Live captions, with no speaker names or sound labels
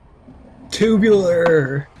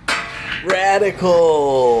tubular.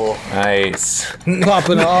 Radical. Nice.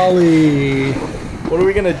 Poppin' ollie. What are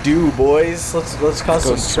we gonna do, boys? Let's cause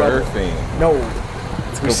Go some trouble. surfing. No.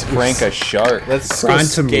 Let's go prank a shark. Let's Grind go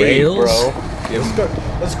some skate, rails? bro.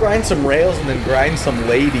 Let's grind some rails and then grind some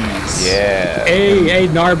ladies. Yeah. Hey,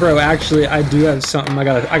 Narbro. Actually, I do have something I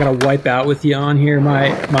gotta wipe out with you on here.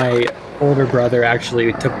 My older brother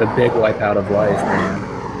actually took the big wipe out of life,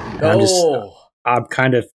 man. And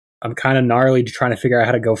I'm kind of gnarly trying to figure out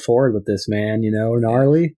how to go forward with this, man. You know,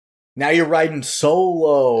 gnarly. Now you're riding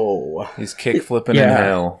solo. He's kick flipping in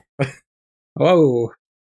hell. Whoa,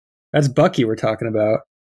 that's Bucky we're talking about.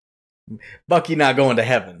 Bucky not going to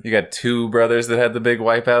heaven. You got two brothers that had the big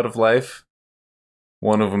wipeout of life.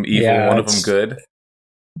 One of them evil, one of them good.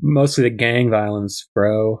 Mostly the gang violence,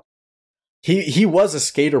 bro. He was a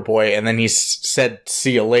skater boy, and then he said,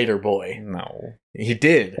 "See you later, boy." No, he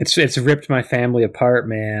did. It's ripped my family apart,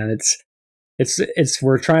 man. It's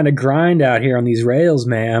we're trying to grind out here on these rails,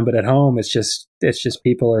 man. But at home, it's just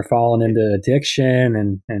people are falling into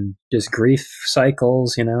addiction and just grief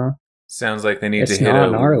cycles, you know. Sounds like they need to hit a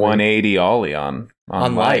 180 ollie on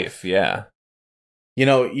life. Yeah. You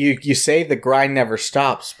know, you say the grind never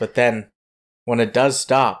stops, but then when it does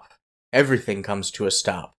stop, everything comes to a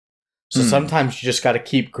stop. So sometimes you just got to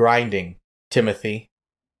keep grinding, Timothy.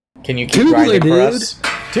 Can you keep grinding for us?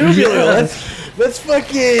 Tubular, yeah. Let's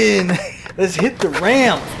hit the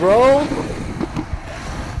ramp, bro.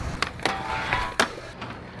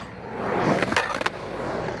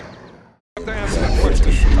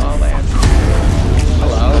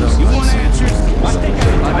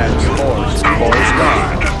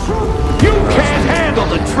 You can't handle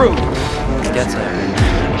the truth. Gets it.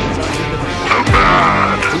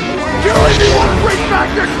 You won't bring back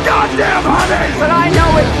your goddamn honey! But I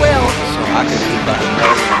know it will! So I can do that.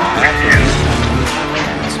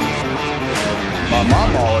 My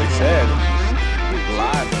mom always said,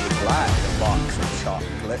 life is like a box of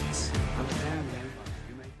chocolates.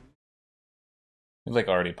 You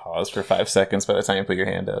already paused for 5 seconds by the time you put your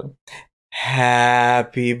hand up.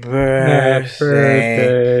 Happy birthday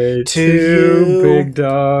to you, Big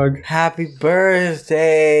Dog. Happy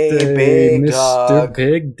birthday, Big Mr. Dog.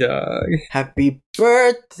 Big Dog. Happy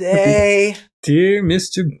birthday, dear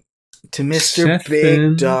Mr. Mr.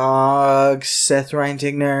 Big Dog, Seth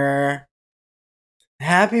Reintigner.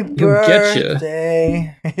 Happy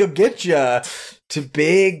birthday. He'll get ya to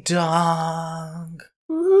Big Dog.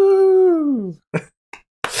 Woo!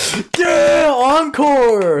 Yeah,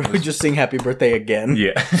 encore! We just sing happy birthday again.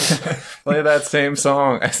 Yeah. Play that same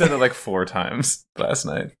song. I said it like 4 times last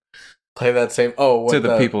night. Play that same... Oh, what to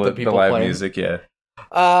the people at the live playing? Music, yeah.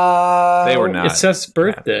 They were not. It's Seth's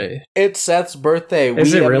birthday. It's Seth's birthday.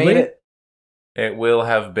 Is it really? It will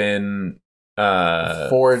have been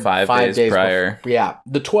 5 days prior. Yeah,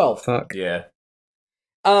 the 12th. Fuck. Yeah.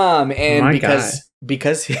 And my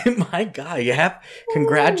because my guy, you have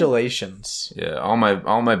congratulations. Yeah, all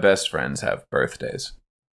my best friends have birthdays.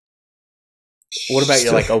 What about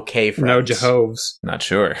your okay friends? No Jehovah's. Not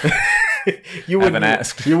sure. You wouldn't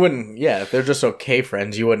ask. You wouldn't. Yeah, if they're just okay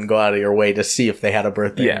friends, you wouldn't go out of your way to see if they had a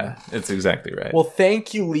birthday. Yeah, it's exactly right. Well,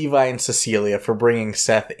 thank you, Levi and Cecilia, for bringing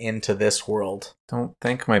Seth into this world. Don't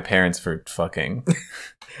thank my parents for fucking.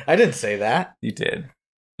 I didn't say that. You did,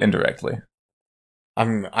 indirectly.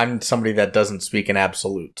 I'm somebody that doesn't speak in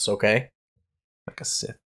absolutes. Okay, like a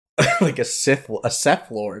Sith, like a Sith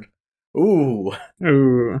Lord. Ooh.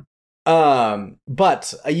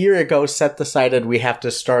 But a year ago, Seth decided we have to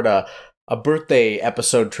start a birthday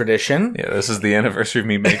episode tradition. Yeah, this is the anniversary of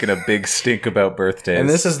me making a big stink about birthdays. And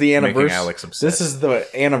this is the anniversary. Alex obsessed. This is the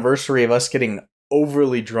anniversary of us getting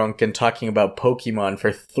overly drunk and talking about Pokemon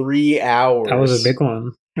for 3 hours. That was a big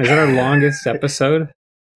one. Is that our longest episode?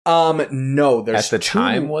 No, there's at the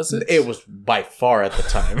time, was it? It was by far at the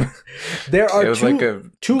time. There are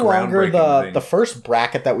two longer. The first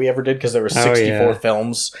bracket that we ever did because there were 64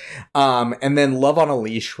 films. And then Love on a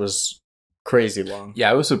Leash was crazy long. Yeah,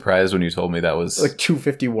 I was surprised when you told me that was like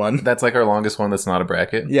 251. That's like our longest one. That's not a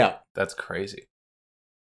bracket. Yeah, that's crazy.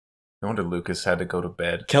 No wonder Lucas had to go to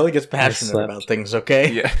bed. Kelly gets passionate about things,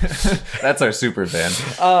 okay? Yeah. That's our super fan.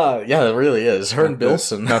 Yeah, it really is. Her and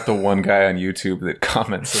Bilson. Not the one guy on YouTube that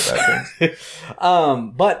comments about things.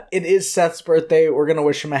 But it is Seth's birthday. We're going to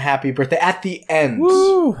wish him a happy birthday at the end.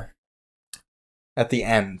 Woo! At the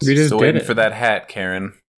end. We just did waiting it. for that hat,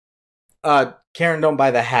 Karen. Karen, don't buy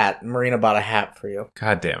the hat. Marina bought a hat for you.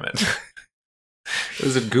 God damn it. It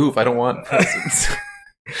was a goof. I don't want presents.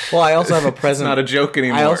 Well, I also have a present. It's not a joke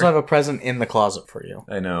anymore. I also have a present in the closet for you.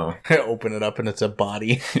 I know. I open it up and it's a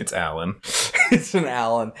body. It's Alan. It's an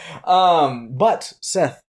Alan. But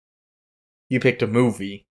Seth, You picked a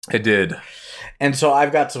movie. I did. And so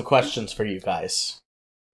I've got some questions for you guys.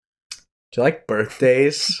 Do you like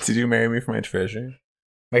birthdays? Did you marry me for my treasure?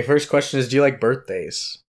 My first question is, do you like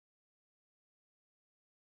birthdays?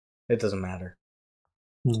 It doesn't matter.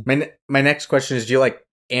 My next question is, do you like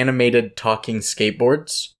animated talking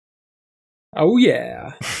skateboards? Oh,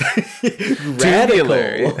 yeah.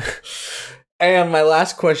 Radical. And my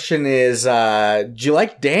last question is, do you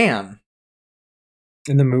like Dan?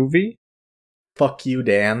 In the movie? Fuck you,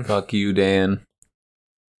 Dan. Fuck you, Dan.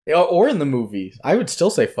 Or in the movie. I would still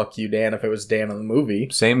say fuck you, Dan, if it was Dan in the movie.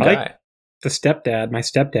 Same guy. Like the stepdad, my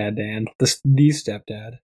stepdad, Dan. The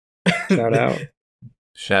stepdad. Shout out.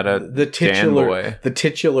 Shout out the titular, Dan boy. the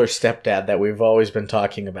titular stepdad that we've always been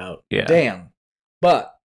talking about. Yeah. Dan.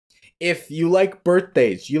 But if you like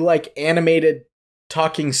birthdays, you like animated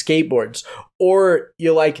talking skateboards, or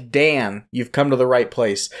you like Dan, you've come to the right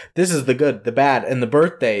place. This is the good, the bad, and the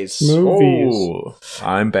birthdays. Movies. Oh,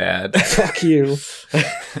 I'm bad. Fuck you.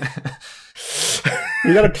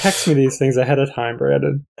 You gotta text me these things ahead of time,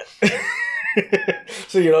 Brandon.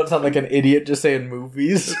 So you don't sound like an idiot just saying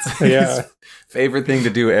movies. Yeah. Favorite thing to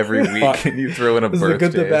do every week, and you throw in a This is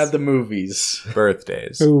birthdays. the good, the bad, the movies.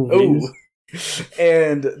 Birthdays. Movies. Ooh.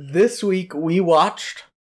 And this week we watched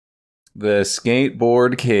The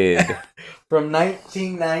Skateboard Kid. from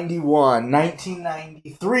 1991,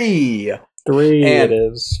 1993. 3 And- it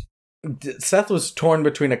is. Seth was torn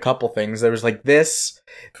between a couple things. There was like this,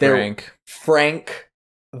 Frank,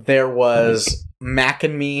 there was Mac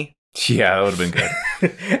and Me, Yeah, that would have been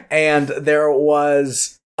good. and there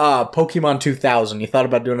was Pokemon 2000. You thought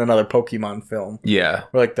about doing another Pokemon film, Yeah.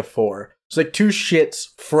 or like the 4. It's like 2 shits,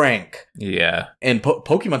 Frank, Yeah. and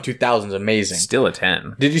Pokemon 2000 is amazing. Still a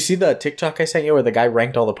 10. Did you see the TikTok I sent you where the guy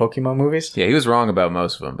ranked all the Pokemon movies? Yeah, he was wrong about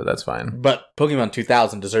most of them, but that's fine. But Pokemon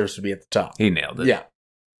 2000 deserves to be at the top. He nailed it. Yeah.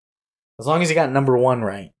 As long as you got number 1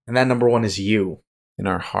 right. And that number 1 is you. In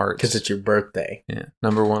our hearts. Because it's your birthday. Yeah.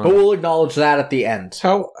 Number 1. But we'll acknowledge that at the end.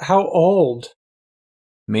 How old?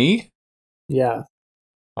 Me? Yeah.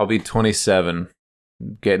 I'll be 27.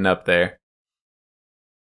 Getting up there.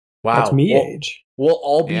 Wow. That's me age. We'll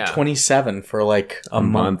all be Yeah. 27 for like a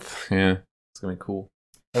month. Yeah. It's going to be cool.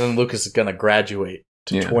 And then Lucas is going to graduate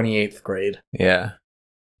to Yeah. 28th grade. Yeah.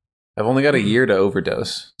 I've only got a year to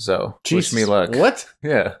overdose, so wish me luck. What?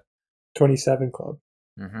 Yeah. 27 Club.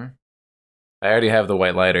 Mm-hmm. I already have the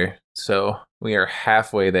white lighter, so we are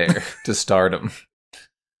halfway there to stardom.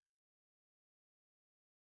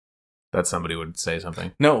 That somebody would say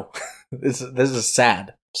something. No. This is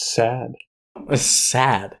sad. Sad. It's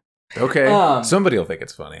sad. Okay. Somebody will think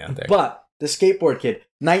it's funny out there. But the Skateboard Kid,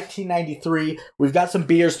 1993. We've got some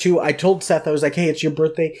beers too. I told Seth, I was like, hey, it's your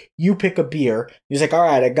birthday. You pick a beer. He's like, all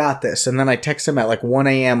right, I got this. And then I text him at like 1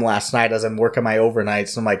 a.m. last night as I'm working my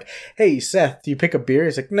overnights. And I'm like, hey, Seth, do you pick a beer?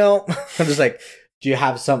 He's like, no. I'm just like, do you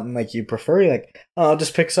have something like you prefer? You're like, oh, I'll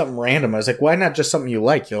just pick something random. I was like, why not just something you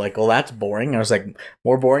like? You're like, well, that's boring. I was like,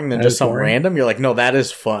 more boring than That just is something boring. random? You're like, no, that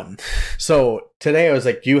is fun. So today I was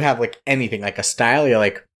like, do you have like anything, like a style? You're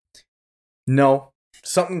like, no.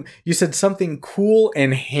 Something, you said something cool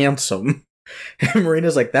and handsome. And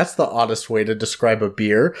Marina's like, that's the oddest way to describe a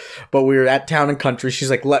beer. But we were at Town and Country. She's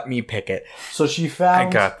like, let me pick it. So she found...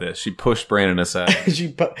 I got this. She pushed Brandon aside.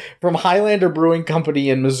 From Highlander Brewing Company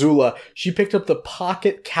in Missoula, she picked up the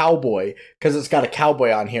Pocket Cowboy because it's got a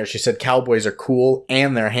cowboy on here. She said cowboys are cool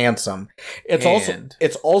and they're handsome.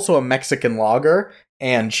 It's also a Mexican lager,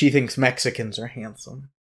 and she thinks Mexicans are handsome.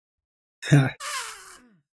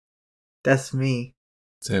 That's me.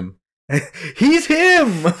 It's him. He's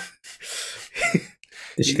him.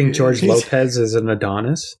 Did you think George Lopez is an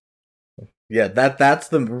Adonis? Yeah, that's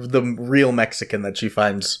the real Mexican that she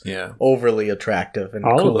finds overly attractive and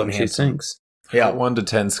All cool of them, and she handsome. thinks. Yeah, 1 to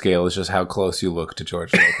 10 scale is just how close you look to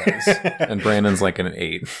George Lopez. And Brandon's like an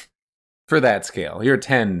 8. For that scale. You're a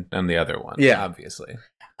 10 on the other one. Yeah. Obviously.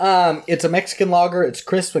 It's a Mexican lager. It's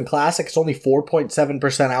crisp and classic. It's only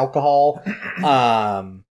 4.7% alcohol.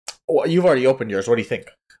 You've already opened yours. What do you think?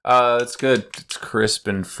 It's good. It's crisp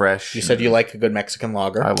and fresh. You said you like a good Mexican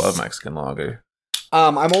lager. I love Mexican lager.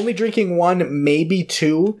 I'm only drinking 1, maybe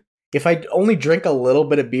 2. If I only drink a little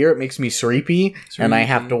bit of beer, it makes me sleepy, and I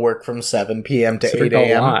have to work from 7 p.m. to 8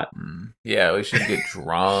 a.m. Yeah, we should get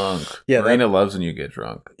drunk. Yeah, Marina loves when you get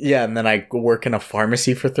drunk. Yeah, and then I work in a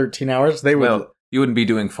pharmacy for 13 hours. Well, you wouldn't be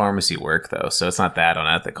doing pharmacy work, though, so it's not that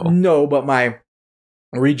unethical. No, but my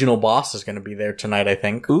regional boss is going to be there tonight, I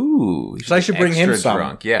think. Ooh. So I should bring him some.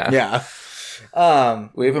 Drunk. Yeah. Yeah.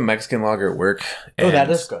 We have a Mexican lager at work. Oh, that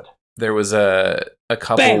is good. There was a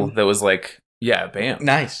couple Bam. that was like, yeah, bam.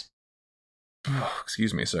 Nice. Oh,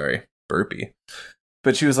 excuse me, sorry. Burpee.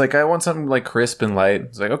 But she was like, I want something like crisp and light.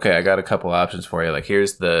 It's like, okay, I got a couple options for you. Like,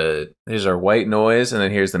 here's our white noise, and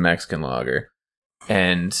then here's the Mexican lager.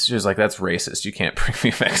 And she was like, that's racist. You can't bring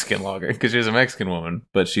me Mexican lager, because she was a Mexican woman,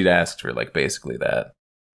 but she'd asked for like basically that.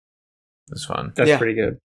 It was fun. That's pretty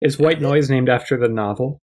good. Is White Noise named after the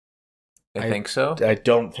novel? I think so. I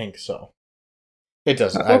don't think so. It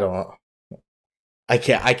doesn't. I don't know. I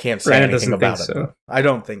can't say Brandon anything about it. so. I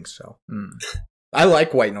don't think so. I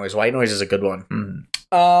like White Noise. White Noise is a good one.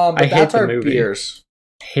 I But hate that's the our movie. beers.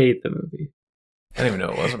 Hate the movie. I didn't even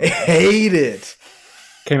know it wasn't. Hate it.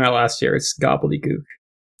 Came out last year. It's gobbledygook.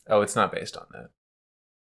 Oh, it's not based on that.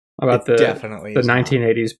 About It definitely the is not.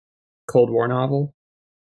 1980s Cold War novel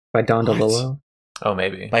by Don What? DeLillo. Oh,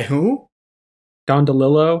 maybe. By who? Don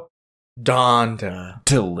DeLillo. Donda.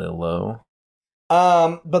 DeLillo.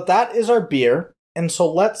 But that is our beer, and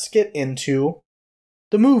so let's get into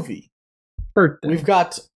the movie. Birthday. We've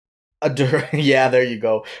got yeah, there you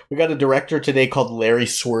go. We got a director today called Larry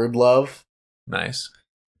Swerdlove. Nice.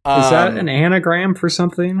 Is that an anagram for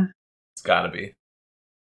something? It's gotta be.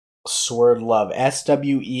 Swerdlove?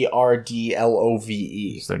 Swerdlove.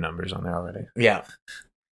 Is there numbers on there already? Yeah.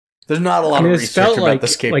 There's not a lot I mean, of it research felt about like the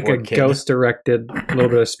Skateboard like a Kid. ghost-directed, a little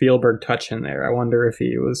bit of Spielberg touch in there. I wonder if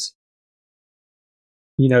he was,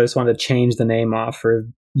 just wanted to change the name off for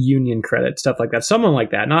union credit, stuff like that. Someone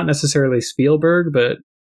like that, not necessarily Spielberg, but I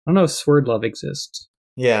don't know if Swerdlove exists.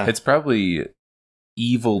 Yeah. It's probably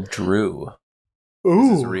Evil Drew. Ooh.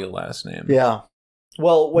 Is his real last name. Yeah.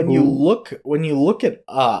 Well, when you Ooh. look at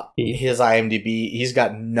his IMDb, he's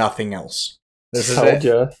got nothing else. This is Told it.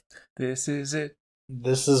 ya. This is it.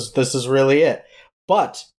 This is really it.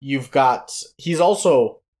 But he's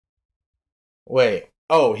also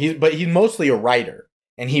he's mostly a writer,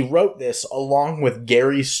 and he wrote this along with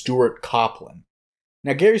Gary Stewart Copeland.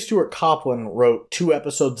 Now, Gary Stewart Copeland wrote 2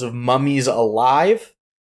 episodes of Mummies Alive,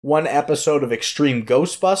 1 episode of Extreme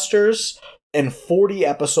Ghostbusters, and 40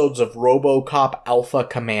 episodes of RoboCop Alpha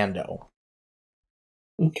Commando.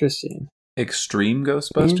 Interesting. Extreme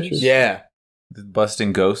Ghostbusters? Interesting. Yeah.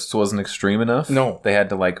 Busting ghosts wasn't extreme enough? No. They had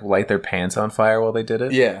to like light their pants on fire while they did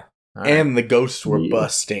it? Yeah. All right. And the ghosts were Yeah.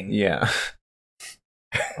 busting. Yeah.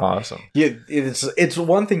 Awesome. Yeah, it's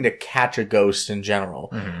one thing to catch a ghost in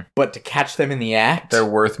general, but to catch them in the act, They're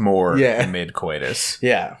worth more Yeah. mid-coitus.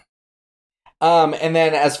 yeah. And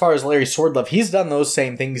then as far as Larry Swerdlove, he's done those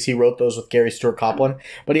same things. He wrote those with Gary Stewart Copeland,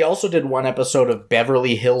 but he also did 1 episode of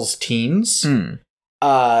Beverly Hills Teens,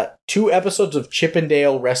 2 episodes of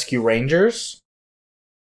Chippendale Rescue Rangers,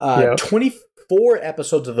 24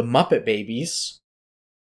 episodes of The Muppet Babies,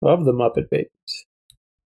 Love the Muppet Babies.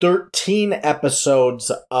 13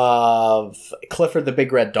 episodes of Clifford the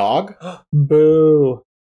Big Red Dog. Boo.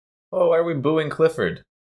 Oh, why are we booing Clifford?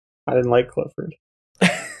 I didn't like Clifford.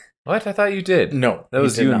 What? I thought you did. No, That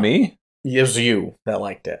was you and me? It was you that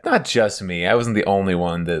liked it. Not just me. I wasn't the only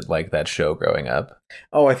one that liked that show growing up.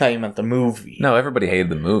 Oh, I thought you meant the movie. No, everybody hated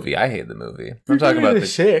the movie. I hate the movie. I'm talking about the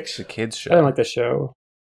 6. kids I show. didn't like the show.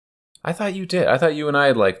 I thought you did. I thought you and I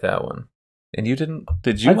had liked that one. And you didn't?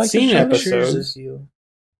 Did you I've like seen the show? episodes.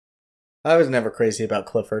 I was never crazy about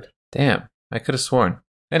Clifford. Damn. I could have sworn.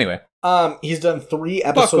 Anyway. He's done 3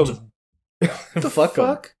 episodes of The fuck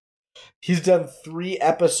him. He's done 3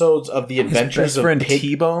 episodes of The Adventures His best of friend Pig.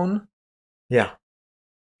 T-Bone? Yeah.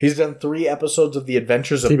 He's done 3 episodes of The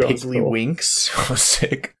Adventures of T-Bone's Piggly cool. Winks. Oh,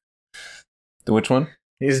 sick. Which one?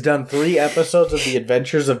 He's done 3 episodes of The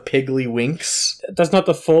Adventures of Piggly Winks. That's not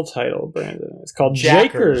the full title, Brandon. It's called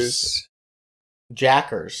Jackers. Jakers.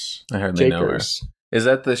 Jackers. I hardly know her. Jakers. Is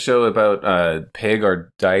that the show about pig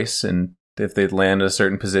or dice, and if they land at a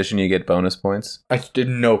certain position, you get bonus points? I did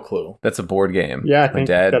no clue. That's a board game. Yeah, I My think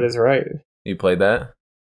dad, that is right. you played that?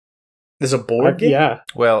 There's a board game? Yeah,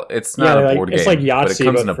 Well, it's not Yeah, a like- board it's game, like but it Yahtzee,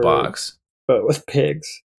 comes but in a for- box. but with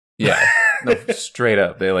pigs. Yeah, no, straight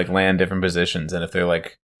up. They like land different positions, and if they're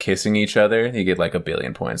like kissing each other, you get like 1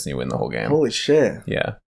 billion points, and you win the whole game. Holy shit.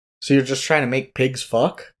 Yeah, So you're just trying to make pigs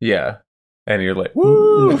fuck? yeah, and you're like,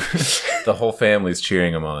 woo! The whole family's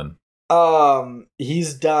cheering him on.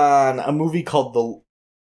 He's done a movie called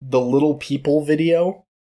The Little People Video.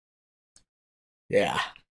 Yeah.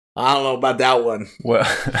 I don't know about that one. Well,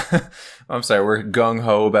 I'm sorry, we're gung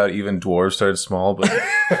ho about even dwarves started small, but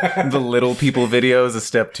the little people video is a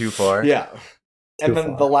step too far. Yeah. And Too then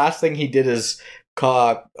far. the last thing he did is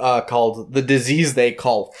called The Disease They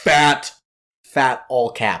Call Fat. Fat,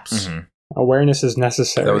 all caps. Mhm. Awareness is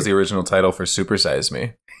necessary. That was the original title for Super Size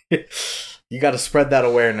Me. You got to spread that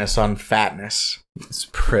awareness on fatness.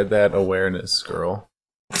 Spread that awareness, girl.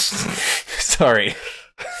 Sorry.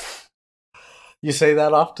 You say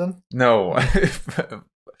that often? No.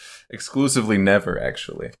 Exclusively never,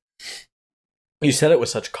 actually. You said it with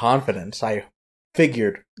such confidence. I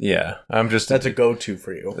figured. Yeah, That's a go-to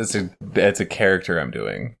for you. That's a character I'm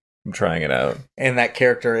doing. I'm trying it out. And that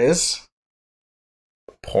character is?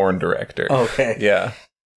 Porn director. Okay. Yeah.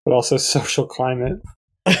 But also social climate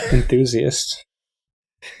enthusiast.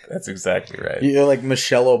 That's exactly right. You're like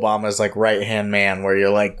Michelle Obama's like right-hand man, where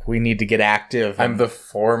you're like, we need to get active. I'm the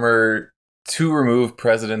former two-removed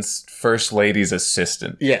president's first lady's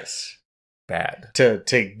assistant. Yes. Bad. To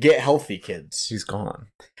get healthy kids. She's gone.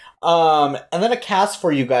 And then a cast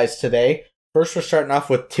for you guys today. First, we're starting off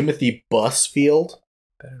with Timothy Busfield.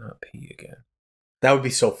 Better not pee again. That would be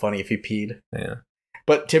so funny if he peed. Yeah.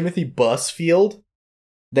 But Timothy Busfield.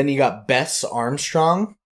 Then you got Bess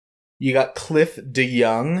Armstrong. You got Cliff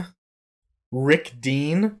DeYoung. Rick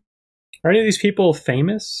Dean. Are any of these people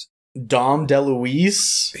famous? Dom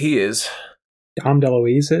DeLuise. He is. Dom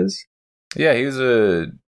DeLuise is? Yeah, he was a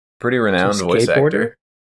pretty renowned voice actor.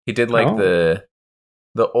 He did like the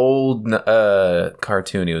old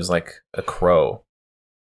cartoon. He was like a crow.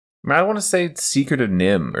 I want to say Secret of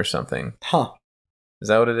Nim or something. Huh. Is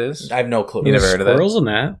that what it is? I have no clue. You never heard of that? Squirrels in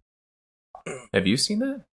that. Have you seen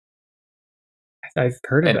that? I've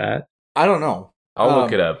heard of that. I don't know. I'll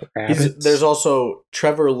look it up. There's also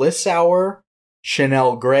Trevor Lissauer,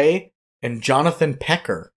 Chanel Gray, and Jonathan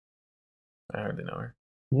Pecker. I hardly know her.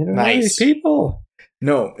 You know Nice. these people.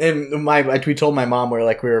 No, and we told my mom we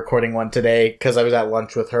were recording one today because I was at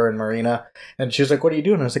lunch with her and Marina, and she was like, "What are you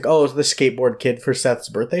doing?" I was like, "Oh, it's the Skateboard Kid for Seth's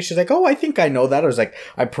birthday." She's like, "Oh, I think I know that." I was like,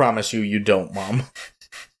 "I promise you don't, Mom."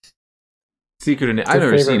 Secret of Nim. I've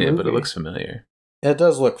never seen it, but it looks familiar. It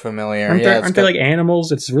does look familiar. Aren't they like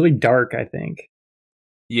animals? It's really dark, I think.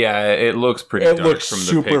 Yeah, it looks pretty dark looks from the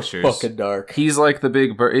super pictures. fucking dark. He's like the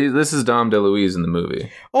big bird. This is Dom DeLuise in the movie.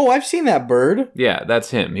 Oh, I've seen that bird. Yeah,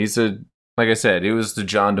 that's him. Like I said, he was the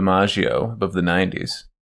John DiMaggio of the 90s.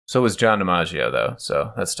 So was John DiMaggio, though,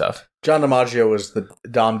 so that's tough. John DiMaggio was the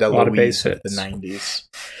Dom DeLuise of the 90s.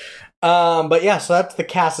 But yeah, so that's the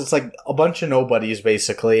cast. It's like a bunch of nobodies,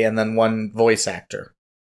 basically, and then one voice actor.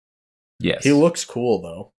 Yes. He looks cool,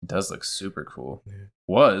 though. He does look super cool.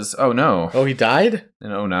 Was. Oh, no. Oh, he died? In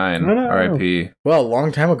 09. Oh, no. R.I.P. Well, a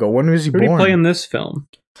long time ago. When was he Who did born? he play in this film?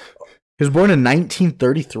 He was born in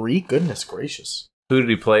 1933? Goodness gracious. Who did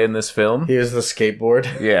he play in this film? He is the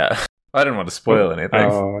skateboard. Yeah. I didn't want to spoil anything.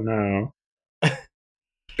 Oh, no.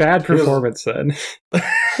 Bad performance, then.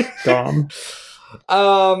 Dom.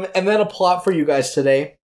 And then a plot for you guys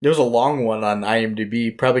today. There was a long one on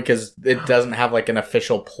IMDb, probably because it doesn't have like an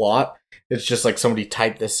official plot. It's just like somebody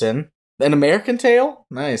typed this in. An American Tale?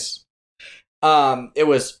 Nice. It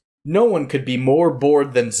was, no one could be more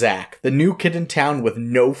bored than Zach, the new kid in town with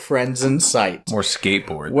no friends in sight. More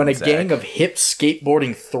skateboard. When a Zach. gang of hip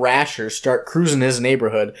skateboarding thrashers start cruising his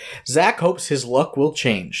neighborhood, Zach hopes his luck will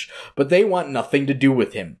change, but they want nothing to do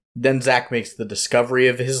with him. Then Zach makes the discovery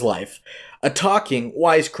of his life. A talking,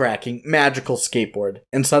 wisecracking, magical skateboard.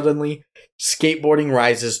 And suddenly, skateboarding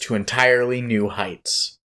rises to entirely new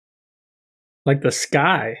heights. Like the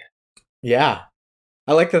sky. Yeah.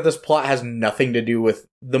 I like that this plot has nothing to do with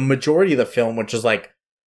the majority of the film, which is like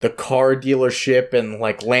the car dealership and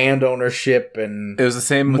like land ownership and it was the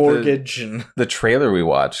same mortgage with and the trailer we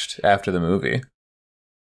watched after the movie.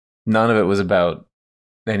 None of it was about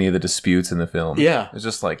any of the disputes in the film. Yeah. It was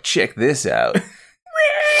just like, check this out.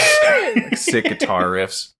 Like sick guitar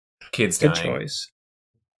riffs. Kids Good dying. choice.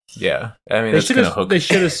 Yeah. I mean, They that's going to hook. They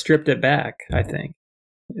should have stripped it back, I think.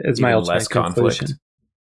 Is my Even ultimate less conclusion. conflict.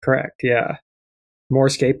 Correct, yeah. More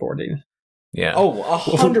skateboarding. Yeah. oh,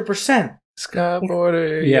 100%.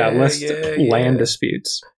 Skateboarder. Yeah, less land yeah.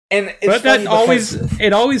 disputes. And it's But funny that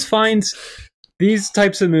because- always finds these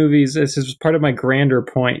types of movies. This is part of my grander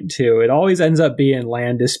point too. It always ends up being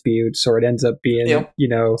land disputes, or it ends up being Yep.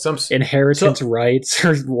 inheritance rights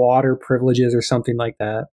or water privileges or something like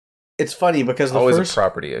that. It's funny because Always a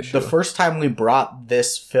property issue. the first time we brought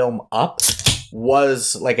this film up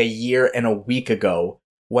was like a year and a week ago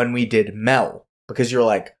when we did Mel, because you're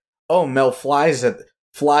like, oh, Mel flies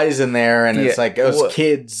in there, and it's like those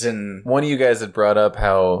kids, and one of you guys had brought up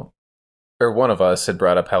how, or one of us had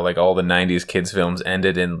brought up how like all the 90s kids films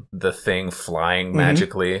ended in the thing flying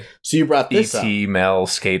magically. So you brought this E.T., up. Mel,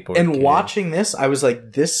 Skateboard And Kid. watching this, I was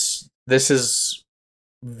like, this is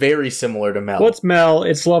very similar to Mel. Well, it's Mel.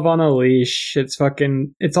 It's Love on a Leash. It's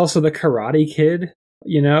also the Karate Kid.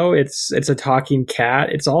 It's a talking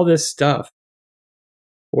cat. It's all this stuff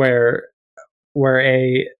where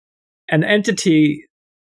an entity,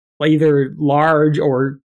 either large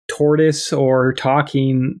or tortoise or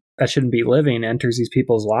talking, that shouldn't be living, enters these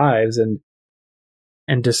people's lives, and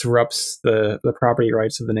and disrupts the property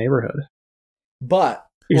rights of the neighborhood. But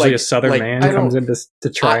usually a southern man comes in to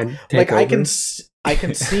try and take over. I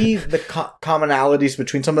can see the commonalities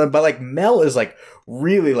between some of them, but like Mel is like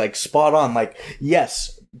really like spot on. Like,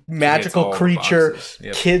 yes, magical creature,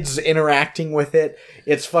 kids interacting with it.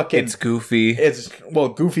 It's goofy. It's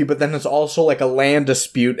goofy, but then it's also like a land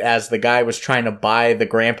dispute, as the guy was trying to buy the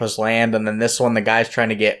grandpa's land, and then this one, the guy's trying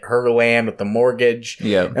to get her land with the mortgage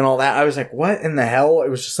and all that. I was like, what in the hell? It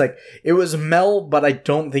was just like, it was Mel, but I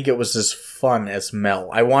don't think it was as fun as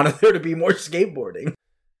Mel. I wanted there to be more skateboarding. It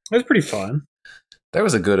was pretty fun. There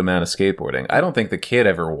was a good amount of skateboarding. I don't think the kid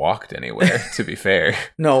ever walked anywhere, to be fair.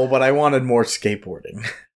 No, but I wanted more skateboarding.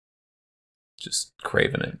 Just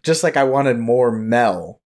craving it. Just like I wanted more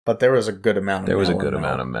Mel, but there was a good amount of Mel. There was a good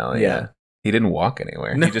amount of Mel, yeah. He didn't walk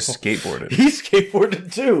anywhere. No. He just skateboarded. He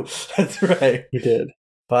skateboarded too. That's right. He did.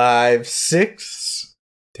 5, 6.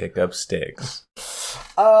 Take up sticks.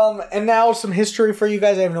 And now some history for you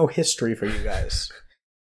guys. I have no history for you guys.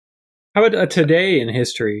 How about a today in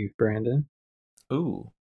history, Brandon?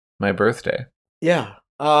 Ooh, my birthday. Yeah.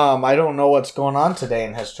 I don't know what's going on today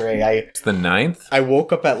in history. It's the 9th? I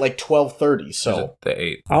woke up at like 12:30, so the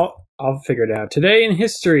 8th. I'll figure it out. Today in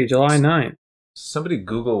history, July 9th. Somebody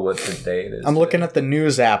Google what the date is. I'm looking at the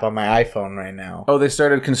news app on my iPhone right now. Oh, they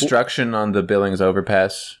started construction on the Billings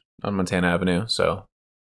overpass on Montana Avenue, so.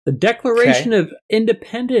 The Declaration of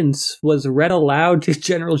Independence was read aloud to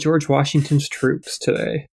General George Washington's troops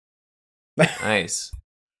today. Nice.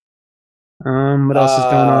 What else is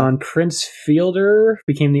going on? Prince Fielder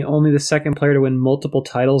became the second player to win multiple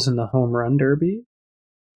titles in the home run derby.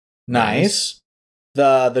 Nice.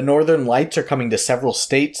 The Northern Lights are coming to several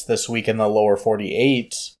states this week in the lower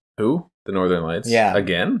 48. Who? The Northern Lights? Yeah.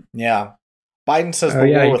 Again? Yeah. Biden says the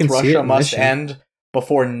war with Russia must end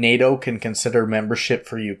before NATO can consider membership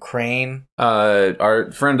for Ukraine.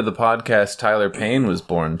 Our friend of the podcast, Tyler Payne, was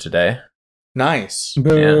born today. Nice.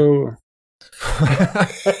 Boo. Yeah.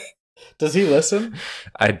 Does he listen?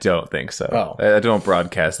 I don't think so. Oh. I don't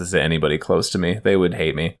broadcast this to anybody close to me. They would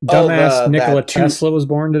hate me. Dumbass Nikola Tesla was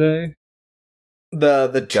born today.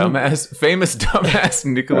 Famous dumbass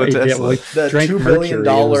Nikola Tesla. The $2 billion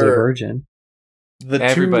was a virgin.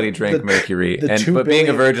 Everybody drank mercury, but being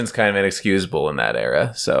a virgin's kind of inexcusable in that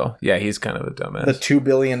era. So yeah, he's kind of a dumbass. The $2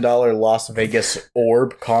 billion Las Vegas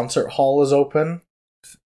Orb concert hall is open.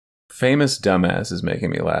 Famous dumbass is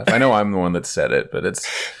making me laugh. I know I'm the one that said it, but it's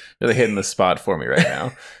really hitting the spot for me right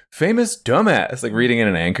now. Famous dumbass, like reading in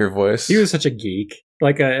an anchor voice. He was such a geek, in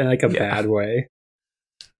a bad way.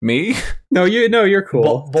 Me? No, you're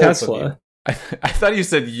cool. Tesla. I thought you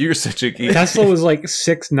said you're such a geek. Tesla was like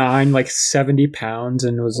 6'9", like 70 pounds,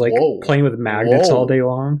 and was like playing with magnets all day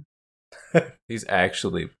long. He's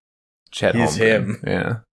actually Chet He's Holmgren. him.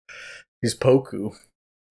 Yeah. He's Poku.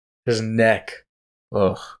 His neck.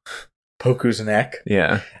 Ugh. Poku's neck.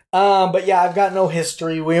 Yeah. But yeah, I've got no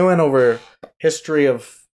history. We went over history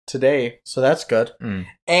of today, so that's good.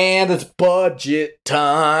 And it's budget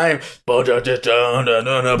time. Budget time.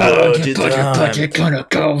 Budget gonna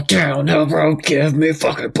go down the road. Give me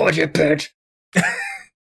fucking budget, bitch.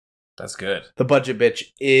 That's good. The Budget Bitch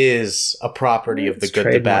is a property of the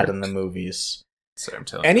good, the bad, and the movies. So I'm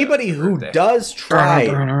telling anybody who does try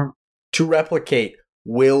to replicate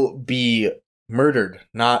will be murdered,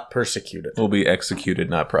 not persecuted. Will be executed,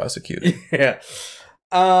 not prosecuted. Yeah.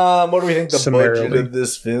 What do we think the budget of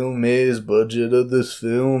this film is?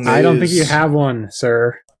 I don't think you have one,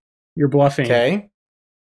 sir. You're bluffing. Okay.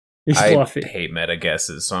 I hate meta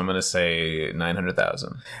guesses, so I'm going to say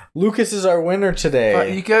 900,000. Lucas is our winner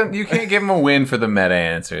today. You can't give him a win for the meta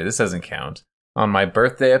answer. This doesn't count. On my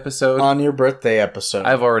birthday episode? On your birthday episode.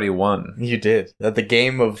 I've already won. You did. At the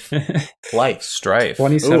game of life. Strife.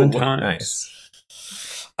 27 times.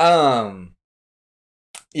 Nice.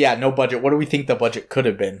 Yeah, no budget. What do we think the budget could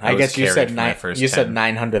have been? I guess you said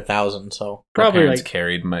 900,000, so probably like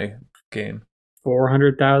carried my game.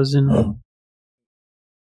 400,000.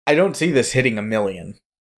 I don't see this hitting $1 million.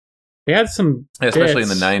 They had some especially in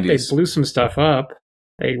the 90s. They blew some stuff up.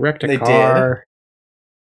 They wrecked a car.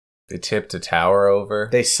 They tipped a tower over.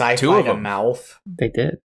 They sci-fi'd a mouth. They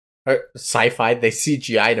did. Or sci-fi'd, they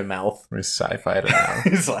CGI'd a mouth. They sci-fi'd a mouth.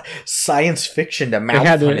 It's like science fiction to mouth. They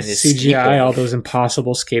had to CGI all those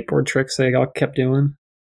impossible skateboard tricks they all kept doing.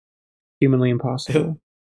 Humanly impossible.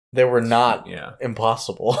 They were not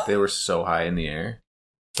impossible. They were so high in the air.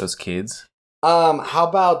 Those kids. How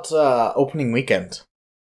about opening weekend?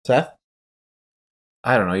 Seth?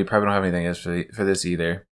 I don't know. You probably don't have anything else for this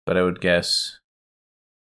either. But I would guess...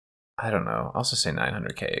 I don't know. I'll also say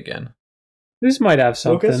 900K again. This might have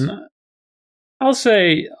something. Lucas? I'll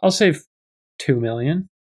say $2 million.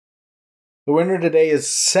 The winner today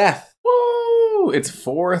is Seth. Woo! It's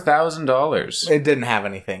 $4,000. It didn't have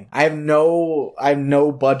anything. I have no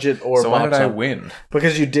budget or So why did box I on- win?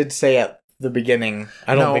 Because you did say at the beginning,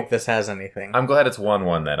 I don't No. think this has anything. I'm glad it's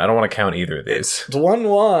 1-1 then. I don't want to count either of these. It's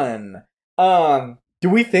 1-1. Do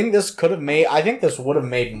we think this could have made... I think this would have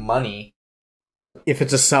made money if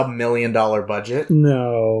it's a sub-$1 million budget.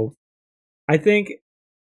 No. I think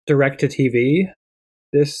direct to TV,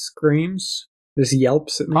 this screams. This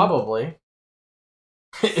yelps at me. Probably.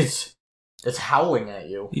 It's howling at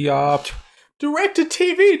you. Yup. Direct to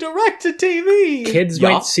TV. Kids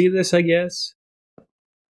Yup. might see this, I guess.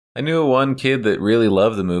 I knew one kid that really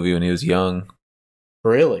loved the movie when he was young.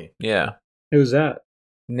 Really? Yeah. Who's that?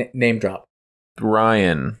 Name drop.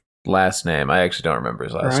 Ryan, last name. I actually don't remember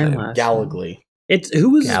his last Ryan name. last Gallagly. Who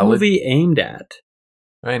was this Gallag- movie aimed at?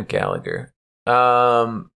 Ryan Gallagher.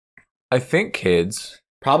 I think kids.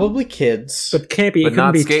 Probably kids. But can't be. But it couldn't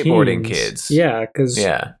not be skateboarding teens. kids. Yeah, because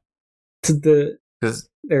Yeah. Because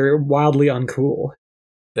they're wildly uncool.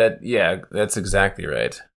 that's exactly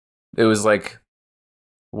right. It was like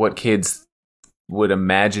what kids would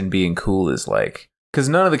imagine being cool is like. Because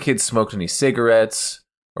none of the kids smoked any cigarettes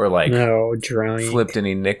or like No, drawing. flipped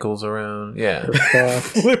any nickels around. Yeah. or fuck.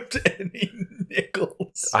 Flipped any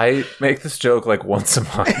nickels. I make this joke like once a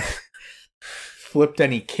month. Flipped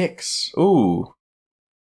any kicks. Ooh.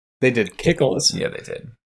 They did Pickles. Yeah, they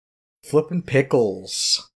did. Flipping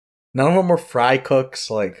pickles. None of them were fry cooks.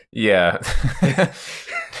 Like Yeah.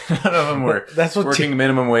 None of them were that's what working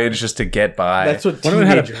minimum wage just to get by. that's what One of them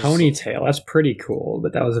had a teenagers- ponytail. That's pretty cool,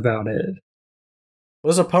 but that was about it.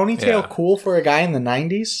 Was a ponytail Yeah. cool for a guy in the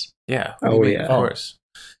 90s? Yeah. Oh, what do you mean? yeah. Of course.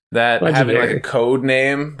 That having like Legendary. a code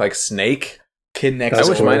name, like Snake. Kid next That's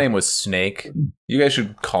I wish door. my name was Snake. You guys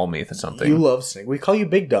should call me for something. You love Snake. We call you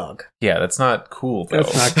Big Dog. Yeah, that's not cool though.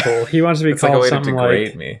 That's not cool. He wants to be It's like a called way to something degrade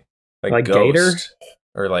like me. like Ghost. Gator?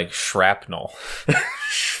 Or like Shrapnel.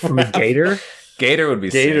 from a gator. Gator would be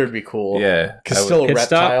Gator sick. would be cool. Yeah. Because I would- still a Pit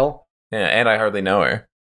stop? reptile. yeah, and I hardly know her.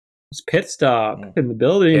 It's pit stop in the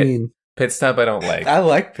building. Pit stop I don't like. I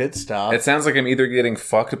like Pit Stop. It sounds like I'm either getting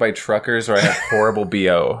fucked by truckers or I have horrible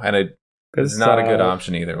BO, and it's not a good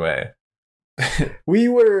option either way. We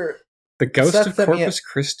were... The ghost Seth of sent me Corpus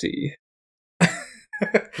Christi.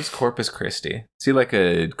 Who's Corpus Christi? Is he like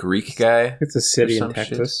a Greek guy? It's a city Or in some shit.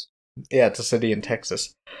 Texas. Yeah, it's a city in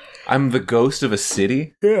Texas. I'm the ghost of a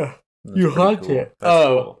city? Yeah. That's You pretty haunt cool. it. That's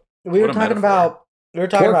Oh. cool. We What were a talking metaphor. about... We were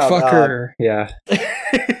talking Pork about... fucker. Yeah.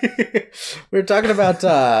 we were talking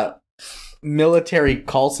about military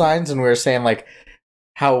call signs, and we were saying like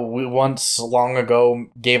how we once long ago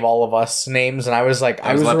gave all of us names, and I was like,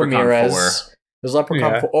 I was Leprechaun Ramirez. 4. It was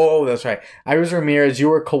Leprechaun Yeah. 4. Oh, that's right. I was Ramirez. You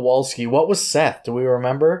were Kowalski. What was Seth? Do we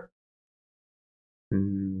remember?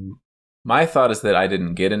 My thought is that I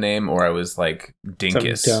didn't get a name or I was like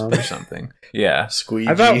Dinkus Something dumb. or something. Yeah.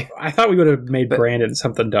 Squeegee. I thought we would have made But- Brandon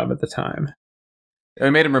something dumb at the time. I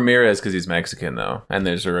made him Ramirez because he's Mexican though. And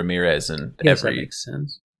there's a Ramirez in Yes, that every makes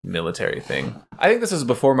sense. military thing. I think this is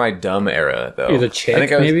before my dumb era though. You're the I chick,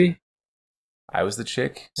 think maybe? I was the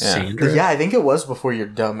chick. Yeah. Sandra? Yeah, I think it was before your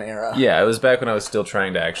dumb era. Yeah, it was back when I was still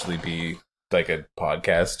trying to actually be like a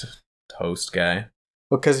podcast host guy.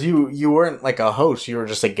 Because you weren't like a host, you were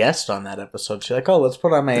just a guest on that episode. She's like, oh, let's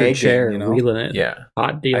put on my The A chair, game, you know? wheeling it. Yeah.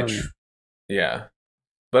 Hot deal. Yeah.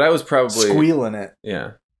 But I was probably Squealing it.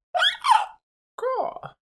 Yeah.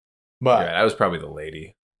 But Yeah, I was probably the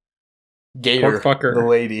lady. Gator, Pork fucker. the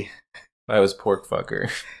lady. I was pork fucker.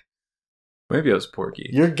 Maybe I was Porky.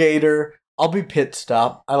 You're Gator. I'll be Pit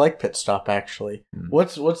Stop. I like Pit Stop actually. Hmm.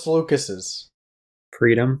 What's Lucas's?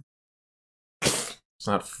 Freedom. It's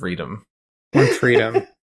not freedom. I'm freedom.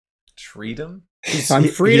 Freedom? I'm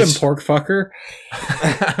freedom, he's- pork fucker.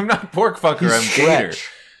 I'm not pork fucker, He's I'm Gator. Stretch.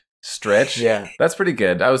 Stretch? Yeah. That's pretty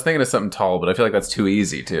good. I was thinking of something tall, but I feel like that's too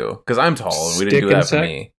easy too. Because I'm tall and we didn't do Stick that for insect?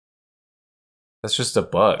 me. That's just a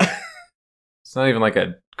bug. It's not even like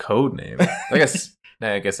a code name. I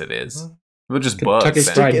guess it is. But just bugs. Kentucky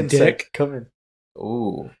then. Fried Insect, Dick. come in.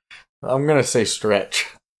 Ooh. I'm gonna say Stretch.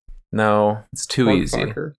 No, it's too Pork easy.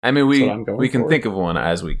 fucker. I mean, That's what I'm going we can for. think of one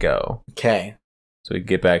as we go. Okay, So we can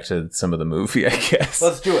get back to some of the movie, I guess.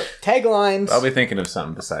 let's do it. Taglines. I'll be thinking of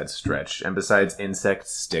something besides stretch and besides insect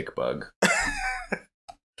stick bug.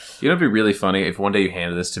 You know, it'd be really funny if one day you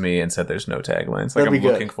handed this to me and said there's no taglines. Like That'd be I'm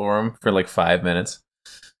good. looking for them for like 5 minutes.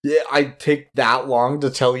 Yeah, I take that long to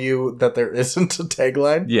tell you that there isn't a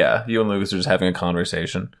tagline. Yeah, you and Lucas are just having a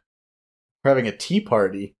conversation. We're having a tea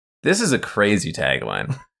party. This is a crazy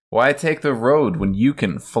tagline. Why take the road when you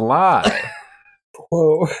can fly?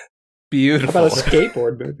 Whoa. How Beautiful. about a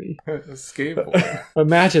skateboard movie? A skateboard.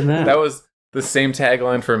 Imagine that. That was The same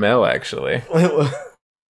tagline for Mel, actually.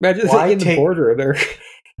 Imagine Why in the take- border there.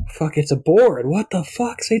 Fuck, it's a board. What the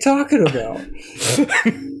fuck's he talking about?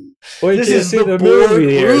 Wait This till you is see the the movie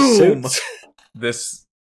here, boardroom. Suits.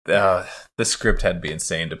 The script had to be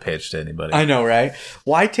insane to pitch to anybody. I know, right?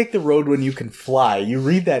 Why take the road when you can fly? You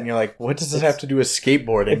read that and you're like, what does this have to do with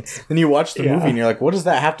skateboarding? Then you watch the movie and you're like, what does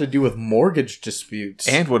that have to do with mortgage disputes?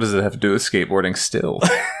 And what does it have to do with skateboarding still?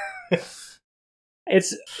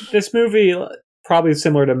 It's this movie, probably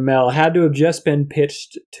similar to Mel, had to have just been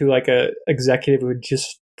pitched to like a executive who had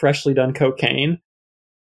just freshly done cocaine,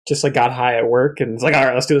 just like got high at work, and it's like, all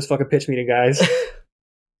right, let's do this fucking pitch meeting, guys.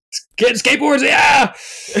 Get skateboards, yeah!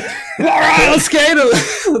 All right, let's skate them.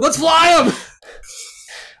 Let's fly them.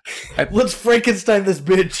 Let's Frankenstein this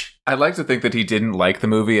bitch. I'd like to think that he didn't like the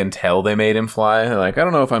movie until they made him fly. Like, I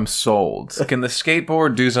don't know if I'm sold. Can the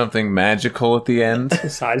skateboard do something magical at the end?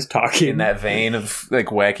 Besides talking. In that vein of like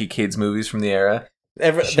wacky kids movies from the era?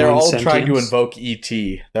 They're all trying to sentience. invoke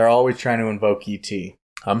E.T. They're always trying to invoke E.T.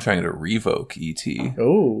 I'm trying to revoke E.T.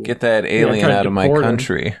 Oh. Get that alien trying to out of my deport him.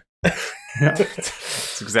 country.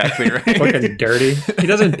 That's exactly right. Fucking dirty. He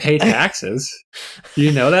doesn't pay taxes. Do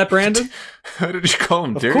you know that, Brandon? How did you call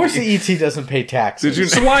him Of dirty? course E.T. doesn't pay taxes. Did you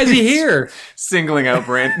So why is he here? Singling out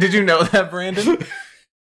Brandon. Did you know that, Brandon?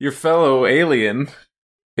 Your fellow alien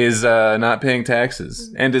is not paying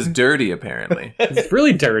taxes and is dirty, apparently. It's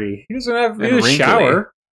really dirty. He doesn't have And he doesn't wrinkly.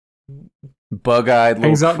 shower. Bug-eyed little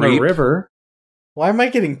Hangs out in creep. the river. Why am I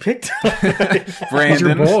getting picked on?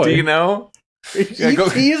 Brandon, boy. do you know? Yeah, go-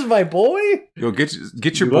 E.T. is my boy? Go get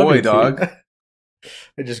your You love boy, E.T. dog.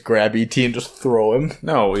 I just grab E.T. and just throw him.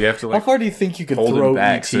 No, you have to How like far do you think you could hold throw him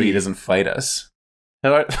back E.T.? so he doesn't fight us.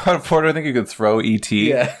 How far do I think you could throw ET?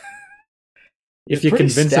 Yeah. If It's you pretty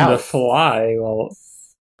convince him to stout. fly, well,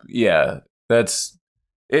 Yeah, that's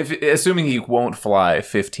assuming he won't fly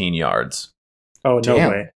 15 yards. oh no Damn.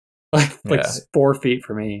 way. Like Yeah. 4 feet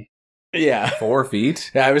for me. Yeah. 4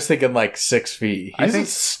 feet? Yeah, I was thinking like 6 feet. I He's think- a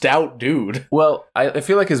stout dude. Well, I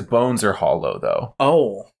feel like his bones are hollow though.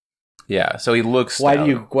 Oh. Yeah, so he looks Why stout.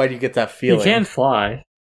 do you get that feeling? He can fly.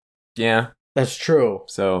 Yeah, That's true.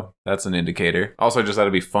 so that's an indicator. Also, I just thought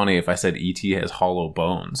it'd be funny if I said ET has hollow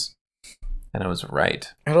bones. And I was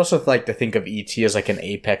right. I'd also like to think of E.T. as like an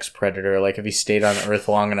apex predator. Like if he stayed on Earth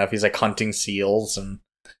long enough, he's like hunting seals and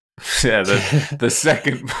Yeah, the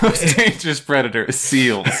second most dangerous predator is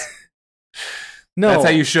seals. no. That's how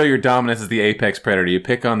you show your dominance as the apex predator. You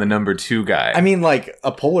pick on the number 2 guy. I mean, like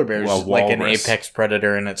a polar bear is Well, like an walrus. apex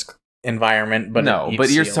predator in its environment, but no, it eats but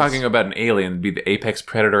you're seals. talking about an alien to be the apex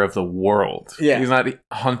predator of the world. Yeah. He's not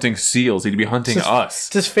hunting seals. He'd be hunting It's us.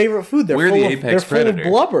 It's his favorite food. They're We're full the of, apex they're full predator.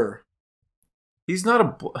 of blubber. He's not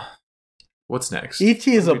a... What's next?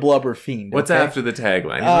 E.T. is a blubber fiend. What's okay? after the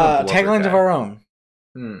tagline? He's not a blubber taglines guy. of our own.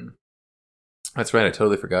 That's right. I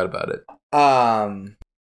totally forgot about it.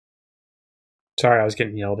 Sorry, I was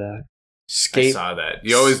getting yelled at. I Skate. saw that.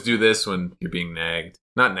 You always do this when you're being nagged.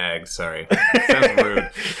 Not nagged, sorry. Sounds rude.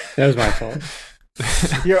 That was my fault.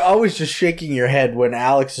 You're always just shaking your head when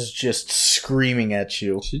Alex is just screaming at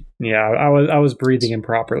you. Yeah, I was breathing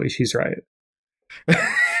improperly. She's right.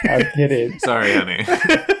 I'm kidding. Sorry, honey.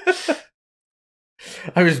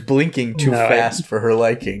 I was blinking too No, fast for her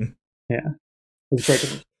liking. It's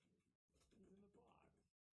breaking.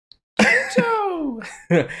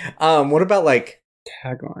 What about like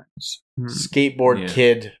Taglines. Skateboard Yeah.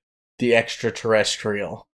 Kid, the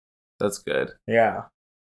extraterrestrial? That's good. Yeah.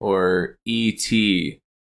 Or E.T.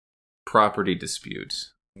 Property dispute.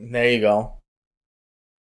 There you go.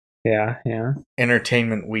 Yeah, yeah.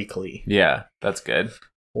 Entertainment Weekly. Yeah, that's good.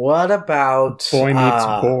 What about Boy meets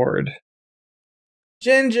board.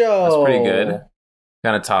 Jinjo? That's pretty good.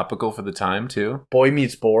 Kind of topical for the time, too. Boy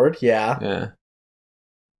meets board, yeah. Yeah.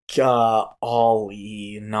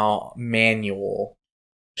 Ollie, no, manual.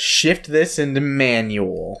 Shift this into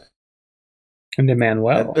manual. And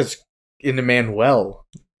Emmanuel. That's into Manuel.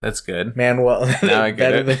 That's good. Manuel. Now I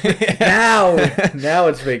get Better it. than- now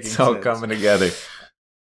it's making It's all sense. coming together.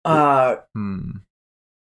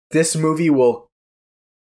 This movie will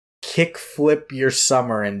kickflip your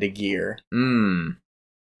summer into gear.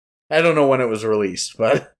 I don't know when it was released,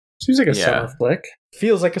 but Seems like a Yeah. summer flick.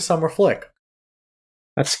 feels like a summer flick.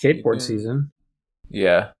 That's skateboard season.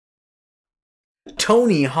 Yeah,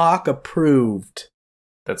 Tony Hawk approved.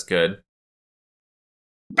 that's good.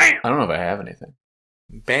 Bam! I don't know if I have anything.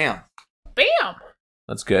 Bam.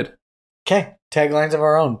 That's good. Okay, taglines of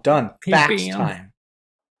our own. Done. Facts Bam. time.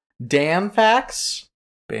 Dan facts?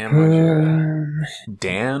 Bam, what'd you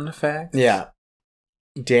Dan fact? Yeah.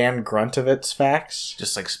 Dan Gruntovitz facts?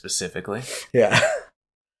 Just like specifically. Yeah.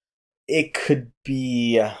 It could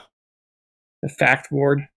be The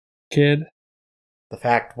Factboard Kid. The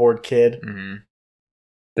Factboard Kid. Mm-hmm.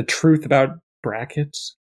 The Truth About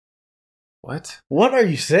Brackets. What? What are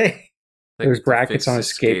you saying? There's To brackets fix on a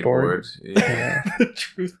skateboard. Yeah. The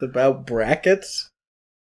truth about brackets?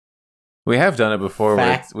 We have done it before.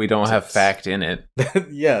 Fact- We don't have fact in it.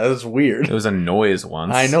 Yeah, that's weird. It was a noise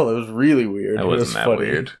once. I know, that was really weird. That It wasn't was that funny.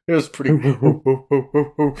 weird. It was pretty.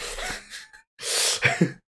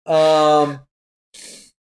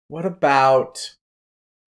 What about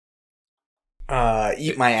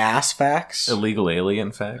eat my ass facts? Illegal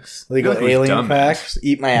alien facts. Illegal I feel like we've alien done that. facts?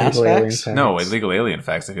 Eat my ass Illegal alien facts? facts. No, illegal alien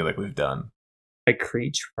facts. I feel like we've done. Like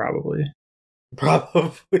Creech, probably.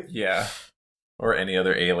 Probably. Yeah. Or any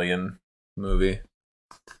other alien movie.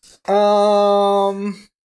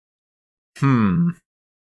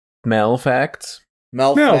 Mel facts.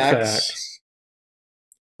 Mel Mel facts. facts.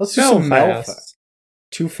 Let's do Mel some Mel facts. facts.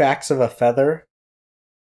 2 facts of a feather.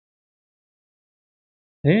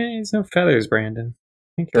 Hey, there's no feathers, Brandon.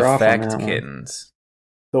 I think you're The off on fact that one. kittens.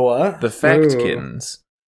 The what? The fact Ooh. kittens.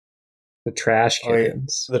 The Trash Oh, yeah.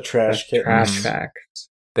 Kittens. The trash The kittens. Trash Mm. Facts.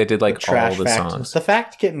 They did like The trash all the facts. songs. The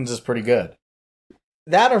fact kittens is pretty good.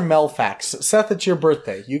 That or Mel facts. Seth, it's your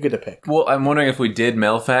birthday. You get to pick. Well, I'm wondering if we did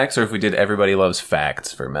Mel facts or if we did Everybody Loves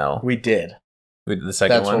Facts for Mel. We did. We did the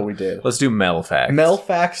second That's one. what we did. Let's do Mel facts. Mel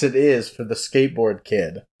facts it is for the Skateboard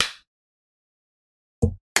Kid.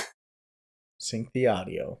 Sync the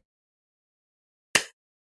audio.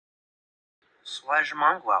 So why's your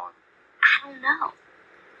mom glowing? I don't know.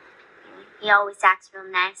 He always acts real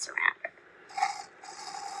nice around her.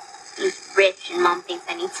 He's rich and Mom thinks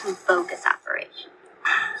I need some bogus operation.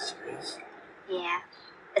 Serious? Yeah,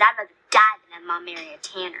 but I'd rather die than have Mom marry a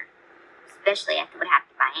tanner. Especially after what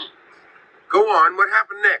happened to my aunt. Go on, what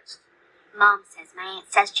happened next? Mom says my Aunt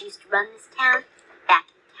Sester used to run this town back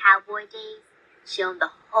in the cowboy days. She owned the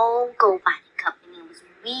whole gold mining company and was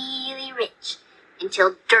really rich.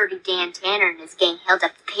 Until Dirty Dan Tanner and his gang held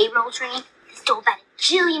up the payroll train, they stole about $1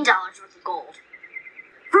 jillion worth of gold.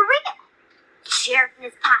 For real! The sheriff and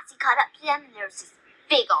his posse caught up to them and there was this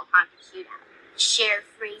big old-timey shootout. The sheriff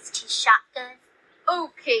raised his shotgun.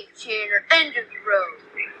 Okay, Tanner, end of the road.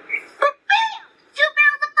 But bam! 2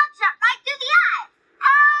 barrels of buckshot right through the eye.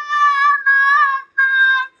 Oh, my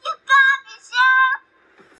God, you got me, Sheriff!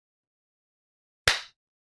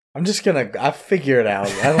 I'm just gonna. I figure it out.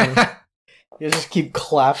 I don't. You just keep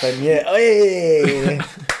clapping. Yeah. Hey.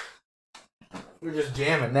 We're just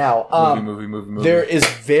jamming now. Movie. There is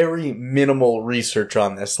very minimal research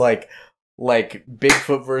on this. Like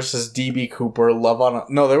Bigfoot versus DB Cooper.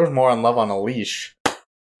 There was more on Love on a Leash.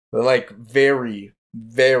 Like very,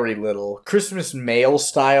 very little. Christmas mail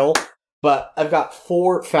style. But I've got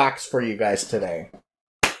 4 facts for you guys today.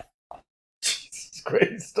 Jesus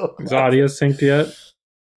Christ. Is audio synced yet?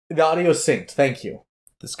 The audio synced. Thank you.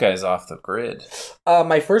 This guy's off the grid.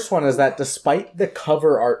 My first one is that despite the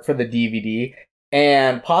cover art for the DVD,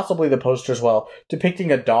 and possibly the poster as well,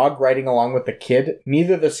 depicting a dog riding along with the kid,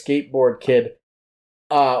 neither the Skateboard Kid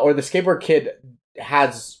or the Skateboard Kid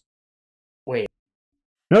has... Wait.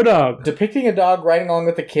 No dog. Depicting a dog riding along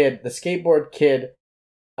with the kid, the Skateboard Kid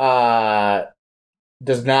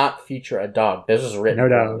does not feature a dog. This is written No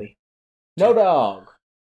dog. poorly. No dog.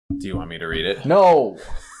 Do you want me to read it? No.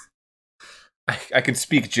 I can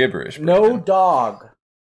speak gibberish. No Brandon. dog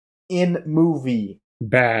in movie.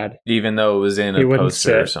 Bad. Even though it was in He a wouldn't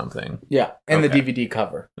poster or sit. something. Yeah, and Okay. the DVD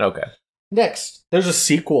cover. Okay. Next, there's a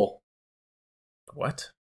sequel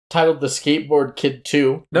What? titled The Skateboard Kid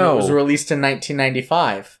 2. No. It was released in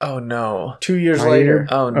 1995. Oh no. 2 years Our later. year.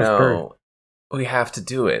 Oh Of no. birth. We have to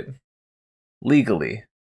do it. Legally.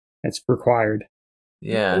 It's required.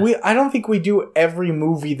 Yeah. I don't think we do every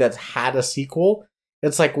movie that's had a sequel.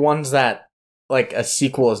 It's like ones that, like, a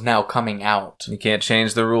sequel is now coming out. You can't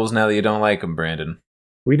change the rules now that you don't like them, Brandon.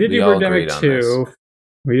 We did We do all Birdemic agreed on 2.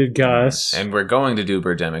 We did Gus. And we're going to do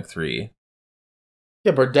Birdemic 3.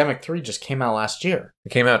 Yeah, Birdemic 3 just came out last year. It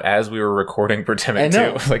came out as we were recording Birdemic I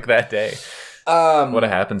know. 2, like that day. What a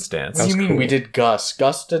happenstance. What do you That's mean cool. we did Gus?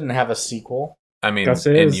 Gus didn't have a sequel. I mean, Gus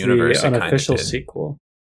in is universe, the it kind of unofficial did. sequel.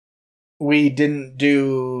 We didn't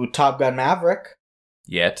do Top Gun Maverick.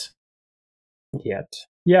 Yet. Yet.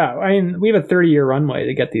 Yeah, I mean, we have a 30-year runway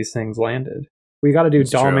to get these things landed. We got to do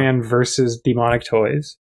It's true. Dollman versus Demonic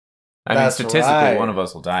Toys. I mean, That's statistically, right. one of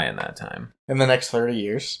us will die in that time. In the next 30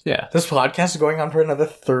 years. Yeah. This podcast is going on for another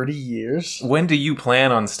 30 years. When do you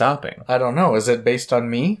plan on stopping? I don't know. Is it based on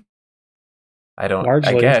me? I don't.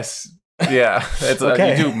 Largely. I guess. Yeah, it's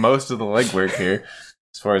Okay. you do most of the legwork here,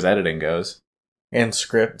 as far as editing goes. And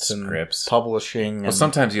scripts and Scripts. publishing. Well, And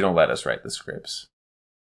sometimes you don't let us write the scripts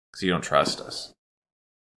because you don't trust us.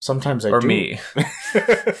 Sometimes I Or do. me.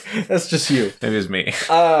 That's just you. Maybe it was me.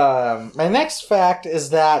 My next fact is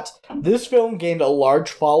that this film gained a large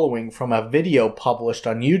following from a video published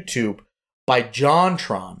on YouTube by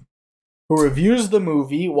JonTron, who reviews the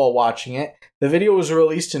movie while watching it. The video was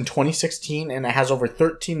released in 2016 and it has over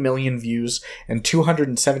 13 million views and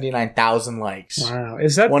 279,000 likes. Wow.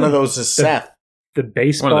 Is that One of those is Seth. the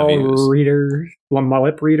baseball views. reader, my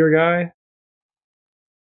lip reader guy?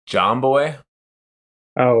 John Boy?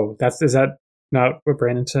 Oh, is that not what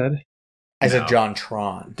Brandon said? I said No.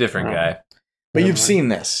 JonTron. Different Oh. guy. But Never you've mind. seen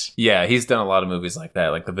this. Yeah, he's done a lot of movies like that,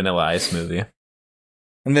 like the Vanilla Ice movie.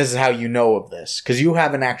 And this is how you know of this. Because you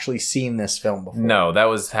haven't actually seen this film before. No, that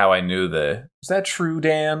was how I knew is that true,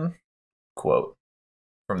 Dan? Quote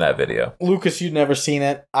from that video. Lucas, you'd never seen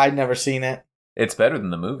it. I'd never seen it. It's better than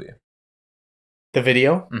the movie. The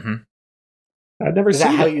video? Mm-hmm. I've never Is that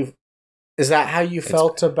seen how it. you... Is that how you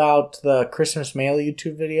felt about the Christmas Mail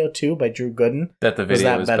YouTube video too by Drew Gooden? That the Was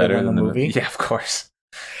video that was better better than than the the movie? Yeah, of course.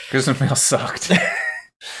 Christmas Mail sucked.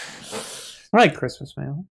 I like Christmas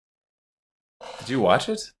Mail. Did you watch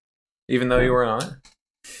it? Even though you weren't on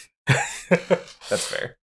it? That's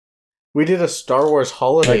fair. We did a Star Wars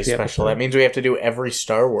holiday Like the special. episode. That means we have to do every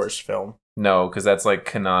Star Wars film. No, because that's like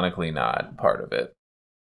canonically not part of it.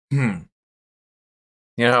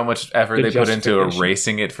 You know how much effort Good they put into justification.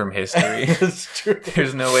 erasing it from history? That's true.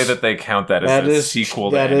 There's no way that they count that as That a is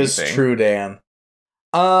sequel to that anything. is true, Dan.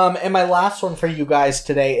 And my last one for you guys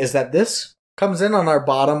today is that this comes in on our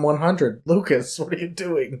bottom 100. Lucas, what are you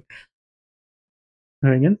doing?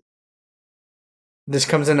 Hanging? This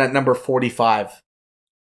comes in at number 45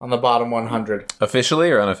 on the bottom 100,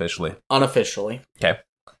 Officially or unofficially? unofficially. Okay.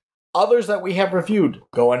 Others that we have reviewed,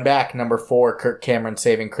 going back, number 4, Kirk Cameron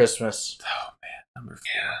Saving Christmas. Oh, man. Number 4.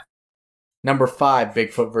 Number 5,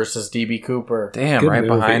 Bigfoot versus D.B. Cooper. Damn, Good right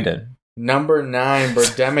movie. behind it. Number 9,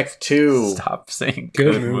 Birdemic 2. Stop saying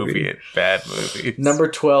Good good, movie. movie and bad movies. Number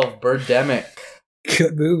 12, Birdemic.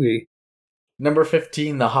 Good movie. Number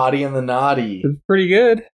 15, The Hottie and the Naughty. It's pretty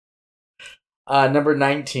good. Number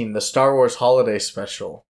 19, The Star Wars Holiday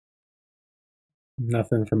Special.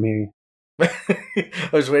 Nothing for me. I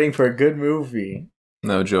was waiting for a good movie.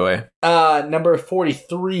 No joy. Number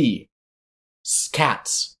 43,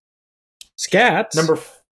 Cats. Scats?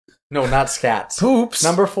 No, not Scats. Poops.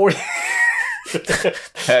 Number 40.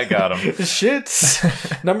 That got him.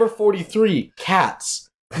 Shits. Number 43, Cats.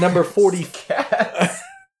 Number 40.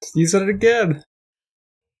 You said it again.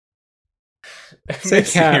 Say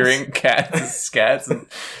Miss cats. hearing cats and scats and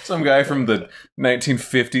some guy from the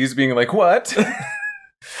 1950s being like, what?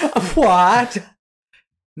 What?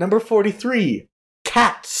 Number 43,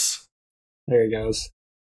 Cats. There he goes.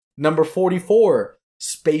 Number 44,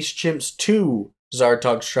 Space Chimps 2,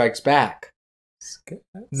 Zartog Strikes Back.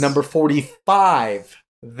 Number 45,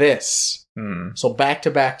 this. So back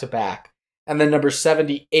to back to back. And then number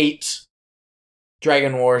 78,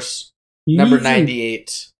 Dragon Wars. Number Easy.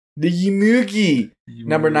 98, The Yumugi.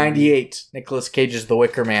 Number 98, Nicolas Cage's The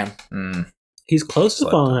Wicker Man. He's close to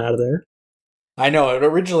Slept falling out of there. I know, it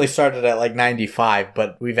originally started at like 95,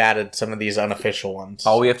 but we've added some of these unofficial ones.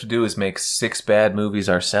 All we have to do is make 6 bad movies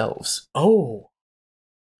ourselves. Oh.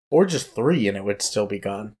 Or just 3 and it would still be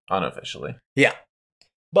gone. Unofficially. Yeah.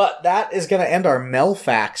 But that is going to end our Mel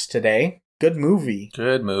Facts today. Good movie.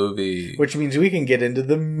 Good movie. Which means we can get into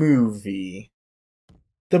the movie.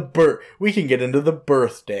 We can get into the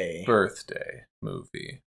birthday. Birthday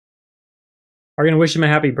movie. Are you going to wish him a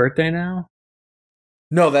happy birthday now?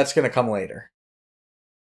 No, that's going to come later.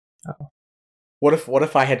 Oh. What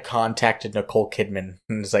if I had contacted Nicole Kidman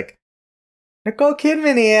and was like, Nicole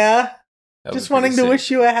Kidman here. That Just would be wanting to pretty wish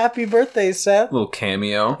you a happy birthday, Seth. little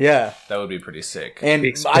cameo. Yeah. That would be pretty sick. And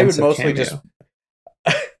The I would expensive mostly cameo. just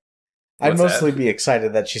I'd What's mostly that? be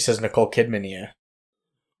excited that she says Nicole Kidman here.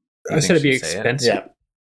 You I said it'd think be she'd say it? expensive. Yeah.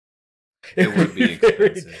 It would be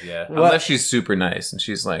expensive, yeah. Well- Unless she's super nice and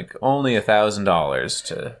she's like, only $1,000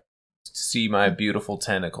 to see my beautiful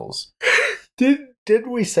tentacles. Did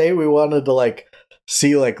we say we wanted to like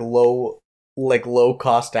see like low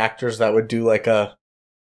cost actors that would do like a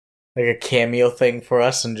cameo thing for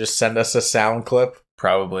us and just send us a sound clip?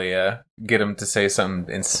 Probably, get him to say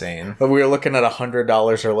something insane. But we were looking at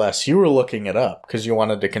 $100 or less. You were looking it up because you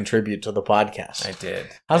wanted to contribute to the podcast. I did.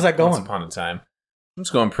 How's that Once going? upon a time. It's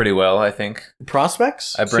going pretty well, I think.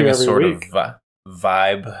 Prospects? I bring a every sort week. of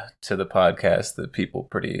vibe to the podcast that people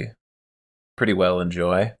pretty well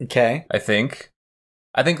enjoy, Okay. I think.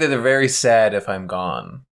 I think that they're very sad if I'm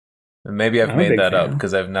gone. And maybe I've I'm a made big that up fan.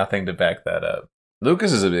 because I have nothing to back that up.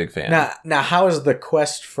 Lucas is a big fan. Now, how is the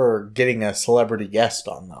quest for getting a celebrity guest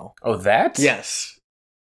on though? Oh, that? Yes.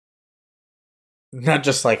 Not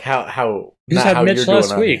just like how. You just not how had Mitch you're doing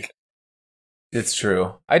last on week. It's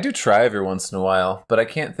true. I do try every once in a while, but I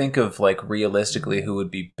can't think of like realistically who would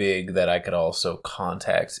be big that I could also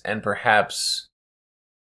contact. And perhaps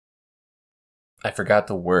I forgot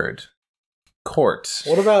the word. Court.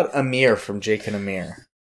 What about Amir from Jake and Amir?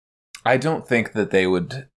 I don't think that they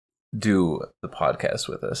would do the podcast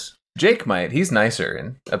with us. Jake might. He's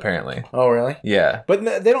nicer, apparently. Oh, really? Yeah. But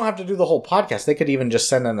they don't have to do the whole podcast. They could even just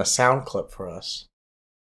send in a sound clip for us.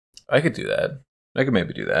 I could do that. I could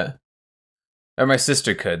maybe do that. Or my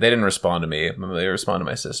sister could. They didn't respond to me. They respond to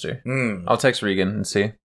my sister. I'll text Regan and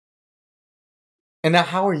see. And now,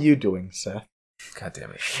 how are you doing, Seth? God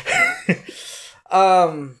damn it.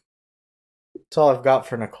 That's all I've got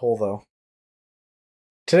for Nicole, though.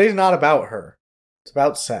 Today's not about her. It's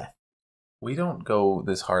about Seth. We don't go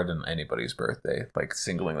this hard on anybody's birthday, like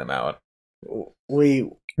singling them out. We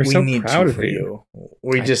so need proud to of for you.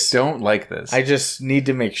 We just don't like this. I just need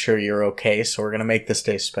to make sure you're okay, so we're gonna make this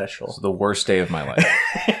day special. It's the worst day of my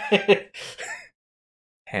life.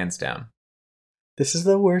 Hands down. This is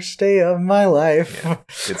the worst day of my life. Yeah,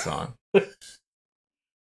 good song.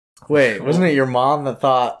 Wait, wasn't it your mom that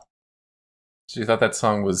thought? She thought that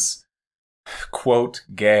song was, quote,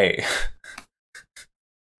 gay.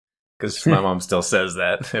 Because my mom still says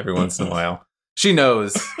that every once in a while. She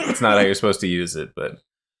knows it's not how you're supposed to use it, but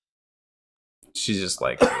she's just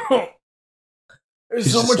like... There's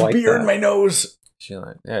She's so just much like beer that. in my nose. She Did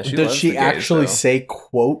loves she the gays, actually though. say,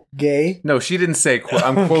 quote, gay? No, she didn't say,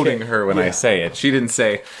 I'm quoting her when Yeah. I say it. She didn't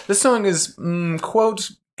say, the song is, quote,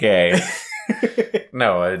 gay.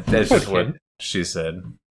 No, that's just what she said.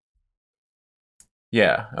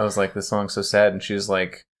 Yeah, I was like, this song's so sad. And she was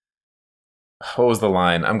like, what was the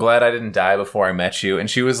line? I'm glad I didn't die before I met you. And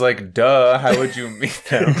she was like, duh, how would you meet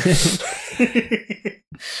them?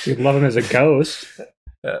 You'd love him as a ghost.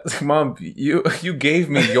 Mom, you gave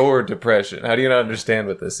me your depression. How do you not understand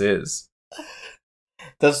what this is?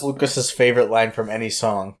 That's Lucas's favorite line from any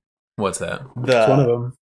song. What's that? It's one of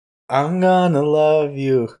them. I'm gonna love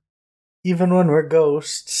you, even when we're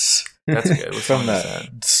ghosts. That's good. What's From from the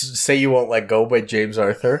that? Say You Won't Let Go by James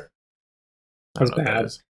Arthur. I don't That's know what that bad.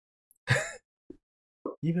 is.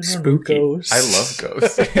 Even Spooky. when we're ghosts. I love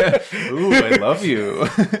ghosts. Ooh, I love you.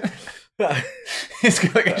 He's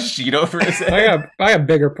got like a sheet over his head. I got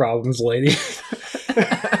bigger problems, lady.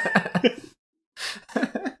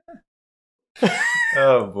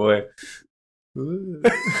 Oh boy.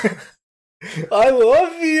 I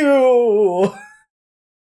love you.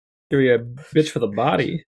 Give you a bitch for the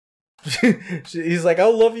body. He's like,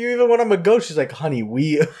 I'll love you even when I'm a ghost. She's like, honey,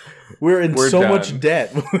 we're in We're so done. much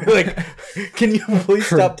debt. Like, can you please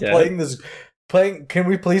We're stop dead. playing this? Can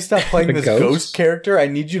we please stop playing The this ghost? ghost character? I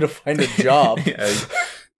need you to find a job. Yeah.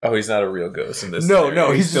 Oh, he's not a real ghost in this. No, scenario. no,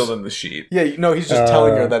 he's he's still just- in the sheet. Yeah, no, he's just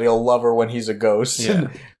telling her that he'll love her when he's a ghost. Yeah.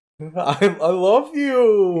 I love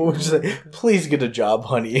you. She's like, please get a job,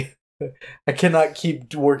 honey. I cannot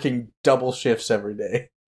keep working double shifts every day.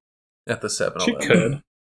 At the 7-Eleven. She could.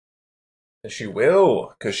 She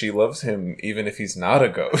will, because she loves him even if he's not a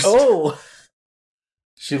ghost. Oh,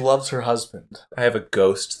 she loves her husband. I have a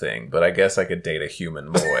ghost thing, but I guess I could date a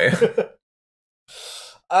human boy.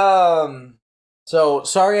 So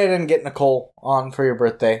sorry I didn't get Nicole on for your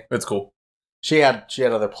birthday. It's cool. She had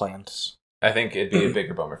other plans. I think it'd be a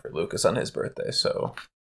bigger bummer for Lucas on his birthday, so...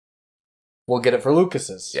 We'll get it for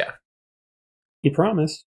Lucas's. Yeah. He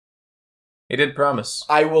promised. He did promise.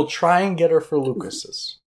 I will try and get her for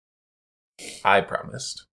Lucas's. I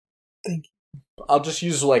promised. I'll just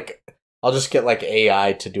get like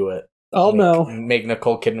AI to do it. Oh no. Make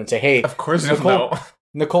Nicole Kidman say, "Hey, Of course, Nicole- no.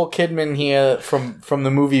 Nicole Kidman here from the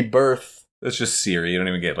movie Birth." That's just Siri. You don't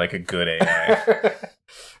even get like a good AI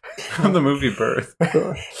from the movie Birth.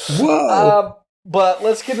 Whoa. But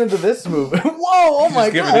let's get into this movie. Whoa! Oh my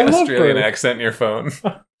Just give god! it an I love Australian Birth. accent in your phone.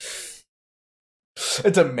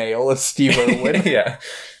 It's a male. It's Steve Irwin. Yeah.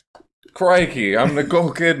 Crikey, I'm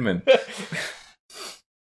Nicole Kidman.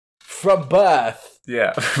 From Birth.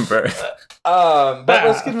 Yeah, Birth. But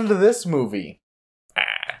let's get into this movie.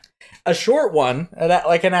 A short one, at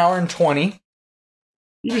like an hour and 20.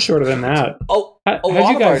 You're shorter than that. Oh, a How'd lot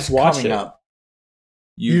you of guys ours watch coming it? up.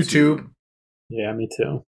 YouTube. Yeah, me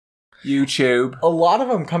too. YouTube. A lot of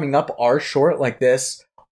them coming up are short, like this.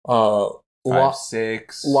 5,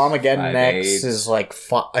 6. Lamageddon 5, Next 8. is like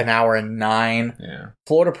an hour and 9. Yeah.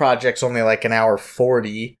 Florida Project's only like an hour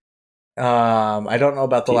 40. I don't know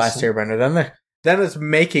about The Last Decent. Airbender. Then it's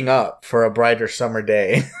making up for A Brighter Summer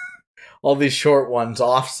Day. All these short ones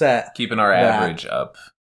offset. Keeping our that. average up.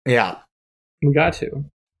 Yeah. We got to.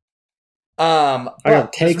 I I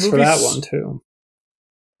got takes for that one too.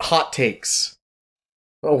 Hot takes.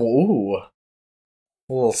 Oh, ooh.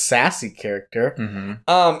 A little sassy character.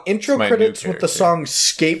 Mm-hmm. Intro My credits new with the song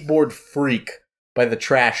Skateboard Freak by the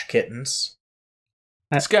Trash Kittens.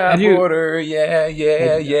 Skateboarder,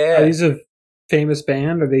 yeah. Are these a famous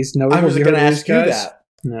band? Are these notable? I was Have you going to heard of these ask you guys? that.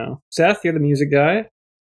 No. Seth, you're the music guy.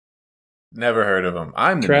 Never heard of them.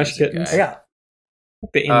 I'm the Trash music Kittens. guy. Yeah.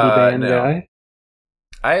 The indie band no. guy.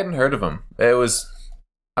 I hadn't heard of them. I was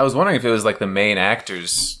wondering if it was like the main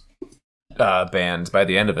actors band by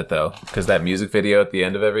the end of it, though, because that music video at the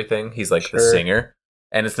end of everything, he's like the singer,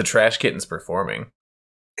 and it's the Trash Kittens performing.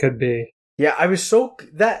 Could be. Yeah, I was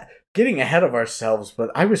getting ahead of ourselves, but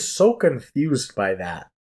I was so confused by that.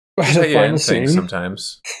 That's how you end things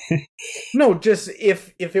sometimes. No, just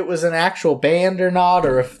if it was an actual band or not,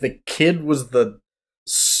 or if the kid was the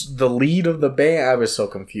lead of the band. I was so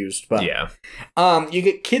confused. But yeah, you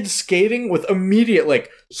get kids skating with immediate like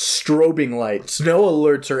strobing lights, no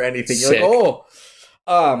alerts or anything. You're Sick. like, oh,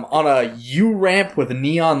 on a U ramp with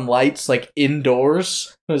neon lights like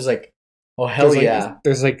indoors. It was like, oh hell yeah!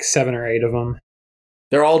 There's like 7 or 8 of them.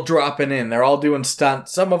 They're all dropping in. They're all doing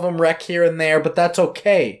stunts. Some of them wreck here and there, but that's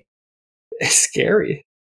okay. It's scary.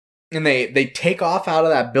 And they take off out of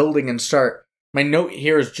that building and start. My note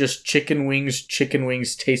here is just chicken wings,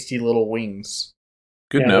 tasty little wings.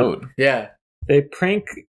 Good note. Yeah. They prank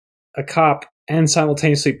a cop and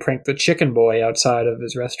simultaneously prank the chicken boy outside of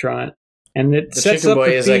his restaurant. And it sets up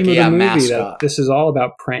the theme of the movie that this is all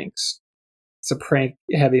about pranks. It's a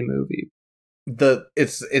prank-heavy movie.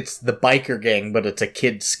 It's the biker gang, but it's a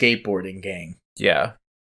kid skateboarding gang. Yeah.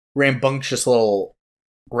 Rambunctious little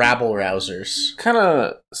rabble-rousers. Kind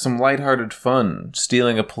of some lighthearted fun.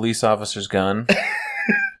 Stealing a police officer's gun.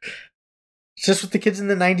 It's just what the kids in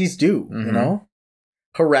the 90s do, you know?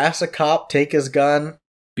 Harass a cop, take his gun.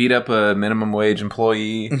 Beat up a minimum wage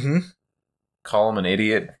employee. Mm-hmm. Call him an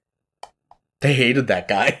idiot. They hated that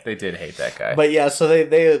guy. They did hate that guy. But yeah, so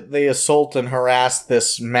they assault and harass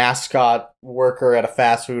this mascot worker at a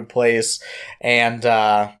fast food place and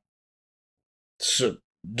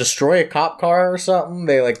destroy a cop car or something.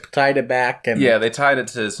 They like tied it back and yeah, they tied it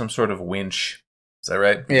to some sort of winch. Is that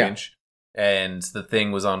right? Yeah. Winch. And the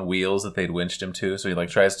thing was on wheels that they'd winched him to, so he like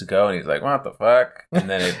tries to go and he's like, "What the fuck?" And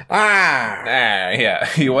then it yeah,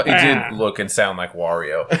 he did look and sound like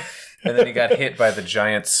Wario. And then he got hit by the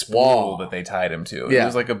giant spool that they tied him to. Yeah. It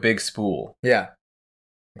was like a big spool. Yeah.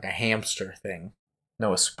 Like a hamster thing.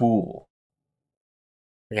 No, a spool.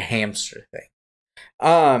 Like a hamster thing.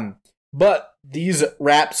 But these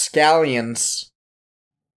rapscallions,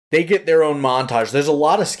 they get their own montage. There's a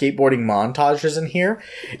lot of skateboarding montages in here.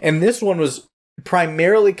 And this one was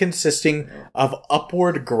primarily consisting of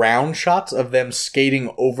upward ground shots of them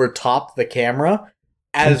skating over top the camera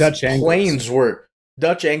as Dutch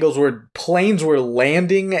angles where planes were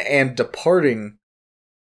landing and departing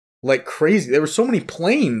like crazy. There were so many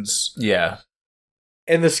planes. Yeah.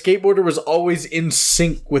 And the skateboarder was always in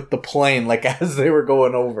sync with the plane, like as they were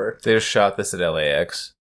going over. They just shot this at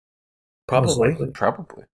LAX. Probably.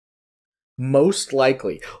 Most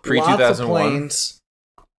likely. Pre-2001. Lots of planes.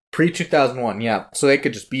 Pre-2001, yeah. So they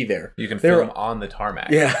could just be there. You can film on the tarmac.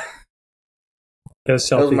 Yeah. That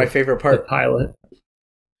was my favorite part. The pilot.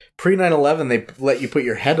 Pre-9/11, they let you put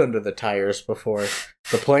your head under the tires before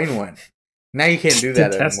the plane went. Now you can't do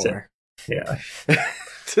that anymore. Yeah.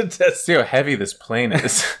 To test. See how heavy this plane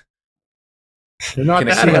is. They're not Can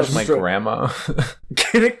it crush my grandma?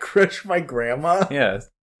 Can it crush my grandma? Yeah.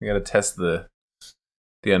 You gotta test the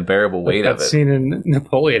unbearable weight of it. That scene in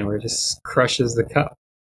Napoleon where it just crushes the cup.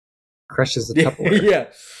 Crushes the Tupperware. Yeah.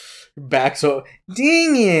 Back so...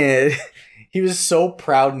 Dang it! He was so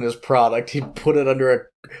proud in his product, he put it under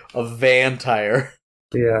a van tire.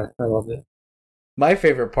 Yeah, I love it. My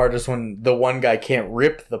favorite part is when the one guy can't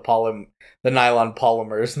rip the nylon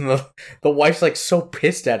polymers, and the wife's like so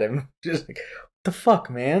pissed at him. Just like, what the fuck,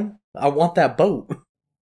 man? I want that boat. Yeah,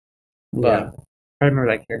 but I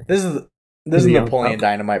remember that character. This is the Napoleon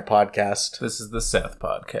Dynamite podcast. This is the Seth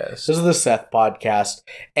podcast. This is the Seth podcast.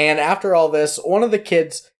 And after all this, one of the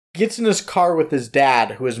kids gets in his car with his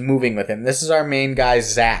dad, who is moving with him. This is our main guy,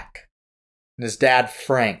 Zach. And his dad,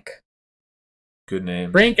 Frank. Good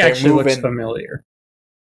name. Frank actually looks familiar.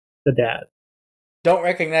 The dad. Don't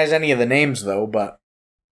recognize any of the names, though, but...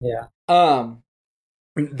 Yeah.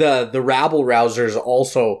 The rabble-rousers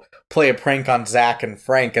also play a prank on Zach and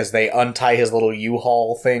Frank as they untie his little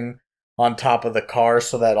U-Haul thing on top of the car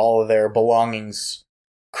so that all of their belongings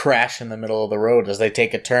crash in the middle of the road as they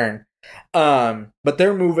take a turn. But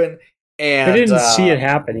they're moving, and... I didn't see it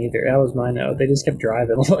happen either. That was my note. They just kept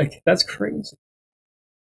driving. Like, that's crazy.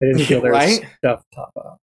 They didn't feel their stuff top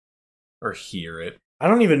up. Or hear it. I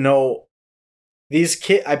don't even know... these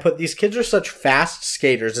kids are such fast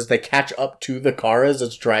skaters as they catch up to the car as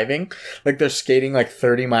it's driving. Like they're skating like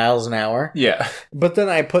 30 miles an hour. Yeah. But then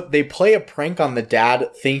they play a prank on the dad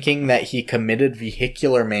thinking that he committed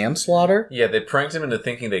vehicular manslaughter. Yeah, they pranked him into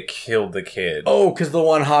thinking they killed the kid. Oh, because the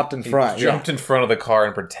one hopped in front. He jumped in front of the car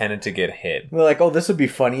and pretended to get hit. They're like, oh, this would be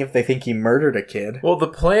funny if they think he murdered a kid. Well, the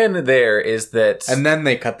plan there is that... And then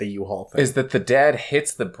they cut the U-Haul thing. Is that the dad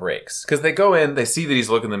hits the brakes. Because they go in, they see that he's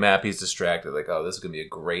looking at the map, he's distracted. Like, oh, this is going to be a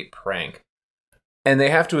great prank. And they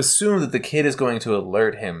have to assume that the kid is going to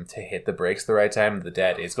alert him to hit the brakes the right time, and the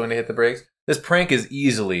dad is going to hit the brakes. This prank is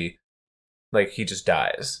easily... Like, he just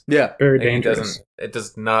dies. Yeah. Very dangerous. It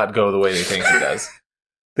does not go the way they think he does.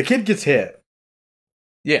 The kid gets hit.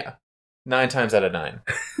 Yeah. 9 times out of 9.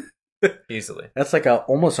 Easily. That's like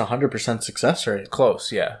almost 100% success rate.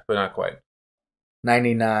 Close, yeah, but not quite.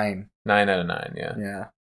 99. 9 out of 9, yeah. Yeah.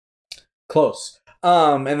 Close.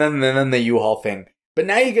 And then the U-Haul thing. But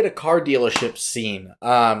now you get a car dealership scene.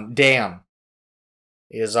 Dan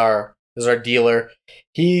is our dealer.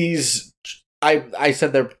 He's... I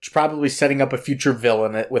said they're probably setting up a future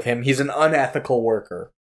villain with him. He's an unethical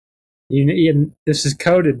worker. This is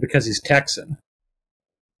coded because he's Texan.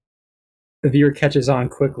 The viewer catches on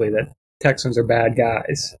quickly that Texans are bad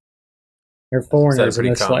guys. They're foreigners in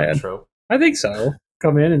this land. Trope? I think so.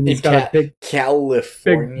 Come in and he's got a big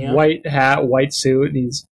California white hat, white suit,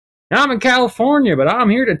 and I'm in California, but I'm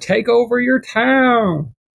here to take over your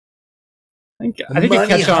town. I think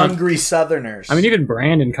money it catch on. Hungry Southerners. I mean, even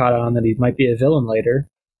Brandon caught on that he might be a villain later.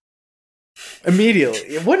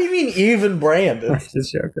 Immediately. What do you mean, even Brandon?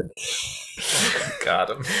 Just joking.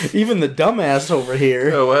 Got him. Even the dumbass over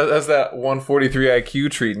here. Oh, how's that 143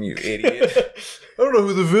 IQ treating you, idiot? I don't know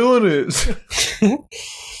who the villain is.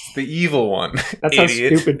 The evil one. That's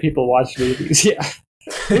idiot. how stupid people watch movies. Yeah.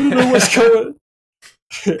 I don't know what's going.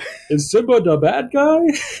 Is Simba the bad guy?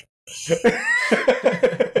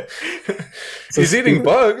 He's eating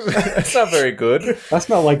bugs. That's not very good. That's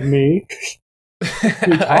not like me.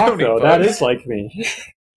 That is like me.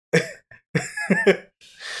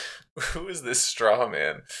 Who is this straw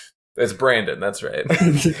man? It's Brandon, that's right.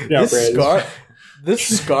 Yeah, this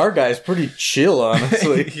Scar guy's pretty chill,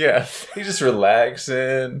 honestly. Yeah, he's just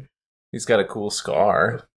relaxing. He's got a cool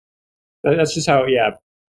scar. That's just how, yeah.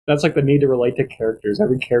 That's like the need to relate to characters.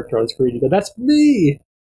 Every character on screen, you go, that's me!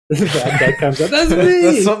 The bad guy comes up, that's me!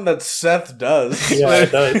 That's something that Seth does. Yeah,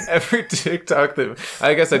 it does. Every TikTok that...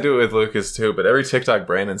 I guess I do it with Lucas too, but every TikTok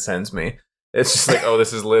Brandon sends me, it's just like, oh,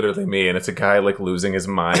 this is literally me, and it's a guy like losing his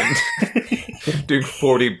mind. Doing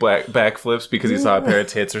 40 backflips because he saw a pair of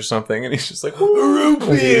tits or something, and he's just like, root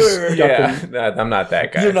beer! Yeah, I'm not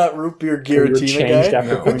that guy. You're not root beer Giratina changed guy?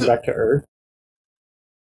 after coming back to Earth.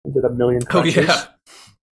 I did a million punches. Oh,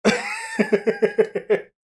 yeah.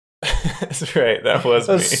 That's right, that was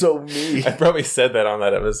me. That's so me. I probably said that on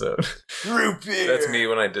that episode. Root beer! That's me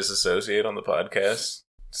when I disassociate on the podcast.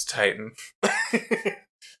 It's Titan.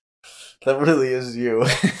 That really is you.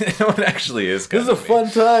 It actually is. This is a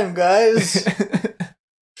fun time, guys.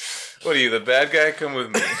 What are you, the bad guy? Come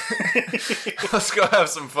with me. Let's go have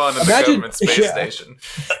some fun at the government space station.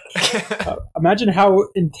 Imagine how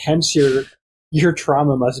intense your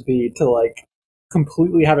trauma must be to like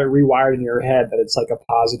completely have it rewired in your head that it's like a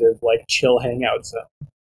positive, like chill hangout zone,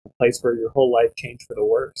 a place where your whole life changed for the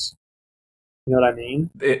worse. You know what I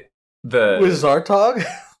mean? With Zartog?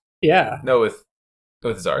 Yeah. No, with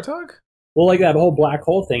Zartog? Well, like that whole black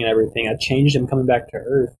hole thing and everything, I changed him coming back to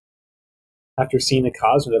Earth after seeing the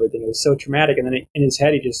cosmos and everything. It was so traumatic, and then in his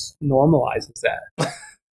head, he just normalizes that.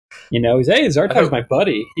 You know, he's, hey, Zartog's my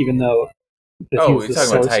buddy, even though... Oh, you're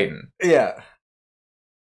talking about Titan. Yeah.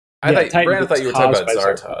 Brandon thought you were talking about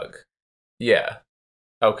Zartog. Yeah.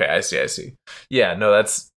 Okay, I see. Yeah, no,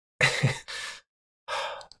 that's...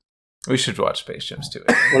 We should watch Space Jams too.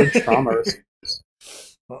 What a trauma.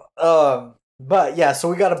 But yeah, so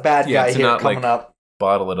we got a bad guy here coming up.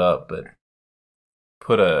 Bottle it up, but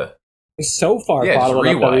put a... It's so far bottled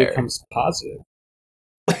up that it becomes positive.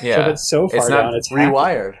 Yeah. So it's so far down, it's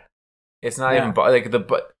rewired. It's not even... like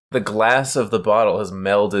the glass of the bottle has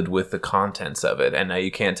melded with the contents of it, and now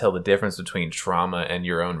you can't tell the difference between trauma and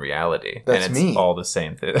your own reality. That's and it's me. all the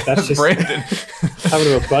same thing. That's just Brandon.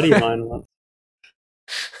 happened to a buddy of mine once.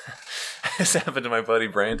 This happened to my buddy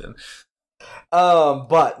Brandon.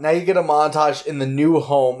 But now you get a montage in the new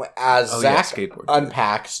home as Zach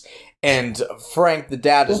unpacks, and Frank, the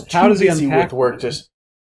dad, is too busy with work.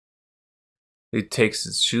 He takes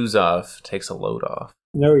his shoes off, takes a load off.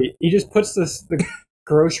 No, he just puts the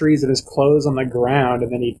groceries and his clothes on the ground,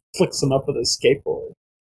 and then he flicks them up with his skateboard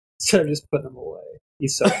instead of just putting them away.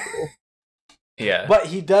 He's so cool. Yeah. But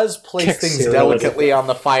he does place Kick things cereal delicately on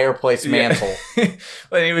the fireplace mantle.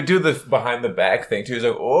 But he would do the behind the back thing too. He's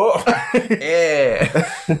like, oh, yeah.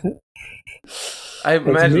 I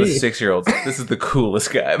imagine the 6-year-olds. This is the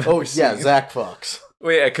coolest guy I've ever seen. Zach Fox.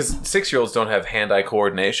 Well, yeah, because 6-year-olds don't have hand-eye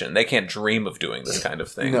coordination. They can't dream of doing this kind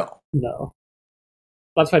of thing. No.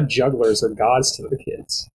 That's why jugglers are gods to the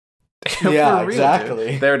kids. Yeah, For real,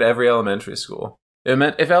 exactly. dude. They're at every elementary school.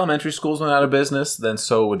 If elementary schools went out of business, then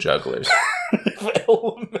so would jugglers. If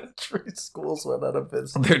elementary schools went out of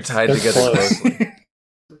business. They're tied They're together close. closely.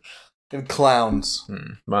 And clowns.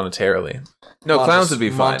 Monetarily. No, clowns would be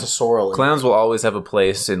fine. Montessori. Clowns will always have a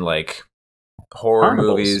place in, like, horror Carnivals.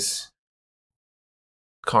 movies,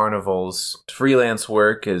 carnivals, freelance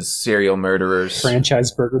work as serial murderers.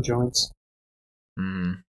 Franchise burger joints.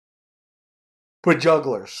 But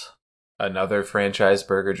jugglers. Another franchise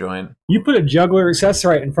burger joint. You put a juggler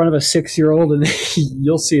accessorite in front of a 6-year-old and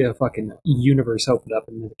you'll see a fucking universe open up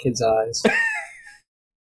in the kid's eyes.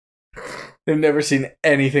 They've never seen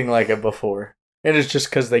anything like it before. And it's just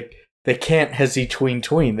because they can't hezzy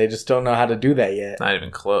tween. They just don't know how to do that yet. Not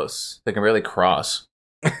even close. They can really cross.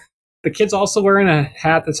 The kid's also wearing a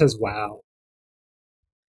hat that says wow.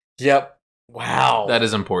 Yep. Wow. That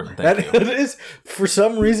is important. Thank you. That is, for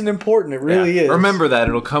some reason, important. It really is. Remember that.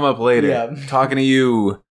 It'll come up later. Yeah. Talking to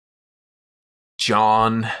you,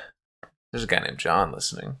 John. There's a guy named John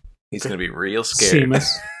listening. He's going to be real scared. Seamus.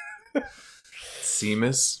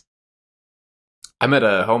 Seamus. I met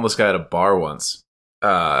a homeless guy at a bar once.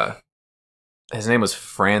 His name was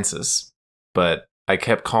Francis, but I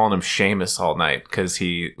kept calling him Seamus all night because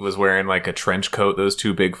he was wearing like a trench coat that was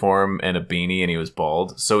too big for him and a beanie, and he was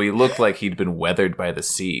bald. So he looked like he'd been weathered by the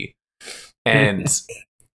sea. And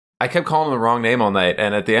I kept calling him the wrong name all night.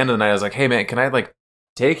 And at the end of the night, I was like, hey, man, can I like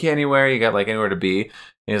take you anywhere? You got like anywhere to be? And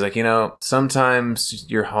he was like, you know, sometimes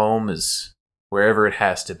your home is wherever it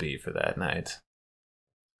has to be for that night.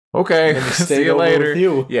 Okay, see you later. With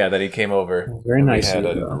you. Yeah, then he came over. Very nice. We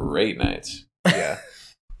had a great night. Yeah.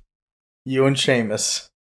 You and Seamus.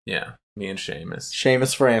 Yeah, me and Seamus.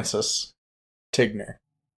 Seamus Francis. Tigner.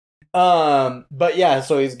 But yeah,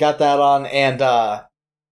 so he's got that on, and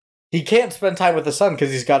he can't spend time with the son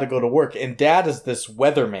because he's got to go to work. And Dad is this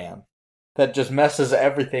weatherman that just messes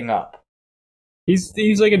everything up. He's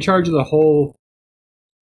like in charge of the whole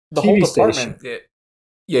whole TV department. station.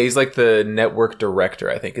 Yeah, he's like the network director,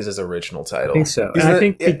 I think is his original title. I think so. He's And I the-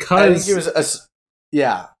 think because he was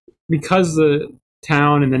because the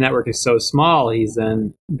town and the network is so small, he's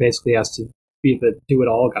then basically has to be the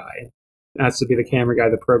do-it-all guy. Has to be the camera guy,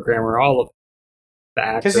 the programmer, all of the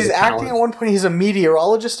actor. because he's the acting talent. at one point. He's a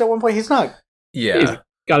meteorologist at one point. He's not. Yeah. He's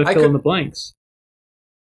got to I fill in could- the blanks.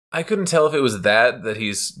 I couldn't tell if it was that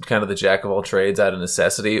he's kind of the jack of all trades out of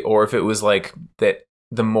necessity, or if it was like that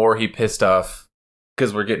the more he pissed off,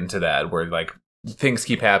 because we're getting to that, where like things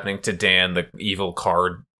keep happening to Dan, the evil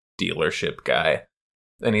card dealership guy.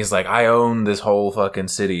 And he's like, I own this whole fucking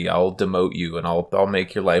city. I'll demote you and I'll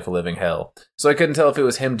make your life a living hell. So I couldn't tell if it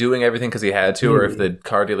was him doing everything because he had to, or if the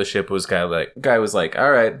car dealership was guy was like,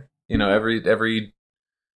 all right, you know, every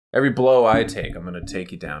blow I take, I'm gonna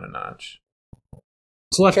take you down a notch.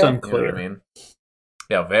 It's left Okay. You know unclear. what I mean?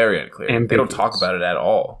 Yeah, very unclear. They Ambiguous. don't talk about it at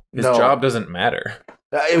all. His No. job doesn't matter.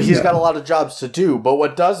 He's got a lot of jobs to do, but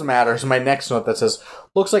what does matter is my next note that says,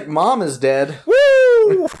 looks like Mom is dead.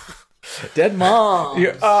 Woo! Dead Mom.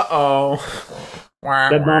 Uh-oh.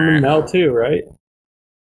 Dead Mom and Mel too, right?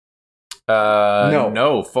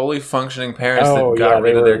 No. Fully functioning parents Oh, that got yeah,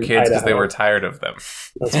 rid they of their were in kids because they Idaho. were tired of them.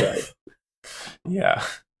 That's right. Yeah.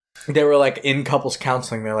 They were like in couples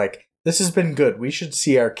counseling. They're like, this has been good. We should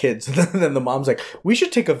see our kids. And then the mom's like, we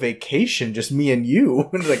should take a vacation, just me and you.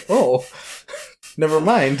 And it's like, oh, never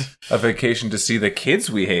mind. A vacation to see the kids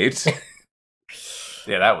we hate.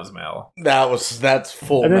 Yeah, that was Mel. That's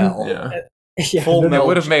full And then- Mel. Yeah. Yeah, Full and, then, Mel. It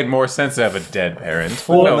would have made more sense to have a dead parent.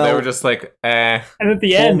 Full But no, they Mel- were just like, eh. and at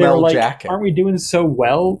the Full end, they were Mel like, jacket. aren't we doing so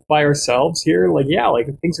well by ourselves here? Like, yeah, like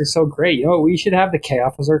things are so great. You know, we should have the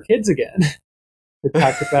chaos as our kids again. They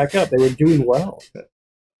packed it back up. They were doing well.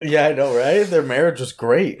 Yeah, I know, right? Their marriage was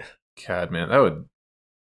great. God, man, that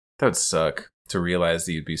would suck to realize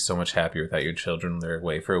that you'd be so much happier without your children when they're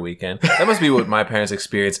away for a weekend. That must be what my parents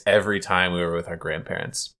experienced every time we were with our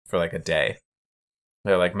grandparents for like a day.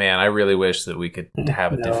 They're like, man, I really wish that we could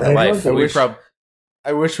have a No, different I life. don't We wish-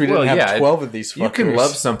 I wish we didn't Well, have yeah, 12 of these fuckers. You can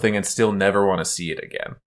love something and still never want to see it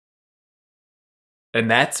again. And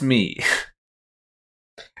that's me.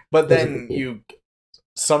 But then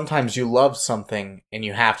sometimes you love something and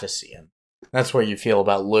you have to see him. That's what you feel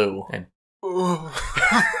about Lou. And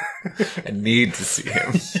I need to see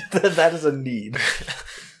him. That is a need.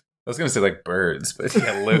 was gonna say like birds, but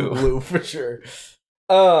yeah, Lou. Lou for sure.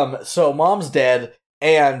 So mom's dead,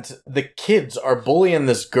 and the kids are bullying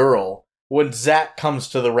this girl when Zach comes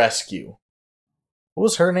to the rescue. What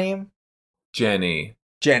was her name? Jenny.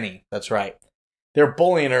 Jenny, that's right. They're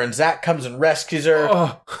bullying her, and Zach comes and rescues her.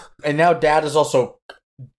 Oh. And now Dad is also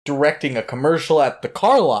directing a commercial at the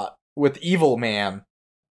car lot with Evil Man.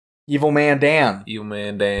 Evil Man Dan. Evil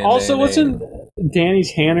Man Dan. Also, Dan, wasn't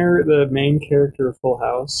Danny's Hanner the main character of Full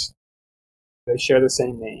House? They share the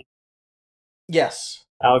same name. Yes.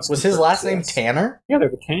 Alex Was his last name yes. Tanner? Yeah, they're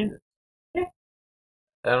the Tanner.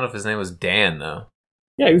 I don't know if his name was Dan, though.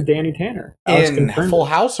 Yeah, he was Danny Tanner. Alex In confirmed Full it.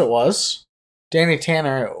 House it was. Danny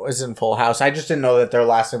Tanner was in Full House. I just didn't know that their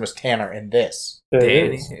last name was Tanner in this. There it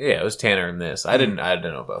Danny? is. Yeah, it was Tanner in this. I didn't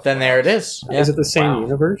know about Then there it is. Is it the same Wow.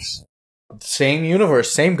 universe? Same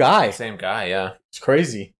universe, same guy. Same guy, yeah. It's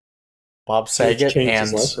crazy. Bob He's Saget changed and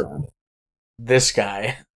his life around. this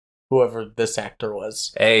guy, whoever this actor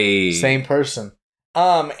was. Hey. Same person.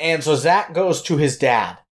 And so Zach goes to his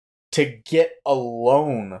dad to get a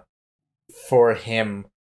loan for him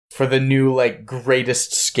for the new, like,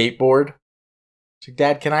 greatest skateboard. He's like,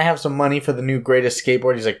 Dad, can I have some money for the new greatest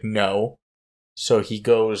skateboard? He's like, no. So he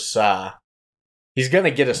goes, he's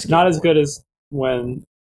gonna get a skateboard. Not as good as when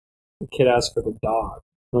the kid asked for the dog.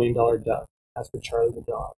 $1 Million Duck. Asked for Charlie the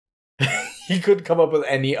dog. He couldn't come up with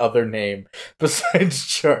any other name besides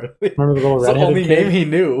Charlie. Remember the little It's the redheaded only kid? name he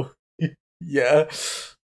knew. Yeah.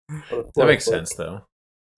 That makes sense, though.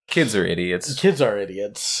 Kids are idiots. Kids are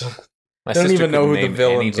idiots. My They don't sister even know couldn't who the name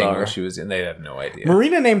villains anything are. when she was in. They have no idea.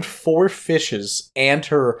 Marina named 4 fishes and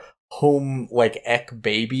her home, like,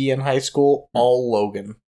 baby in high school, all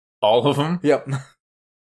Logan. All of them? Yep.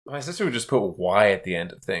 My sister would just put Y at the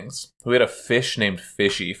end of things. We had a fish named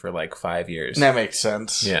Fishy for like 5 years. That makes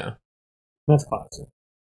sense. Yeah. That's classic.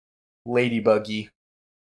 Ladybuggy.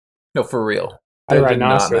 No, for real. I had It a did not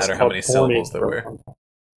rhinoceros matter how called many Horny syllables there for a were. long time.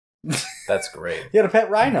 That's great. You had a pet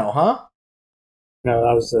rhino, huh? No,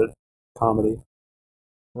 that was a comedy.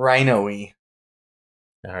 Rhino-y.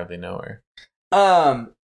 I hardly know her.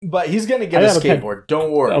 But he's gonna get I a have a pet- skateboard.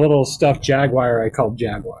 Don't worry. A little stuffed jaguar I called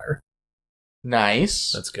Jaguar.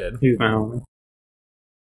 Nice. That's good. He was my homie.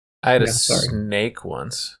 I had a Yeah, sorry. snake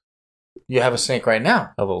once. You have a snake right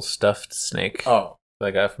now. A little stuffed snake Oh. that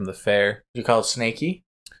I got from the fair. You call it Snakey?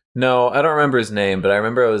 No, I don't remember his name, but I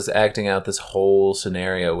remember I was acting out this whole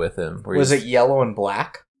scenario with him. Where Was he's- it yellow and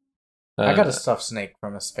black? I got a uh, stuffed snake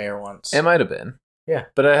from a fair once. It might have been. Yeah.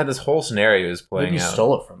 But I had this whole scenario he was playing Maybe you out.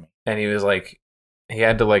 stole it from me. And he was like, he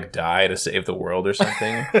had to like die to save the world or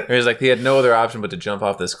something. Or he was like, he had no other option but to jump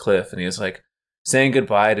off this cliff. And he was like saying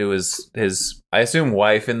goodbye to his I assume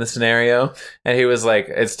wife in the scenario. And he was like,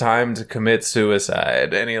 it's time to commit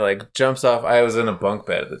suicide. And he like jumps off. I was in a bunk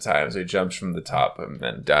bed at the time. So he jumps from the top and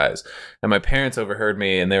then dies. And my parents overheard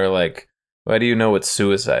me and they were like, why do you know what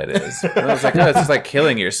suicide is? And I was like, oh, it's just like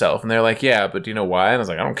killing yourself. And they're like, yeah, but do you know why? And I was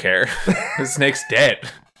like, I don't care. The snake's dead.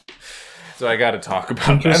 So I got to talk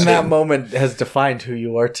about that. And that moment has defined who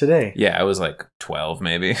you are today. Yeah, I was like 12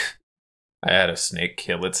 maybe. I had a snake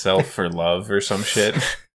kill itself for love or some shit.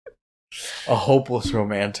 A hopeless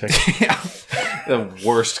romantic. Yeah. The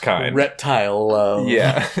worst kind. Reptile love.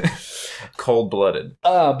 Yeah. Cold-blooded.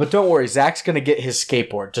 But don't worry, Zach's gonna get his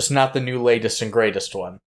skateboard, just not the new latest and greatest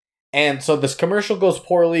one. And so this commercial goes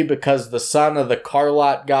poorly because the son of the car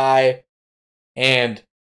lot guy and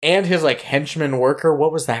his like henchman worker,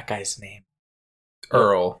 what was that guy's name?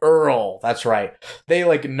 Earl, that's right. They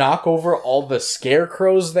like knock over all the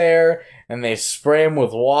scarecrows there and they spray him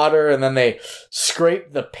with water and then they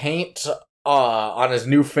scrape the paint on his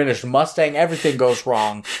new finished Mustang. Everything goes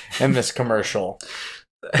wrong in this commercial.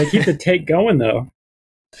 They keep the take going though.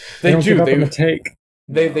 They don't do. give up on the take.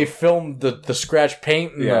 They filmed the scratch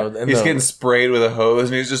paint. And Yeah. and He's getting sprayed with a hose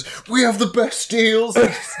and he's just, we have the best deals.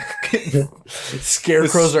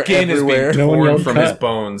 scarecrows are skin everywhere. is No being one torn yelled from cut. his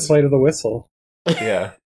bones. Play to the whistle.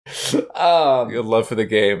 Yeah. Good love for the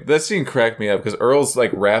game. That scene cracked me up because Earl's like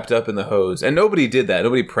wrapped up in the hose, and nobody did that.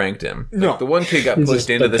 Nobody pranked him. Like, No. the one kid got He's pushed just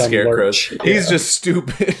into the like on scarecrows. lurch. He's just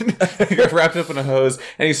stupid. He got wrapped up in a hose,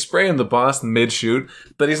 and he's spraying the boss mid shoot,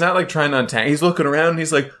 but he's not like trying to untangle. He's looking around, and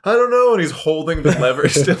he's like, I don't know, and he's holding the lever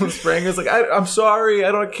still and spraying. He's like, I'm sorry,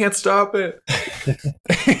 I can't stop it.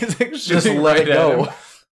 He's like, Just shooting let right it at go. him.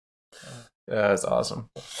 That's awesome.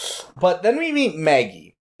 But then we meet Maggie.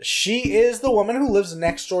 She is the woman who lives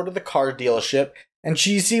next door to the car dealership, and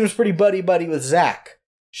she seems pretty buddy-buddy with Zach.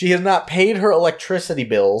 She has not paid her electricity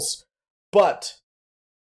bills, but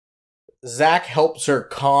Zach helps her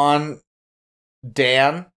con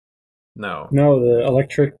Dan. No. No, the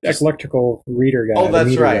electrical reader guy. Oh, the that's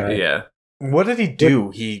meter right. guy. Yeah. What did he do?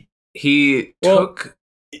 He He broke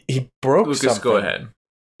Lucas, something. go ahead.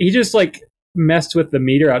 He just like messed with the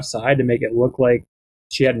meter outside to make it look like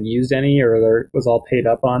she hadn't used any or there was all paid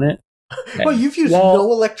up on it. Well, you've used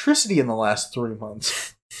no electricity in the last 3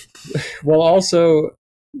 months. Well, also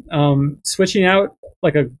switching out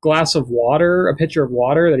like a glass of water, a pitcher of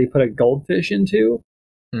water that he put a goldfish into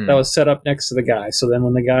that was set up next to the guy. So then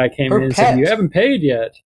when the guy came in and said, "You haven't paid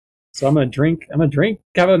yet," so I'm gonna drink,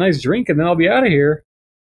 have a nice drink, and then I'll be out of here.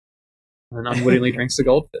 And unwittingly drinks the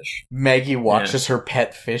goldfish. Maggie watches her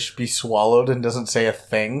pet fish be swallowed and doesn't say a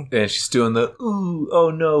thing. Yeah, she's doing the ooh,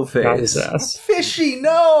 oh no face. Got his ass. Fishy,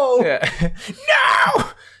 no! Yeah.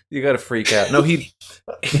 No! You gotta freak out. No, he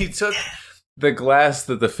took the glass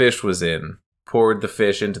that the fish was in, poured the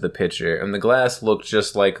fish into the pitcher, and the glass looked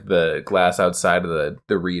just like the glass outside of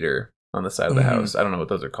the reader on the side of the house. I don't know what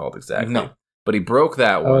those are called exactly. No. But he broke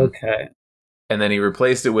that one. Okay. And then he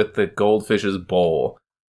replaced it with the goldfish's bowl.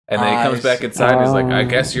 And then he comes back inside and he's like, I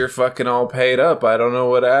guess you're fucking all paid up. I don't know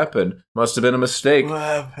what happened. Must have been a mistake. What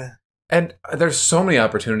happened? And there's so many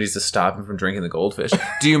opportunities to stop him from drinking the goldfish.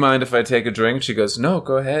 Do you mind if I take a drink? She goes, no,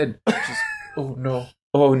 go ahead. She's, oh, no.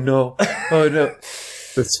 Oh, no. Oh, no.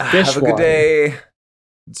 It's fish Have a good day.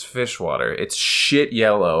 It's fish water. It's shit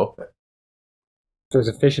yellow. There's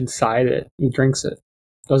a fish inside it. He drinks it.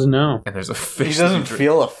 Doesn't know. And there's a fish. He doesn't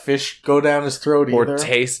feel a fish go down his throat either. Or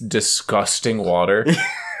taste disgusting water.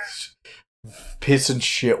 Piss and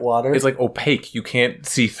shit water. It's like opaque. You can't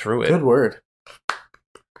see through it. Good word.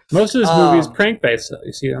 Most of this movie is prank-based, though.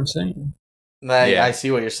 You see what I'm saying? Yeah. I see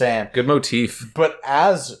what you're saying. Good motif. But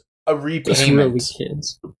as a Just repayment, really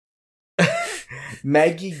kids.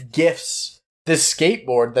 Maggie gifts this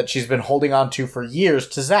skateboard that she's been holding on to for years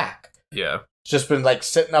to Zach. Yeah. It's just been like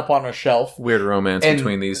sitting up on her shelf. Weird romance And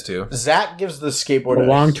between these two. Zach gives the skateboard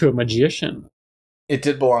Belonged to a magician. It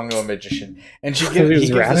did belong to a magician. And he It gives was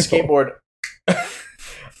the radical. skateboard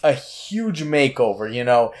a huge makeover. You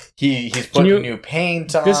know, he's putting new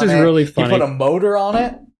paint on it. This is really funny. He put a motor on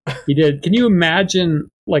it. He did. Can you imagine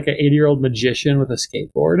like an 80-year-old magician with a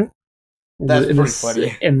skateboard? That's pretty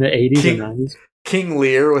funny. In the 80s and 90s. King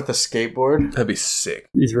Lear with a skateboard. That'd be sick.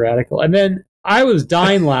 He's radical. And then I was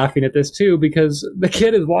dying laughing at this too because the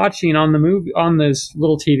kid is watching on the movie on this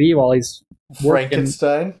little TV while he's working.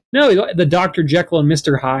 Frankenstein. No, the Dr. Jekyll and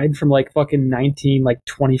Mr. Hyde from like fucking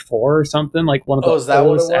 1924 or something. Like one of the is that what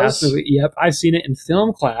it oldest ass was? movies. Yep, I've seen it in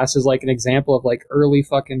film class as like an example of like early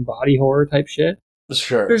fucking body horror type shit.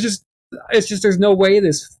 Sure. There's no way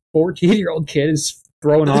this 14-year-old kid is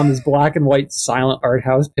throwing on this black and white silent art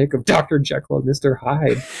house pic of Dr. Jekyll and Mr.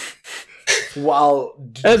 Hyde. While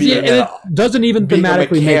It doesn't even being a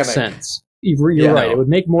thematically make mechanic. sense. You're right. It would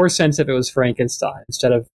make more sense if it was Frankenstein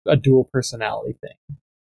instead of a dual personality thing.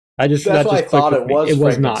 That's why I thought it was It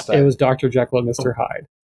was not. Frankenstein. It was Dr. Jekyll and Mr. Hyde.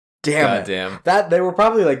 Damn it. Damn. That they were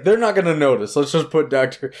probably like, they're not going to notice. Let's just put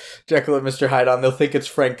Dr. Jekyll and Mr. Hyde on. They'll think it's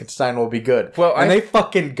Frankenstein will be good. Well, and they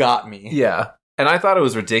fucking got me. Yeah. And I thought it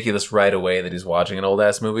was ridiculous right away that he's watching an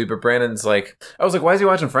old-ass movie, but Brandon's like, I was like, why is he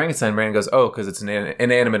watching Frankenstein? Brandon goes, oh, because it's an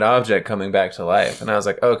inanimate object coming back to life. And I was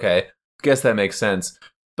like, okay, guess that makes sense.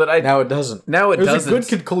 But now it doesn't. Now it doesn't. It was a good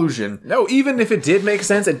conclusion. No, even if it did make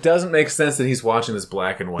sense, it doesn't make sense that he's watching this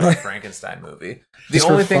black and white Frankenstein movie. The Just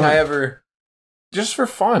for only thing fun. I ever... Just for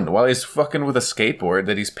fun, while he's fucking with a skateboard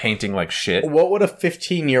that he's painting like shit. What would a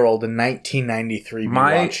 15-year-old in 1993 be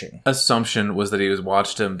watching? My assumption was that he was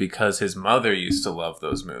watched him because his mother used to love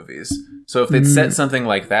those movies. So if they'd set something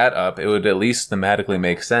like that up, it would at least thematically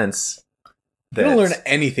make sense. You don't learn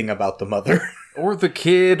anything about the mother. Or the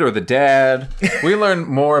kid, or the dad. We learn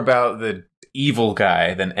more about the evil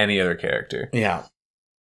guy than any other character. Yeah.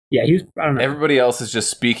 Yeah, he was. I don't know. Everybody else is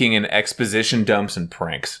just speaking in exposition dumps and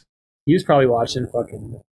pranks. He was probably watching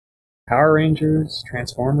fucking Power Rangers,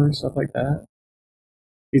 Transformers, stuff like that.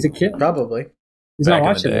 He's a kid. Probably. He's Back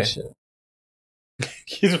not in the watching day. this shit.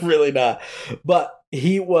 He's really not. But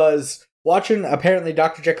he was watching, apparently,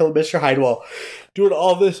 Dr. Jekyll and Mr. Hyde while doing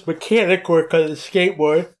all this mechanic work on the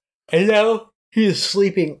skateboard. And now he is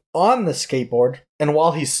sleeping on the skateboard. And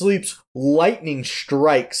while he sleeps, lightning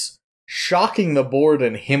strikes, shocking the board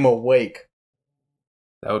and him awake.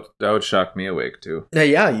 That would shock me awake, too.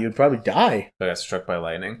 Yeah, you'd probably die. If I got struck by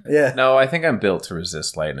lightning. Yeah. No, I think I'm built to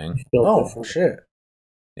resist lightning. Oh, for shit.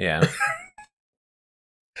 Yeah.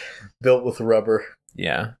 Built with rubber.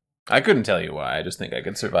 Yeah. I couldn't tell you why. I just think I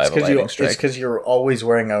could survive a It's lightning strike. because you're always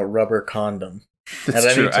wearing a rubber condom. That's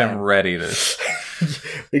at any true. time. I'm ready to...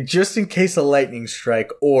 Just in case a lightning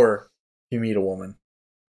strike or you meet a woman.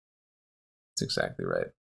 That's exactly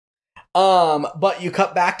right. But you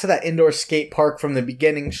cut back to that indoor skate park from the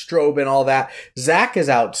beginning, strobe and all that. Zach is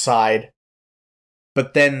outside,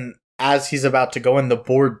 but then as he's about to go in, the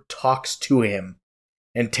board talks to him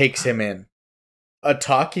and takes him in. A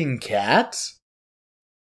talking cat?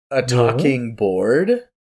 A talking board?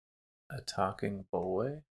 A talking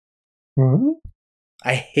boy? Huh?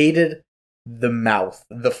 I hated the mouth,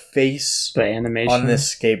 the face The animation on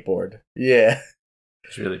this skateboard. Yeah.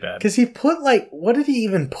 It's really bad. Because he put, like, what did he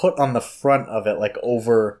even put on the front of it? Like,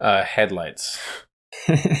 over... Headlights.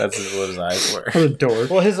 That's what his eyes were. What a dork.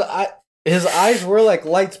 Well, his eyes were like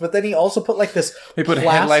lights, but then he also put, like, this... He put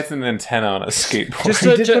headlights and an antenna on a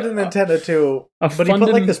skateboard. He did put an antenna, too. But he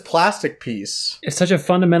put, like, this plastic piece. It's such a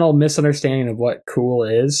fundamental misunderstanding of what cool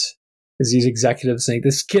is these executives think,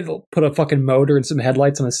 this kid will put a fucking motor and some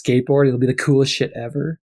headlights on a skateboard, it'll be the coolest shit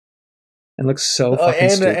ever. And looks so fucking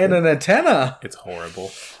stupid. And an antenna. It's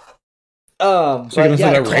horrible. So you're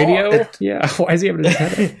gonna a radio? Yeah, why is he having an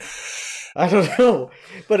antenna? I don't know.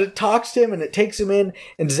 But it talks to him and it takes him in,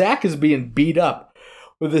 and Zach is being beat up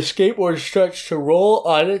with the skateboard starts to roll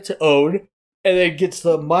on its own, and then gets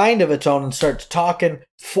the mind of its own and starts talking,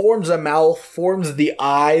 forms a mouth, forms the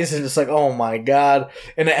eyes, and it's like, oh my god.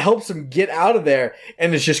 And it helps him get out of there,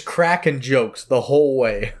 and it's just cracking jokes the whole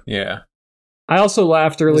way. Yeah. I also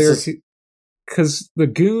laughed earlier because the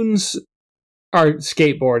goons are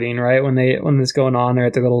skateboarding, right? When this going on, they're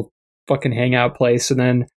at their little fucking hangout place, and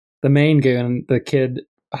then the main goon, the kid,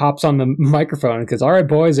 hops on the microphone because, all right,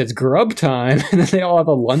 boys, it's grub time. And then they all have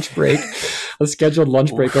a lunch break, a scheduled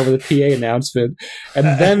lunch break over the PA announcement. And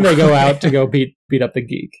then they go out to go beat up the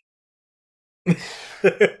geek.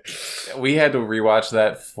 We had to rewatch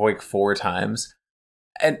that like 4 times.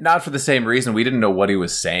 And not for the same reason. We didn't know what he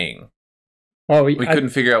was saying. Oh, we couldn't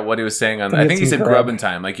figure out what he was saying on. I think he said grubbing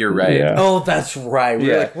time. Like, you're right. Yeah. Oh, that's right. We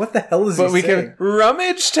were like, what the hell is he saying? But we could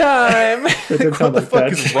rummage time. Like, what the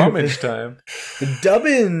fuck is rummage time?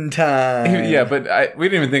 Dubbing time. Yeah, but we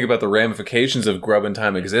didn't even think about the ramifications of grubbing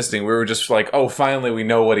time existing. We were just like, oh, finally we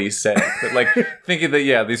know what he said. But like thinking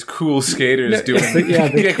that these cool skaters doing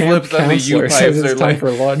the flips on the U pipes are like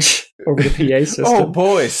for lunch over the PA system. Oh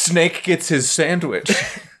boy, Snake gets his sandwich.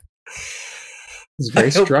 It's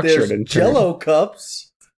very structured and Jello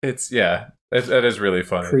cups. That is really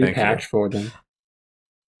funny. Pre-packed for them.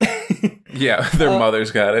 Yeah, their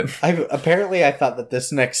mother's got it. I thought that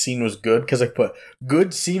this next scene was good because I put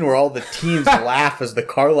good scene where all the teens laugh as the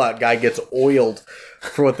car lot guy gets oiled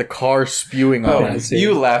for what the car's spewing on.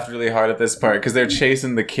 You laughed really hard at this part because they're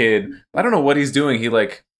chasing the kid. I don't know what he's doing. He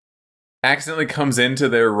like accidentally comes into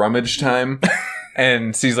their rummage time.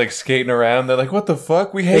 And he's like skating around. They're like, "What the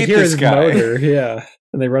fuck? We hate this guy." Motor, yeah,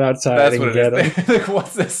 and they run outside. That's and what get it is. Like,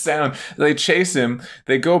 what's this sound? They chase him.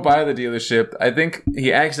 They go by the dealership. I think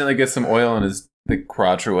he accidentally gets some oil on his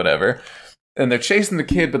crotch or whatever. And they're chasing the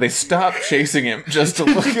kid, but they stop chasing him just to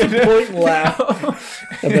look at him. Point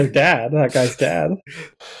laugh. And their dad, that guy's dad.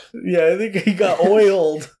 Yeah, I think he got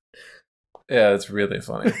oiled. Yeah, it's really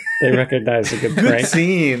funny. They recognize a good prank.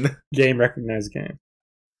 Scene. Game recognized game.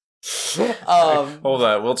 Hold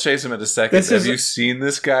on, we'll chase him in a second. Have you seen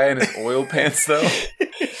this guy in his oil pants though?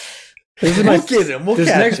 This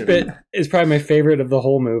next bit is probably my favorite of the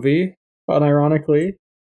whole movie, unironically.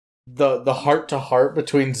 The heart to heart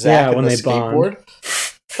between Zach and the skateboard.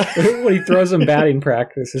 When he throws him batting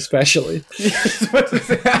practice, especially. They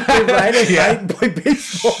ride a night and play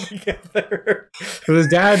baseball together. Because his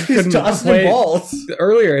dad couldn't play balls.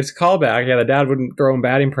 Earlier, it's a callback. Yeah, the dad wouldn't throw him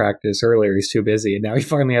batting practice earlier. He's too busy. And now he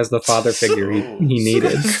finally has the father figure he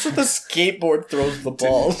needed. So the skateboard throws the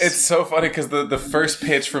balls. Dude, it's so funny because the first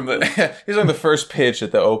pitch from he's on the first pitch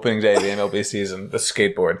at the opening day of the MLB season, the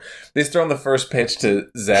skateboard. He's throwing the first pitch to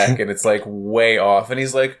Zach and it's like way off. And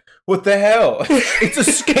he's like, what the hell? It's a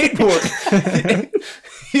skateboard.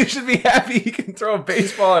 You should be happy he can throw a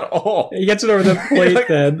baseball at all. He gets it over the plate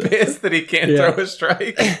then. Pissed that he can't throw a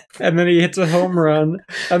strike. And then he hits a home run.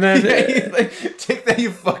 And then he's like, take that,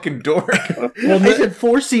 you fucking dork. Well, I said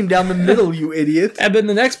 4-seam down the middle, you idiot. And then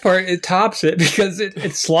the next part, it tops it because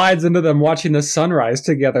it slides into them watching the sunrise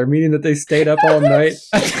together, meaning that they stayed up all night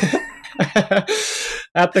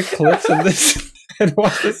at the cliffs of this. And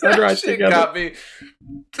watch the sunrise together. Got me.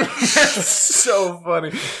 That's so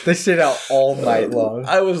funny. They stayed out all night long.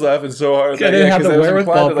 I was laughing so hard. He didn't have the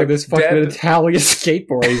wherewithal for this fucking Italian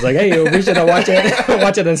skateboard. He's like, hey, we should have watching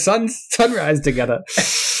the sunrise together.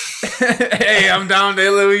 Hey, I'm Don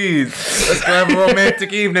DeLuise. Let's go have a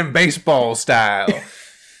romantic evening, baseball style.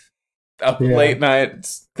 Up late night,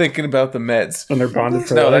 thinking about the Mets. And they're bonded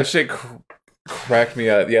for life. That shit cracked me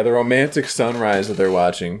up. Yeah, the romantic sunrise that they're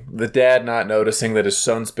watching. The dad not noticing that his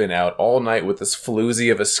son's been out all night with this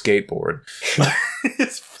floozy of a skateboard.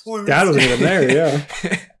 Dad wasn't even there, yeah.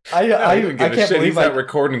 I can't believe I'm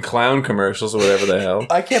recording clown commercials or whatever the hell.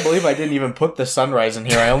 I can't believe I didn't even put the sunrise in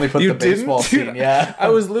here. I only put the baseball scene. Yeah, I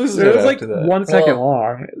was losing It was like that. 1 second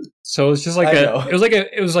long, so it was just like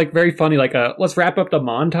it was like very funny. Like let's wrap up the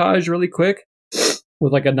montage really quick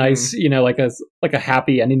with like a nice, like a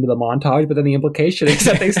happy ending to the montage. But then the implication is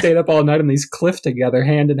that they stayed up all night on these cliffs together,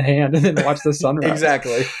 hand in hand, and then watched the sunrise.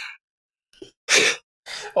 Exactly.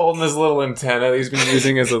 Holding this little antenna he's been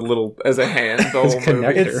using as a hand the whole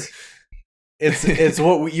movie. It's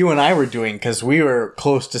what you and I were doing because we were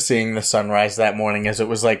close to seeing the sunrise that morning, as it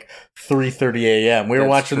was like 3:30 a.m. We were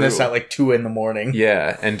watching this at like 2 a.m.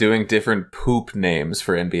 Yeah, and doing different poop names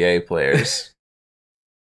for NBA players.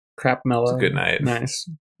 Crap mellow. It's a good night.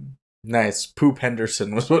 Nice. Poop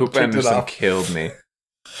Henderson was what Poop Henderson killed me.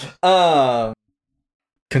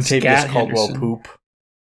 Contagious Caldwell Henderson. Poop.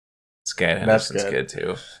 Scat Henderson's good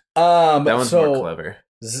too. That one's more clever.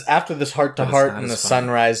 After this heart-to-heart and the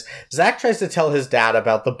sunrise, Zach tries to tell his dad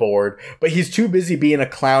about the board, but he's too busy being a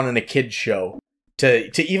clown in a kid's show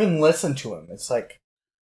to even listen to him. It's like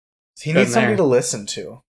he needs somebody to listen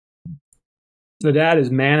to. The dad is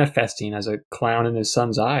manifesting as a clown in his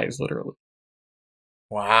son's eyes, literally.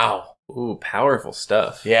 Wow. Ooh, powerful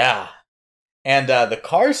stuff. Yeah. And the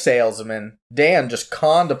car salesman, Dan, just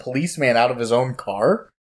conned a policeman out of his own car.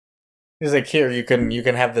 He's like, here, you can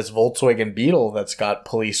have this Volkswagen Beetle that's got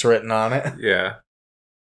police written on it. Yeah.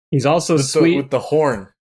 He's also sweet with the horn.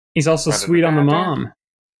 He's also sweet on the mom.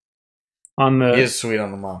 He is sweet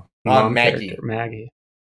on the mom. On Maggie. Maggie.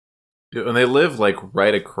 And they live like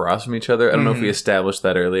right across from each other. I don't know if we established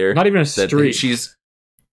that earlier. Not even a street.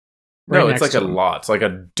 No, it's like a lot. It's like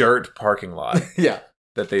a dirt parking lot. Yeah.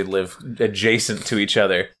 That they live adjacent to each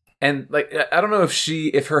other. And like, I don't know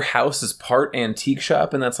if her house is part antique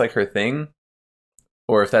shop and that's like her thing,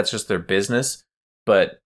 or if that's just their business.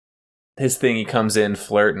 But his thing, he comes in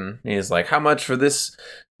flirting. And he's like, "How much for this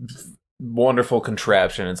wonderful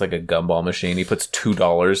contraption?" It's like a gumball machine. He puts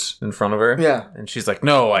 $2 in front of her. Yeah, and she's like,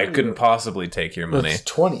 "No, I couldn't possibly take your money." It's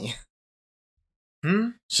 20.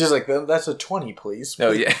 She's like, "That's a 20, please."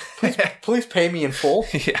 Oh yeah, please pay me in full.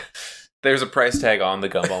 Yeah, there's a price tag on the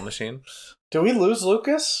gumball machine. Do we lose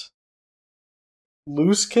Lucas?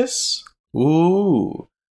 Lose Kiss? Ooh.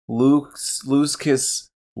 Lose Kiss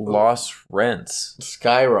lost rents.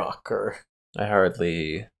 Skyrocker. I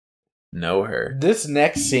hardly know her. This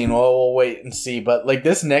next scene, well, we'll wait and see, but like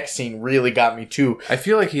this next scene really got me too. I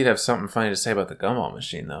feel like he'd have something funny to say about the gumball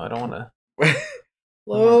machine, though. I don't want to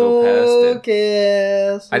go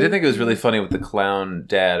past it. I did think it was really funny with the clown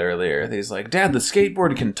dad earlier. He's like, "Dad, the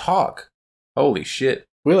skateboard can talk." Holy shit.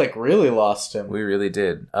 We like really lost him. We really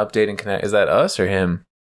did. Update and connect. Is that us or him?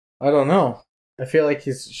 I don't know. I feel like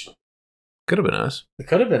he's... Could have been us. It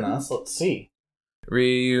could have been us. Let's see.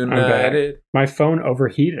 Reunited. Okay. My phone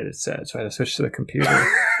overheated, it said, so I had to switch to the computer.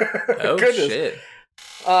 Oh, shit.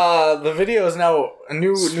 The video is now a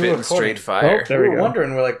new recording. Straight fire. Oh, there we were go.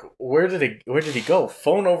 wondering, we're like, where did he go?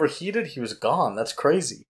 Phone overheated? He was gone. That's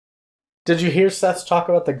crazy. Did you hear Seth talk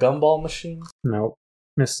about the gumball machine? Nope.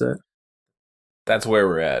 Missed it. That's where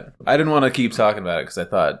we're at. I didn't want to keep talking about it because I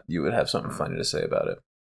thought you would have something funny to say about it.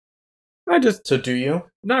 So do you?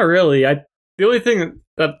 Not really. The only thing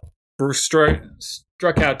that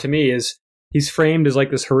struck out to me is he's framed as like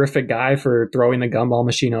this horrific guy for throwing the gumball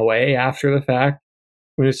machine away after the fact.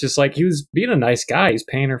 When it's just like, he was being a nice guy. He's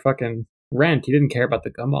paying her fucking rent. He didn't care about the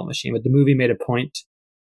gumball machine. But the movie made a point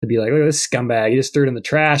to be like, look at this scumbag. He just threw it in the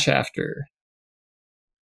trash after.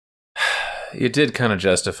 You did kind of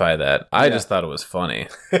justify that. I just thought it was funny.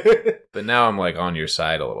 But now I'm like on your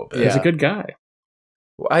side a little bit. He's a good guy.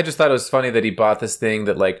 Well, I just thought it was funny that he bought this thing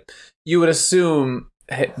that, like, you would assume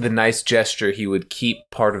the nice gesture, he would keep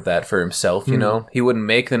part of that for himself, you know? He wouldn't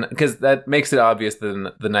make because that makes it obvious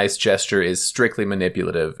that the nice gesture is strictly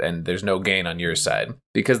manipulative and there's no gain on your side.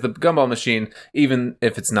 Because the gumball machine, even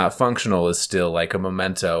if it's not functional, is still like a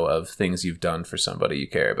memento of things you've done for somebody you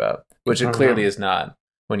care about, which it clearly is not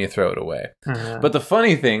when you throw it away. But the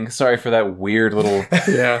funny thing, sorry for that weird little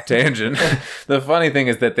tangent. The funny thing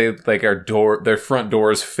is that they like their front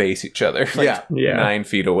doors face each other, like 9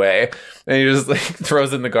 feet away, and he just like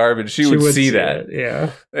throws in the garbage. She would see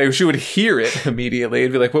that. Like, she would hear it immediately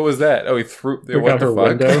and be like, "What was that? Oh, he threw. What the fuck?"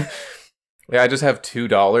 Window. Yeah, I just have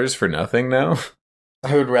 $2 for nothing now.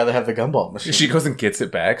 I would rather have the gumball machine. She goes and gets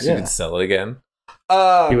it back so you can sell it again.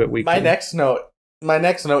 My next note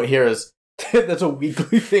here is. That's a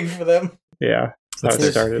weekly thing for them. Yeah. That's how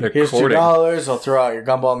it started. Here's $2. I'll throw out your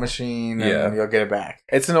gumball machine and you'll get it back.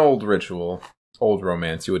 It's an old ritual. Old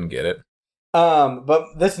romance. You wouldn't get it.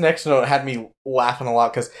 But this next note had me laughing a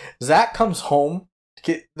lot because Zach comes home.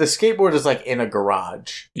 the skateboard is like in a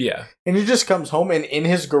garage. Yeah. And he just comes home, and in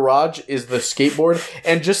his garage is the skateboard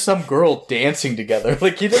and just some girl dancing together.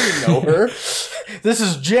 Like, he doesn't know her. This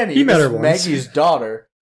is Jenny. He met this her is once. Maggie's daughter.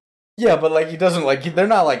 Yeah, but like he doesn't like they're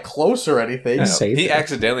not like close or anything. No, Saved he her.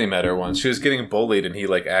 accidentally met her once. She was getting bullied, and he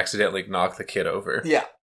like accidentally knocked the kid over. Yeah.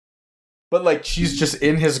 But like she's just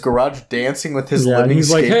in his garage dancing with his Yeah, and living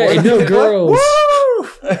he's skateboard. like, hey, no girls. Woo!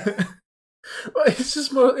 Well, it's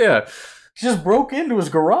just more, yeah, She just broke into his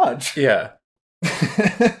garage. yeah.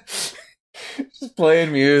 Just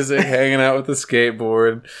playing music, hanging out with the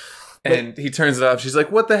skateboard. And he turns it off. She's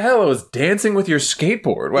like, what the hell? I was dancing with your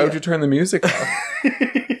skateboard. Why would you turn the music off?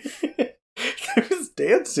 He was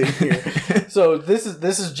dancing here. So this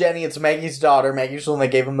is Jenny. It's Maggie's daughter. Maggie's the one that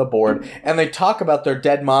gave him the board, and they talk about their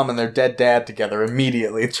dead mom and their dead dad together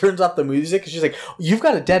immediately. It turns off the music, and she's like, "You've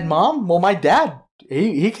got a dead mom? Well, my dad,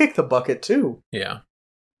 he kicked the bucket too." Yeah.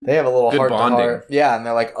 They have a little Good heart to bonding. heart. Yeah, and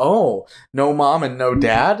they're like, "Oh, no mom and no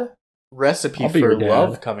dad. Recipe I'll be for your dad."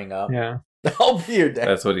 love coming up. Yeah. I'll be your dad."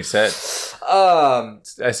 That's what he said.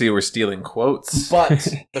 I see we're stealing quotes. But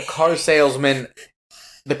the car salesman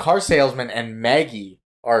and Maggie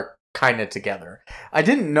are kind of together. I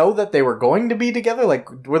didn't know that they were going to be together.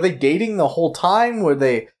 Like, were they dating the whole time?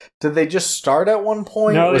 Did they just start at one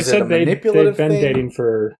point? No, they Was it said a they'd manipulative been thing? dating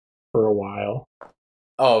for a while.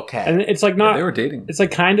 Oh, okay. And it's like Yeah, not, they were dating. it's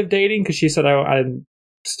like kind of dating because she said, I'm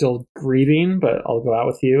still grieving, but I'll go out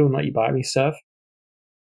with you and let you buy me stuff.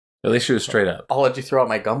 At least she was straight up. I'll let you throw out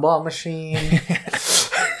my gumball machine.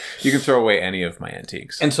 You can throw away any of my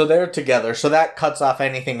antiques. And so they're together. So that cuts off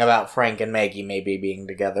anything about Frank and Maggie maybe being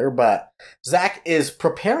together. But Zach is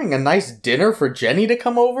preparing a nice dinner for Jenny to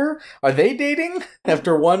come over. Are they dating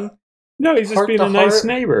after one? No, he's just Heart being to a nice heart?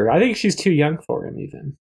 neighbor. I think she's too young for him,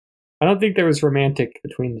 even. I don't think there was romantic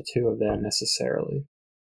between the two of them necessarily.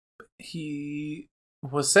 He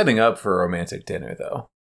was setting up for a romantic dinner, though.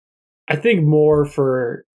 I think more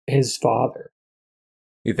for his father.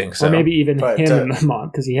 You think so? Or maybe even But, him and the mom,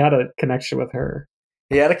 because he had a connection with her.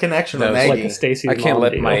 He had a connection No, with it's Like Maggie. the Stacy I can't mom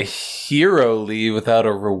let deal. my hero leave without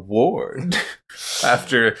a reward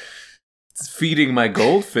after feeding my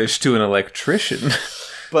goldfish to an electrician.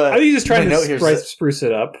 But I think he's just trying my note to here says- spruce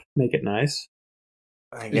it up, make it nice.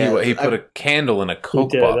 I He guess. put a candle in a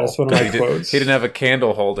Coke did, bottle. that's one of my he quotes. He didn't have a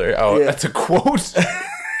candle holder. Oh, Yeah. that's a quote?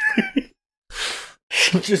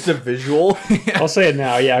 Just a visual. I'll say it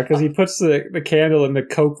now, yeah, because he puts the candle in the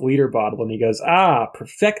Coke liter bottle and he goes,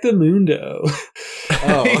 perfectamundo.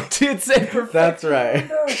 Oh, He did say perfect. that's right.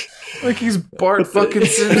 Like he's Bart Put the- fucking Put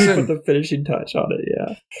Simpson. the finishing touch on it,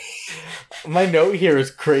 yeah. My note here is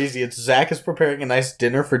crazy. It's Zach is preparing a nice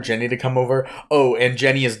dinner for Jenny to come over. Oh, and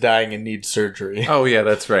Jenny is dying and needs surgery. Oh, yeah,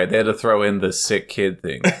 that's right. They had to throw in the sick kid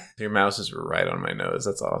thing. Your mouse is right on my nose.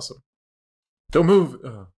 That's awesome. Don't move.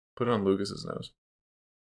 Oh, put it on Lucas's nose.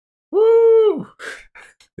 Woo!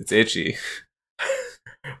 It's itchy.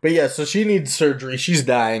 But yeah, so she needs surgery. She's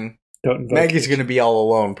dying. Don't invoke Maggie's it. going to be all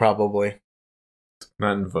alone, probably.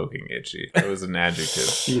 Not invoking itchy. That was an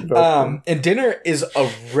adjective. You invoke him. And dinner is a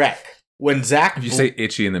wreck. When Zach... If you say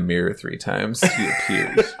itchy in the mirror 3 times, he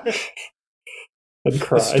appears. And a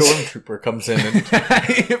cries. stormtrooper comes in and...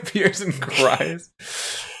 He appears and cries.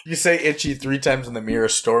 You say itchy 3 times in the mirror, a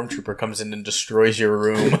stormtrooper comes in and destroys your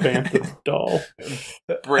room. Bantha doll.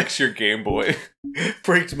 Breaks your Game Boy.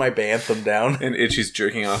 Breaks my Bantham down. And Itchy's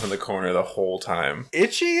jerking off in the corner the whole time.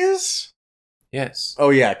 Itchy is? Yes.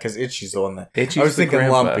 Oh yeah, because Itchy's the one that... Itchy's I was the thinking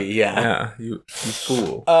grandpa. Lumpy, yeah. Yeah, you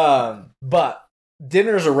fool. But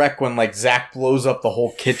dinner's a wreck when like Zach blows up the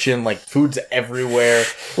whole kitchen, like food's everywhere.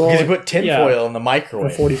 Because he put tinfoil in the For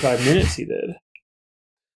microwave. 45 minutes he did.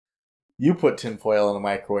 You put tinfoil in the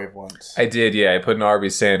microwave once. I did, yeah. I put an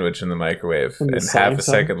Arby's sandwich in the microwave, In the and half a science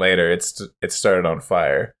oven? second later, it started on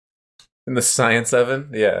fire. In the science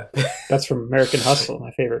oven? Yeah. That's from American Hustle,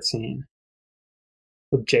 my favorite scene.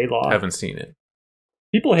 With J-Law. Haven't seen it.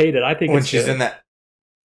 People hate it. I think When it's she's good. in that...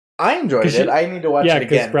 I enjoyed 'Cause it. she- I need to watch yeah, it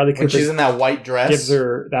 'cause again. Bradley When Cooper she's in that white dress. gives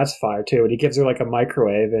her, that's fire too, and he gives her like a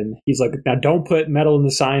microwave, and he's like, now don't put metal in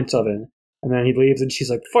the science oven. And then he leaves, and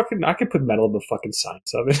she's like, fucking, I could put metal in the fucking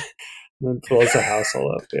science oven. And then blows the house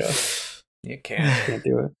all up, yeah. You can't. Can't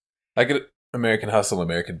do it. I get American Hustle and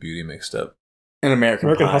American Beauty mixed up. An American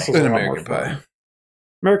American Pie. Hustle's An a lot more American fun. Pie.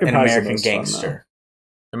 American An Pie's the American most fun, Gangster.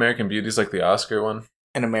 American Beauty's like the Oscar one.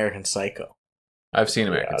 An American Psycho. I've seen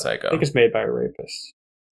though. American Yeah, Psycho. I think it's made by a rapist.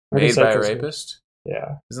 Made American by a Psycho's- rapist?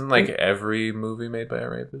 Yeah, Isn't like every movie made by a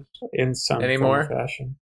rapist? in some Anymore? form or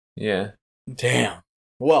fashion. Yeah. Damn.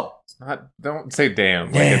 Well, It's not. Don't say damn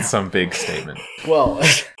like Damn. it's some big statement. well.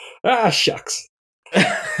 Ah, shucks.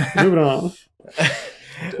 Moving on.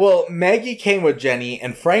 Well, Maggie came with Jenny,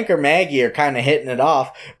 and Frank or Maggie are kind of hitting it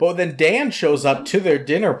off. But then Dan shows up to their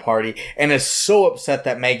dinner party and is so upset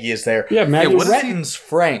that Maggie is there. Yeah, Maggie threatens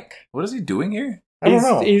Frank. What is he doing here? I don't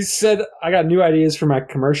know. He said, I got new ideas for my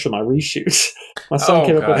commercial, my reshoots. My son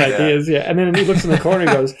came up with ideas, yeah. And then he looks in the corner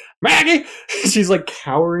and goes, Maggie! She's like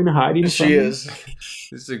cowering, hiding. She is.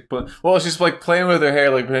 She's like playing with her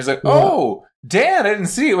hair. Like, he's like, oh, Dan, I didn't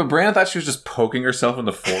see it. But Brandon thought she was just poking herself in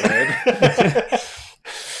the forehead.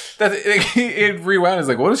 It rewound. It's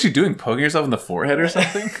like, what is she doing? Poking herself in the forehead or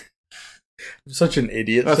something? I'm such an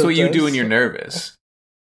idiot. That's what you do when you're nervous.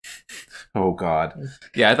 Oh, God.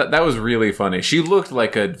 Yeah, I thought that was really funny. She looked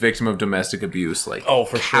like a victim of domestic abuse, like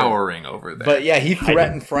for cowering over there. But yeah, he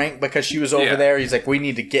threatened Frank because she was over there. He's like, we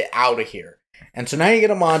need to get out of here. And so now you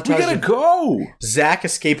get a montage. We gotta go! Zach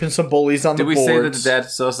escaping some bullies on the boards. Did we say that the dad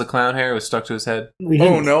still has the clown hair? It was stuck to his head?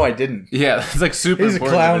 Oh, no, I didn't. Yeah, it's like super He's a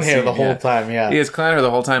important. clown hair the whole time, yeah. He has clown hair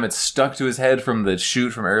the whole time. It's stuck to his head from the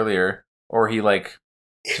shoot from earlier. Or he, like,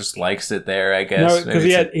 just likes it there, I guess. No,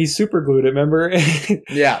 because he super glued it, remember?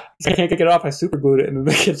 Yeah. I can't get it off, I super glued it. And then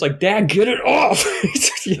the kid's like, Dad, get it off!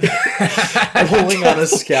 Pulling on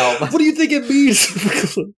his scalp. What do you think it means?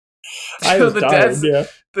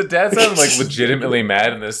 The dad sounded like legitimately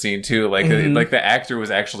mad in this scene too. Like like the actor was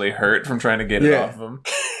actually hurt from trying to get it off him.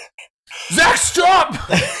 Zach, stop!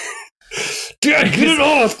 Dad, get it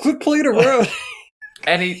off! Quit playing around.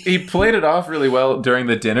 And he played it off really well during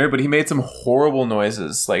the dinner, but he made some horrible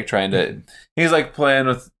noises, like trying to. He's like playing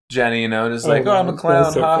with Jenny, just like, I'm a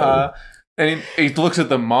clown, so haha. And he looks at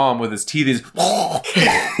the mom with his teeth. He's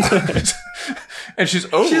and she's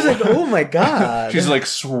like, oh my God. She's like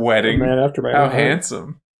sweating. Man after my How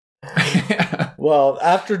handsome. Yeah. Well,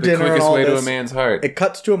 after dinner, the quickest way to a man's heart. It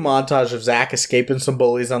cuts to a montage of Zach escaping some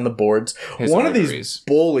bullies on the boards. One of these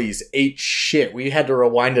bullies ate shit. We had to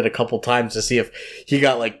rewind it a couple times to see if he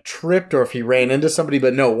got like tripped or if he ran into somebody.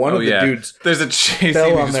 But no, one of the dudes. There's a chase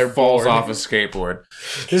scene on their falls off a skateboard.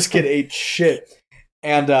 This kid ate shit,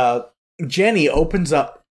 and Jenny opens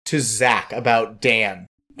up to Zach about Dan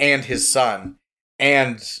and his son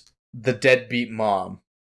and the deadbeat mom.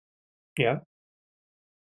 Yeah.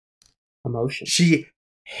 Emotion. She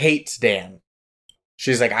hates Dan.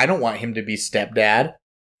 She's like, I don't want him to be stepdad.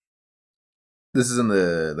 This is in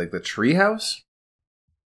the tree house?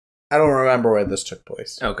 I don't remember where this took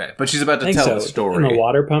place. Okay, but she's about to tell the story. In the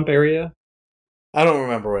water pump area? I don't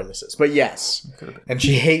remember where this is, but yes. And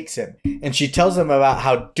she hates him. And she tells him about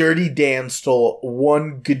how Dirty Dan stole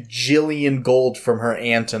 1 gajillion gold from her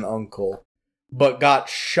aunt and uncle, but got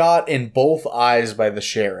shot in both eyes by the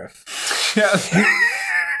sheriff. Yeah.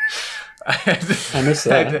 I missed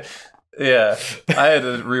that. I had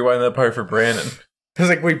to rewind that part for Brandon. I was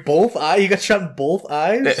like, wait, both eyes? You got shot in both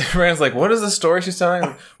eyes? Brandon's like, what is the story she's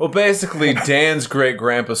telling? Well, basically, Dan's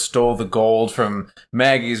great-grandpa stole the gold from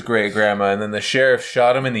Maggie's great-grandma, and then the sheriff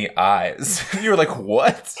shot him in the eyes. You were like,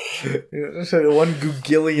 what? $1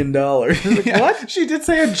 gajillion. Like, yeah, what? She did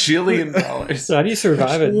say $1 jillion. So how do you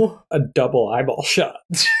survive a double eyeball shot?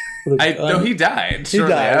 No, he died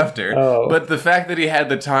shortly after. Oh. But the fact that he had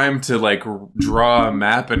the time to like draw a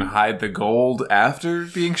map and hide the gold after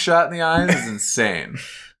being shot in the eyes is insane.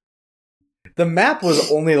 The map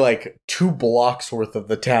was only like 2 blocks worth of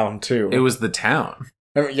the town, too. It was the town.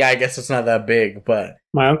 I mean, yeah, I guess it's not that big, but...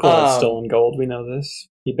 My uncle had stolen gold. We know this.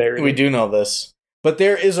 He buried it. We do know this. But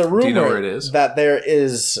there is a rumor. Do you know where it is? That there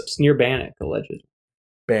is... It's near Bannock, allegedly.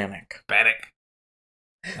 Bannock.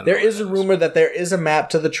 There is a rumor that there is a map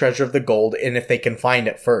to the treasure of the gold, and if they can find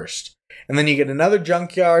it first. And then you get another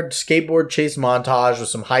junkyard skateboard chase montage with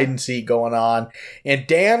some hide and seek going on. And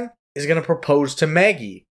Dan is going to propose to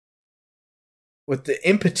Maggie with the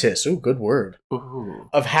impetus, good word,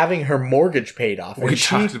 of having her mortgage paid off. We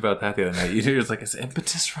talked about that the other night. You were like, is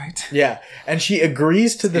impetus right? Yeah. And she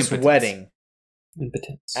agrees to this wedding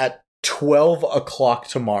at 12 o'clock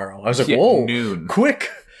tomorrow. I was like, whoa, noon. Quick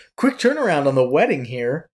turnaround on the wedding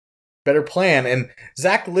here. Better plan. And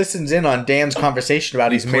Zach listens in on Dan's conversation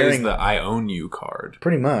about he's marrying the I own you card.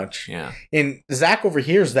 Pretty much. Yeah. And Zach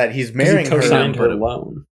overhears that he's marrying her. He co-signed her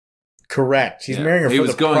loan. Correct. He's marrying her for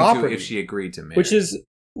the property. He was going to if she agreed to marry. Which is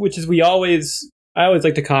I always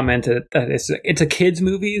like to comment that it's a kids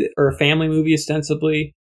movie or a family movie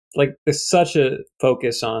ostensibly. Like there's such a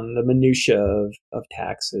focus on the minutia of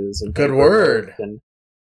taxes and good word and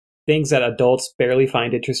things that adults barely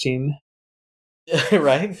find interesting.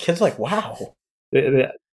 Right? Kids are like, wow.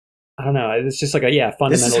 I don't know. It's just like a fundamental.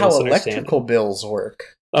 This is how electrical bills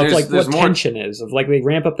work. Of like what tension is. Of like they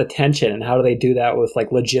ramp up the tension and how do they do that with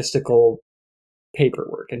like logistical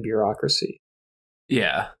paperwork and bureaucracy.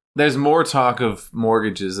 Yeah. There's more talk of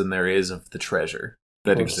mortgages than there is of the treasure.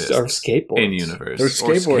 that Or exists skateboards. in universe. Or Or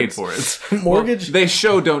skateboards. skateboards. Mortgage. Well, they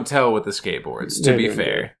show don't tell with the skateboards, to They be do.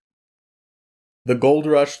 fair. The Gold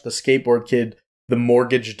Rush, the Skateboard Kid, the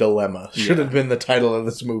Mortgage Dilemma should have been the title of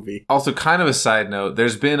this movie. Also, kind of a side note,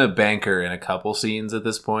 there's been a banker in a couple scenes at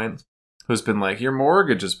this point who's been like, your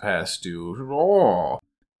mortgage is past due. Oh.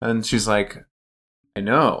 And she's like, I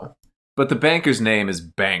know. But the banker's name is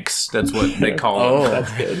Banks. That's what they call him.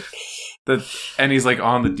 That's good. And he's like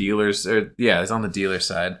on the dealer's, he's on the dealer's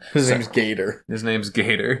side. His name's Gator. His name's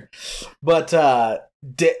Gator. But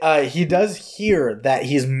he does hear that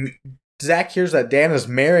Zach hears that Dan is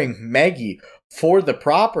marrying Maggie for the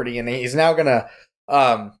property, and he's now gonna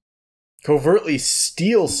covertly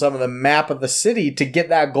steal some of the map of the city to get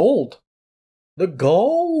that gold. The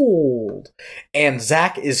gold! And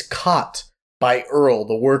Zach is caught by Earl,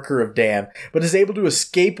 the worker of Dan, but is able to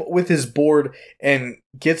escape with his board and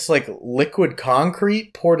gets like liquid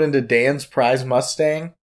concrete poured into Dan's prize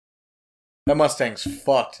Mustang. That Mustang's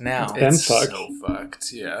fucked now. It's fucked. so fucked,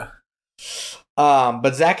 yeah.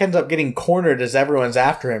 But Zach ends up getting cornered as everyone's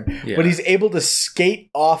after him. Yeah. But he's able to skate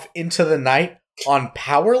off into the night on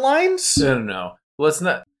power lines? No. Let's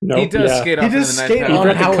not. Nope, he does yeah. skate He off does in the skate night. on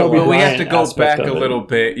But power we have to line go aspect back a of it. little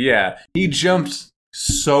bit. Yeah. He jumped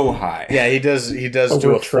so high. Yeah, he does Over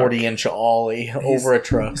do a a truck. 40-inch ollie over a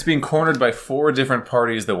truck. He's being cornered by 4 different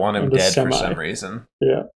parties that want him And a dead for semi. some reason.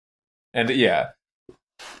 Yeah. And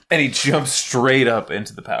he jumps straight up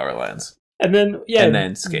into the power lines. And then, And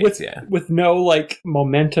then skates, with no like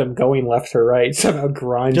momentum going left or right, somehow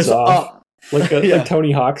grinds Just off up. like Yeah. like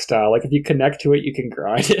Tony Hawk style. Like if you connect to it, you can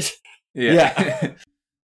grind it. Yeah.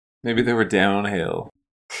 Maybe they were downhill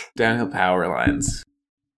power lines.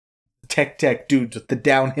 Tech dudes with the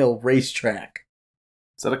downhill racetrack.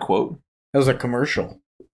 Is that a quote? That was a commercial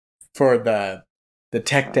for the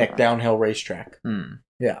Tech downhill racetrack.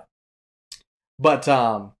 Yeah. But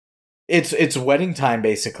it's wedding time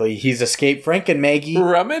basically. He's escaped. Frank and Maggie.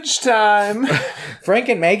 Rummage time. Frank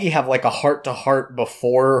and Maggie have like a heart-to-heart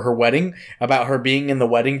before her wedding about her being in the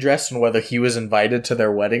wedding dress and whether he was invited to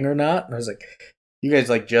their wedding or not. And I was like, you guys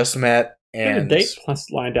like just met And and a date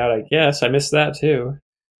plus lined out, I guess. I missed that too.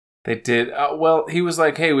 They did. Well, he was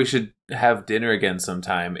like, hey, we should have dinner again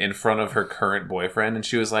sometime in front of her current boyfriend. And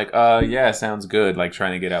she was like, yeah, sounds good. Like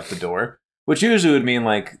trying to get out the door. Which usually would mean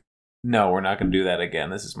like, no, we're not going to do that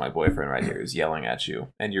again. This is my boyfriend right here who's yelling at you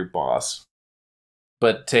and your boss.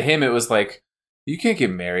 But to him, it was like, you can't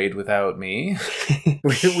get married without me.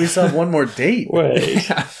 we still have one more date. Wait.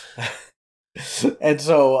 And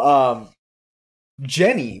so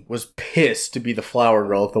Jenny was pissed to be the flower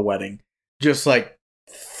girl at the wedding. Just like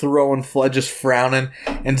throwing just frowning.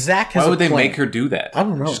 And Zach has Why would a they plan. make her do that? I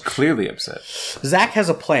don't know. She's clearly upset. Zach has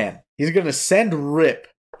a plan. He's going to send Rip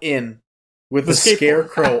in with the skateboard.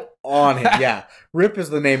 scarecrow on him. Yeah. Rip is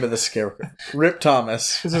the name of the scarecrow. Rip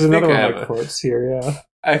Thomas. This is another one I of my have quotes here, yeah.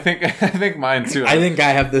 I think mine too. I think I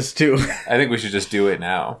have this too. I think we should just do it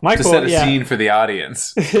now My to quote, set a yeah. scene for the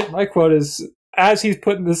audience. My quote is, as he's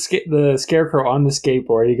putting the scarecrow on the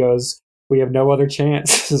skateboard, he goes, "We have no other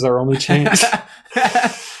chance. This is our only chance.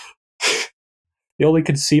 The only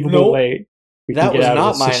conceivable Nope. way we That can get was out of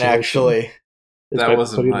not this mine, situation actually. is That by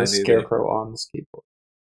wasn't putting mine the either. scarecrow on the skateboard."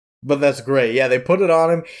 But that's great. Yeah, they put it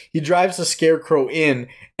on him. He drives the scarecrow in,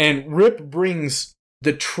 and Rip brings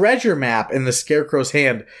the treasure map in the scarecrow's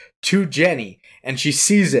hand to Jenny, and she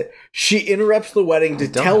sees it. She interrupts the wedding to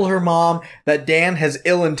tell her mom that Dan has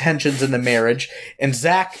ill intentions in the marriage, and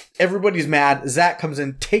Zach, everybody's mad. Zach comes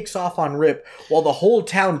in, takes off on Rip, while the whole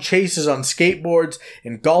town chases on skateboards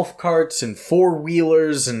and golf carts and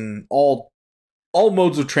four-wheelers and all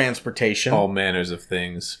modes of transportation. All manners of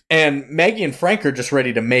things. And Maggie and Frank are just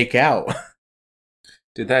ready to make out.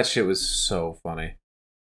 Dude, that shit was so funny.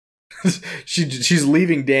 She's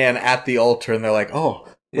leaving Dan at the altar, and they're like, "Oh,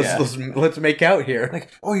 let's make out here." Like,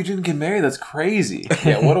 oh, you didn't get married? That's crazy.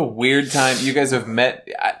 Yeah, what a weird time. You guys have met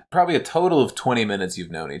probably a total of 20 minutes you've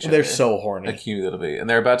known each other. They're so horny. Cumulatively. And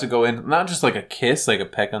they're about to go in, not just like a kiss, like a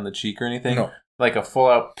peck on the cheek or anything. No. Like a full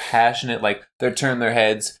out passionate, like they're turning their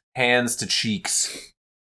heads, hands to cheeks.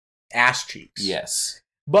 Ass cheeks. Yes.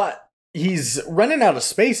 But he's running out of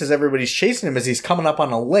space as everybody's chasing him as he's coming up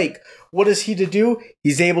on a lake. What is he to do?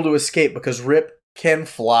 He's able to escape because Rip can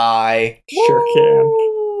fly. Sure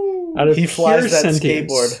can. Out of He flies pure that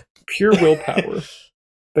sentience, skateboard. pure willpower.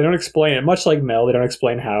 They don't explain it. Much like Mel, they don't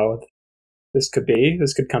explain how this could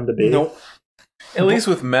come to be. Nope. At least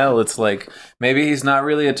with Mel, it's like, maybe he's not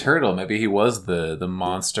really a turtle. Maybe he was the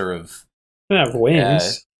monster of They don't have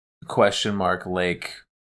wings. question mark lake.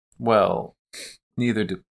 Well, neither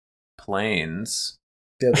do planes.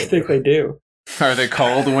 Yeah, I think they do. Are they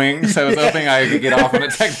called wings? I was hoping I could get off on a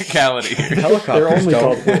technicality. Helicopters They're only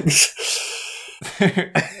don't. called wings.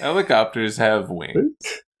 Helicopters have wings.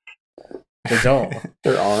 They don't.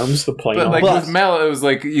 Their arms, the plane. But like But- with Mel, it was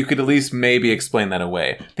like you could at least maybe explain that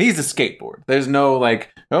away. He's a skateboard. There's no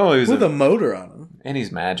like, oh, he's With a motor on him. and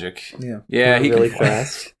he's magic. Yeah. Yeah, he really can fly.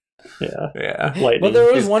 fast. Yeah. Yeah, Lightning. But there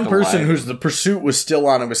was He's one person colliding. whose the pursuit was still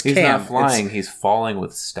on. It was he's Cam. not flying. He's falling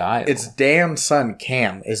with style. It's Dan's son,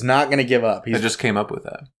 Cam, is not going to give up. I He's just came up with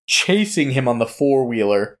that. chasing him on the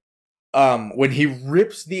four-wheeler when he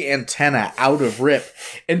rips the antenna out of Rip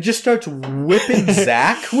and just starts whipping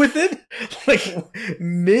Zach with it. Like,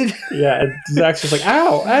 mid... Yeah, and Zach's just like,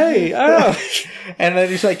 ow, hey, ow. And then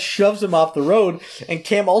he's like, shoves him off the road, and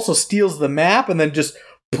Cam also steals the map and then just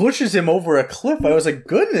pushes him over a cliff. I was like,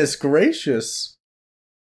 goodness gracious.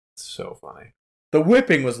 So funny. The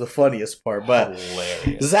whipping was the funniest part, but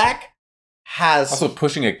Hilarious. Zach has... Also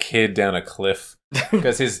pushing a kid down a cliff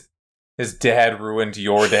because his dad ruined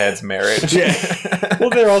your dad's marriage. Yeah. Well,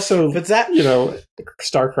 they're also, But Zach,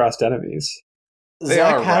 star-crossed enemies. They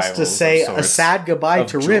Zach are has to rivals say of a sorts. sad goodbye Of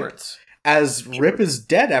to Rip, jorts. as Rip is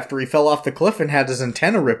dead after he fell off the cliff and had his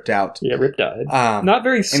antenna ripped out. Yeah, Rip died. Um, Not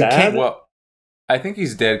very sad. Well, I think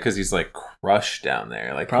he's dead because he's like crushed down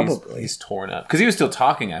there. Like Probably. he's torn up because he was still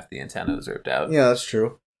talking after the antenna was ripped out. yeah, that's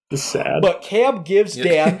true. Just sad. But Cam gives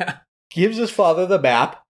Dan, Yeah. gives his father the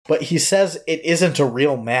map, but he says it isn't a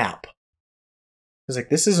real map. He's like,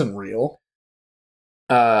 this isn't real.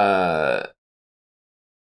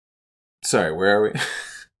 Sorry, where are we?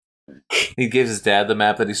 He gives his dad the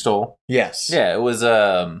map that he stole. Yes. Yeah, it was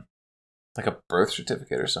like a birth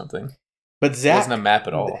certificate or something. But It Zach, wasn't a map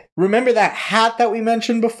at all. remember that hat that we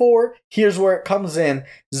mentioned before? Here's where it comes in.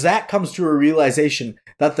 Zach comes to a realization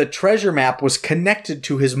that the treasure map was connected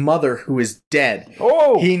to his mother, who is dead.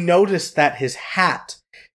 Oh, He noticed that his hat,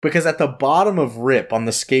 because at the bottom of Rip on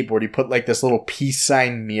the skateboard, he put like this little peace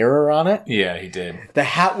sign mirror on it. yeah, he did. The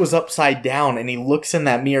hat was upside down, and he looks in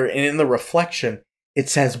that mirror, and in the reflection, it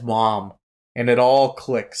says Mom. And it all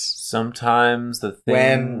clicks. Sometimes the thing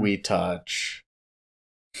When we touch.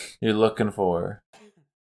 you're looking for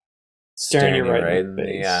Staring you right in in the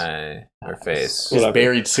face. eye or face. He's Whatever.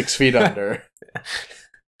 buried 6 feet under.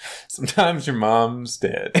 Sometimes your mom's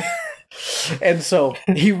dead. And so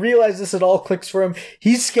he realizes it all clicks for him.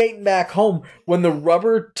 He's skating back home when the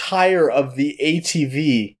rubber tire of the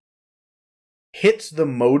ATV hits the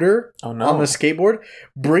motor Oh no! on the skateboard,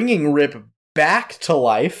 bringing Rip back to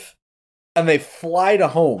life, and they fly to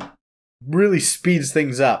home. Really speeds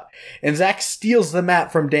things up. And Zach steals the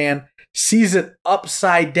map from Dan, sees it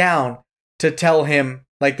upside down to tell him,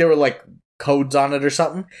 like there were like codes on it or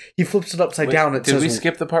something. He flips it upside Wait, down. It did says we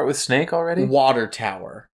skip the part with Snake already? water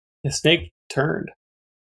tower. The snake turned.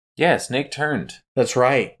 Yeah, Snake turned. That's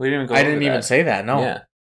right. We didn't even go. I over didn't even that. say that. No. Yeah,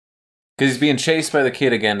 because he's being chased by the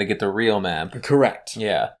kid again to get the real map. Correct.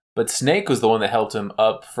 Yeah, but Snake was the one that helped him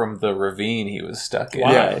up from the ravine he was stuck in.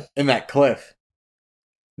 Why? Yeah. In that cliff.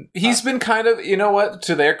 He's been kind of, you know what?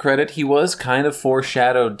 To their credit, he was kind of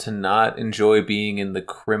foreshadowed to not enjoy being in the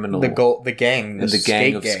criminal, The gang. in the gang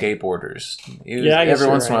skate of skateboarders. He was, Yeah, I guess every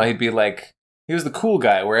you're once in a while right. he'd be like, he was the cool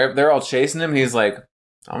guy where they're all chasing him, and he's like,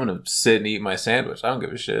 I'm gonna sit and eat my sandwich. I don't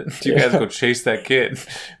give a shit. You guys go chase that kid.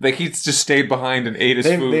 Like he just stayed behind and ate his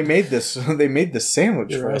food. They made this. They made this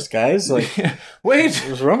sandwich You're for right. us, guys. Like Wait, it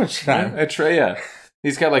was rummage time. Atreya.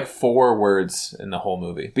 He's got like 4 words in the whole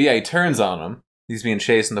movie. But yeah, he turns on him. He's being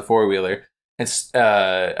chased in the 4-wheeler. And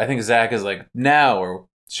I think Zach is like, now, or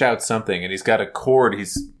shouts something. And he's got a cord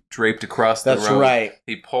he's draped across the That's road. right.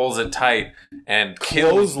 He pulls it tight and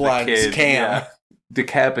kills the Clotheslines kid. Cam. Yeah.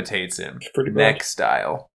 Decapitates him. Pretty Neck much.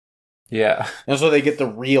 style. Yeah. And so they get the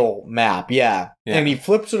real map. Yeah. Yeah. And he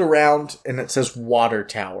flips it around, and it says water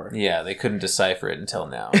tower. Yeah, they couldn't decipher it until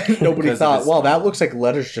now. Nobody Because of thought, his well, that smile. looks like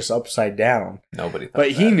letters just upside down. Nobody thought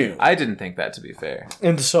But he that. knew. I didn't think that, to be fair.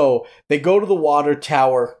 And so they go to the water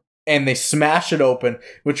tower, and they smash it open,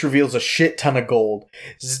 which reveals a shit ton of gold.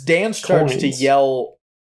 Dan starts Coins. to yell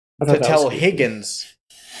I thought to that tell was goofy. Higgins.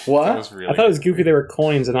 That What? was really I thought it was goofy they were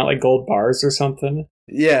coins and not like gold bars or something.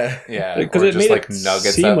 Yeah. Yeah, Because or it just made like it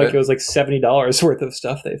nuggets seem of like it. it was like $70 worth of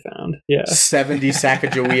stuff they found. Yeah. 70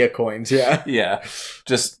 Sacagawea coins, yeah. Yeah,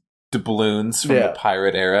 just doubloons from Yeah. the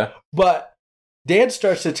pirate era. But Dan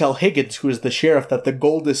starts to tell Higgins, who is the sheriff, that the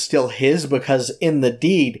gold is still his because in the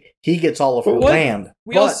deed, he gets all of her But what- land.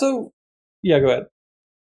 We But also... Yeah, go ahead.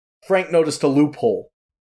 Frank noticed a loophole.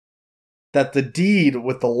 That the deed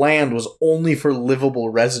with the land was only for livable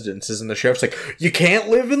residences, and the sheriff's like, you can't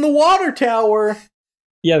live in the water tower!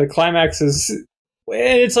 Yeah, the climax is...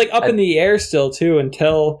 And it's like up in the air still, too,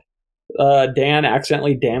 until Dan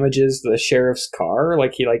accidentally damages the sheriff's car.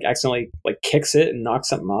 Like he like accidentally like kicks it and knocks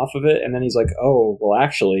something off of it, and then he's like, "Oh, well,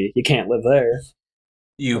 actually, you can't live there."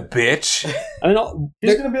 You bitch. I mean,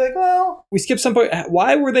 He's gonna be like, well, we skipped some point.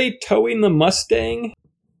 Why were they towing the Mustang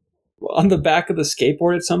on the back of the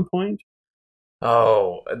skateboard at some point?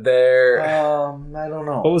 Oh, there. I don't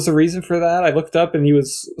know. What was the reason for that? I looked up and he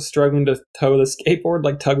was struggling to tow the skateboard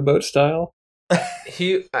like tugboat style.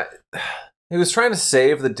 He was trying to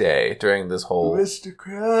save the day during this whole Mr.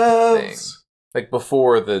 Krabs. thing. Like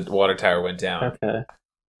before the water tower went down.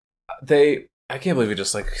 Okay. I can't believe we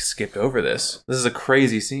just like skipped over this. This is a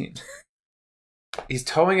crazy scene. He's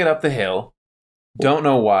towing it up the hill. Don't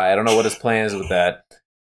know why. I don't know what his plan is with that.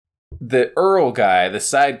 The Earl guy, the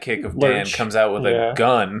sidekick of Dan, Lurch. comes out with a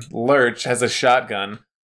gun. Lurch has a shotgun.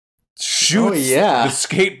 Shoots the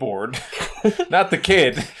skateboard. Not the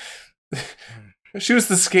kid. Shoots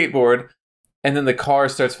the skateboard. And then the car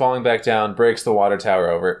starts falling back down, breaks the water tower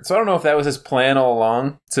over. So I don't know if that was his plan all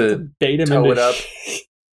along to bait him tow into it up.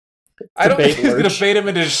 I don't think he was going to bait him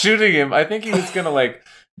into shooting him. I think he was going to like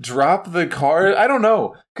drop the car. I don't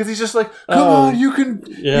know, because he's just like, come on, you can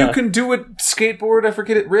do it, skateboard. I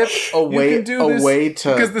forget it, Rip. Because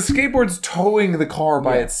the skateboard's towing the car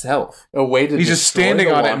by itself. A way to he's just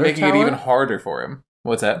standing on it and making it even harder for him.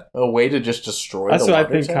 What's that? A way to just destroy. That's the what I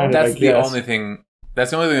water think. tower? Kind of. That's the only thing. That's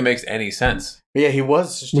the only thing that makes any sense. Yeah, he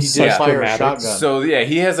did fire a shotgun. So yeah,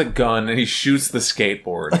 he has a gun and he shoots the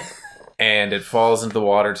skateboard, and it falls into the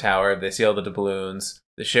water tower. They see all the doubloons.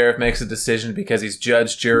 The sheriff makes a decision because he's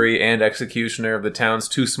judge, jury, and executioner of the town's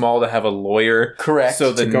too small to have a lawyer. Correct.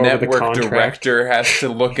 So the network director has to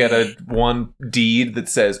look at one deed that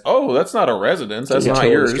says, "Oh, that's not a residence. That's not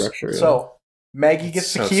yours." So Maggie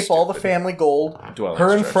gets to keep all the family gold.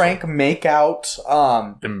 Her and Frank make out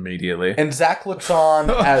immediately. And Zach looks on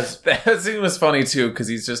as... That scene was funny, too, because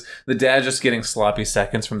the dad's just getting sloppy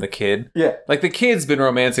seconds from the kid. Yeah. Like, the kid's been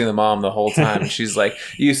romancing the mom the whole time, and she's like,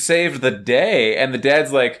 you saved the day. And the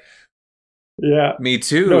dad's like, yeah, me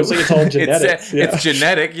too. No, it's like it's all genetic. It's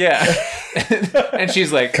genetic, yeah. And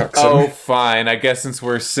she's like, oh, fine. I guess since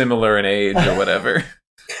we're similar in age or whatever.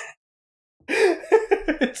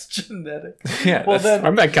 It's genetic. Yeah, well, then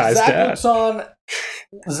I'm that guy's dad.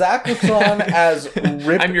 Zach looks on as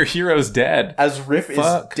Rip. I'm your hero's dad. As Rip is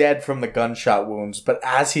dead from the gunshot wounds, but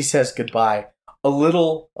as he says goodbye, a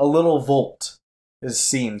little volt is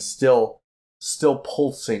seen, still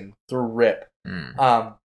pulsing through Rip.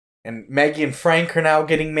 And Maggie and Frank are now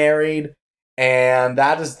getting married, and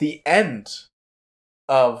that is the end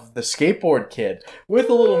of the Skateboard Kid with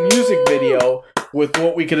a little music video. With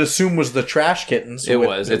what we could assume was the Trash Kittens.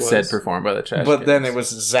 It said performed by the Trash Kittens. But then it was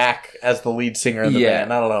Zach as the lead singer of the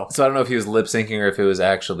band. I don't know. So I don't know if he was lip syncing or if it was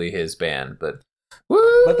actually his band, but...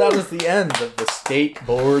 But that was the end of the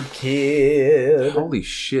Skateboard Kid. Holy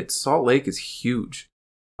shit, Salt Lake is huge.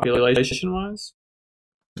 Population-wise?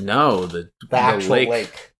 No, the actual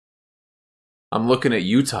lake. I'm looking at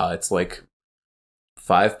Utah. It's like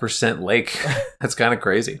 5% lake. That's kind of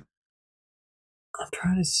crazy. I'm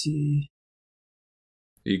trying to see...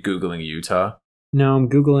 Are you Googling Utah? No, I'm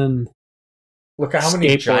Googling. Look at how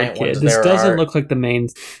many giant Kid. ones This there doesn't are. look like the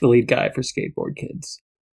lead guy for Skateboard Kids.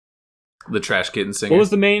 The Trash Kitten singer. What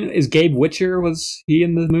was the main? Is Gabe Witcher? Was he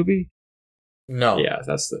in the movie? No. Yeah,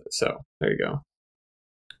 so there you go.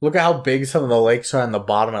 Look at how big some of the lakes are on the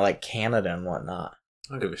bottom of like Canada and whatnot.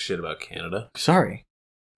 I don't give a shit about Canada. Sorry.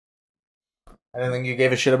 I didn't think you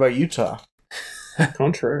gave a shit about Utah.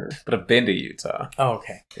 Contrary. But I've been to Utah. Oh,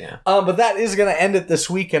 okay. Yeah. But that is going to end it this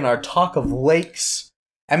week in our talk of lakes.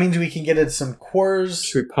 That means we can get into some queers.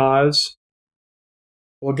 Should we pause?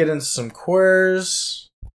 We'll get into some queers.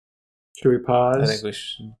 Should we pause? I think we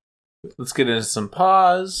should. Let's get into some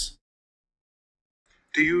pause.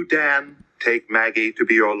 Do you, Dan, take Maggie to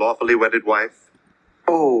be your lawfully wedded wife?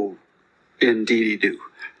 Oh, indeedy do.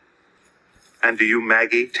 And do you,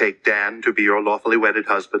 Maggie, take Dan to be your lawfully wedded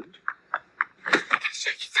husband?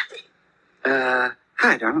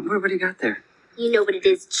 Hi, darling. What do you got there? You know what it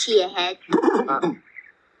is, Chia Head.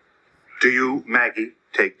 Do you, Maggie,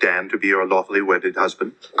 take Dan to be your lawfully wedded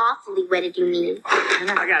husband? Awfully wedded, you mean? I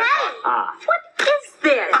got it. Hey! What is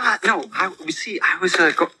this? No, I was,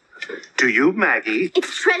 Do you, Maggie? It's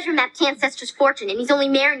a treasure map to Ancestor's fortune, and he's only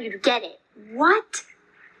marrying you to get it. What?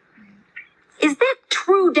 Is that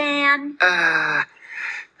true, Dan?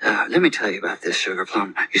 Let me tell you about this, Sugar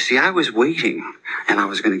Plum. You see, I was waiting, and I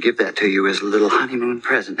was going to give that to you as a little honeymoon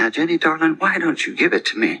present. Now, Jenny, darling, why don't you give it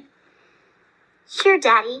to me? Sure,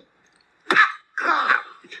 Daddy. God.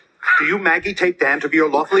 Do you, Maggie, take Dan to be your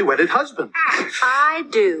lawfully wedded husband? I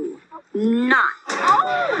do not.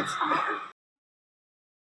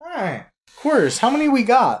 I Alright. Queers, how many we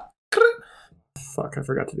got? Fuck, I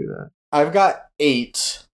forgot to do that. I've got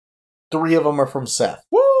 8. 3 of them are from Seth.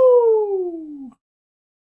 Woo!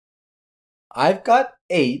 I've got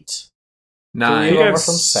 8. 9. 3 of them are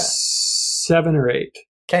from Seth. 7 or 8.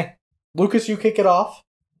 Okay. Lucas, you kick it off.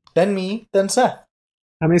 Then me, then Seth.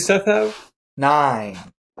 How many Seth have? 9.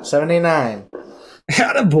 79.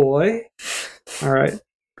 Attaboy. All right.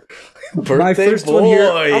 Birthday My first boy. one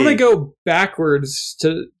here. I'm gonna go backwards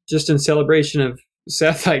to just in celebration of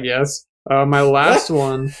Seth, I guess. My last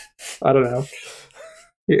one, I don't know.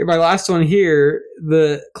 My last one here,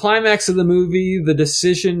 the climax of the movie, the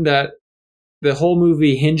decision that the whole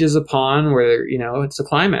movie hinges upon, where it's a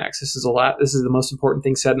climax. This is the most important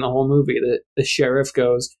thing said in the whole movie. The sheriff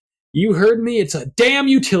goes, "You heard me. It's a damn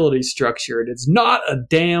utility structure. It is not a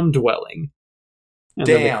damn dwelling." And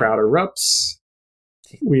then the crowd erupts.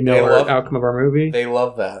 We know our outcome of our movie. They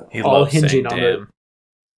love that. All hinging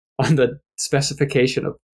on the specification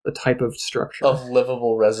of the type of structure. Of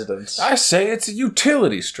livable residence. I say it's a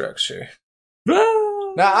utility structure. Now,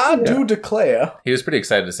 I do declare. He was pretty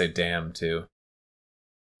excited to say damn, too.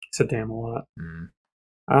 Said damn a lot.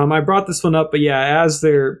 I brought this one up, but yeah, as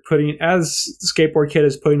Skateboard Kid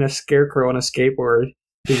is putting a scarecrow on a skateboard,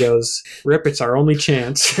 he goes, "Rip, it's our only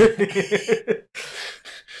chance."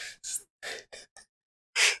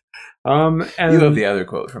 And you have the other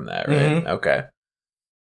quote from that, right? Mm-hmm. Okay.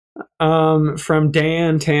 From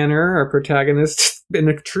Dan Tanner, our protagonist, in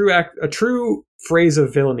a true phrase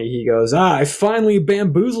of villainy, he goes, "I finally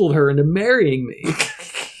bamboozled her into marrying me."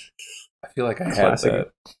 I feel like I had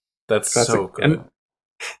that. That's classic. So good.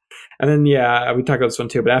 And then, we talked about this one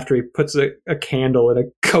too, but after he puts a candle in a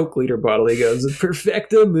Coke liter bottle, he goes,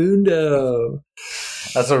 "Perfecto mundo."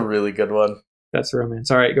 That's a really good one. That's romance.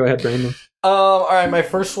 All right, go ahead, Brandon. All right, my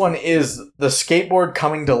first one is the skateboard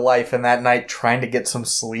coming to life and that night trying to get some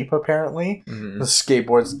sleep, apparently. Mm-hmm. The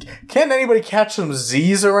skateboards. Can't anybody catch some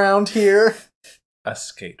Z's around here? A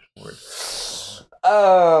skateboard.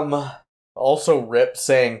 Also Rip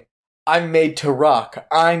saying, "I'm made to rock.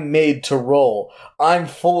 I'm made to roll. I'm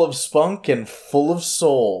full of spunk and full of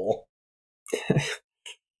soul."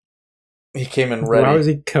 He came in ready. Why was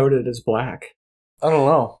he coded as black? I don't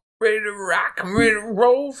know. Ready to rock, I'm ready to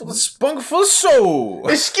roll for the spunk full of soul.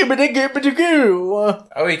 Skibbity-gibbity-goo.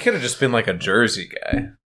 Oh, he could have just been like a Jersey guy.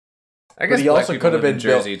 I guess he also could have been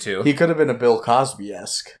Jersey too. He could have been a Bill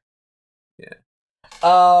Cosby-esque. Yeah.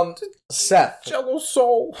 Seth. Jello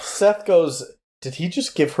soul. Seth goes, "Did he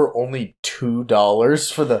just give her only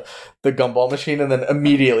 $2 for the gumball machine?" And then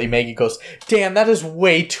immediately Maggie goes, "Damn, that is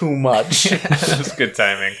way too much." That was good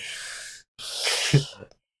timing.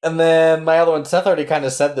 And then my other one, Seth already kind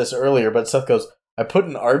of said this earlier, but Seth goes, "I put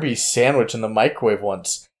an Arby's sandwich in the microwave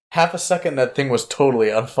once. Half a second, that thing was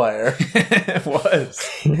totally on fire." It was.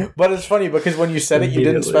 But it's funny because when you said it, you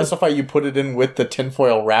didn't specify you put it in with the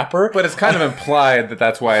tinfoil wrapper. But it's kind of implied that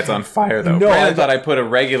that's why it's on fire, though. No, I thought I put a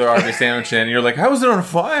regular Arby's sandwich in, and you're like, how is it on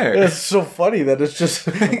fire? It's so funny that it's just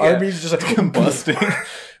Arby's just like combusting.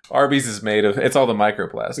 Arby's is made of, it's all the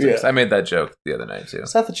microplastics. Yeah. I made that joke the other night, too.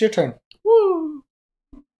 Seth, it's your turn. Woo!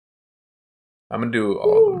 I'm going to do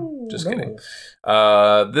all of them. Just kidding.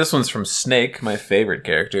 This one's from Snake, my favorite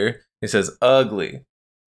character. He says, "Ugly."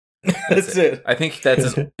 That's it. I think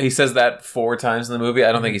he says that 4 times in the movie.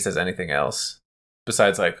 I don't think he says anything else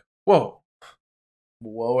besides like, "Whoa."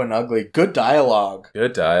 Whoa and ugly. Good dialogue.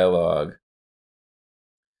 Good dialogue.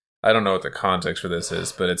 I don't know what the context for this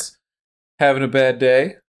is, but it's having a bad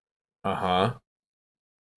day. Uh-huh.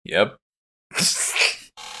 Yep.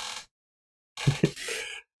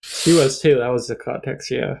 He was too. That was the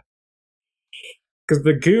context, yeah. Because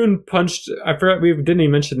the goon punched. I forgot we didn't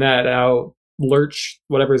even mention that. How Lurch,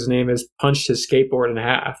 whatever his name is, punched his skateboard in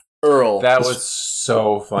half. Earl. That was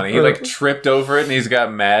so funny. He like tripped over it and he's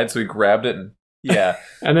got mad, so he grabbed it and yeah.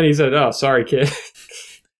 And then he said, "Oh, sorry, kid."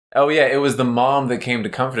 Oh yeah, it was the mom that came to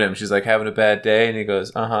comfort him. She's like, "Having a bad day," and he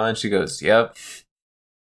goes, "Uh-huh," and she goes, "Yep."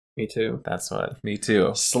 Me too. That's what. Me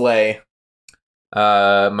too. Slay.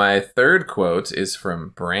 My third quote is from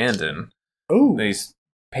Brandon. Ooh. He's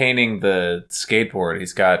painting the skateboard.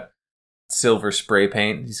 He's got silver spray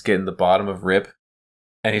paint. He's getting the bottom of Rip.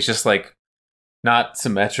 And he's just like, not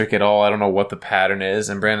symmetric at all. I don't know what the pattern is.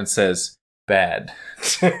 And Brandon says, "Bad."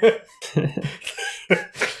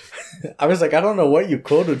 I was like, I don't know what you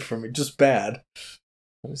quoted from me. Just bad.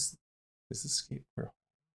 What is this skateboard?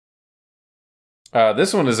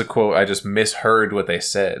 This one is a quote. I just misheard what they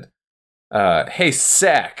said. "Hey,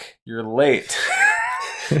 Sack, you're late."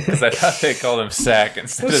 Because I thought they called him Sack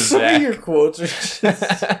instead of Zach. Some of your quotes are just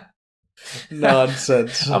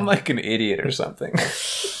nonsense. I'm like an idiot or something.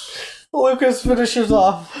 Lucas finishes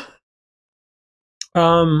off.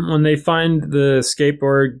 When they find the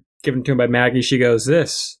skateboard given to him by Maggie, she goes,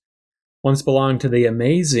 "This once belonged to the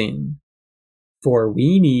amazing for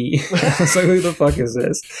Weenie." I was like, who the fuck is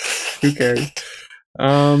this? Who cares?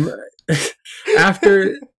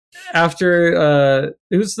 After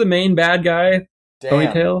who's the main bad guy? Damn.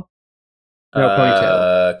 Ponytail? No,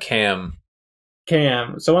 Ponytail.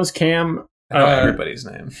 Cam. So once Cam, I know everybody's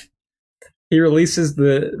name. he releases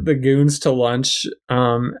the goons to lunch,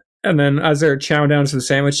 and then as they're chowing down some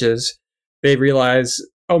sandwiches, they realize,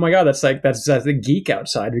 oh my god, that's the geek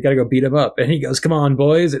outside. We gotta go beat him up. And he goes, "Come on,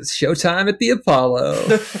 boys, it's showtime at the Apollo."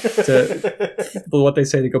 What they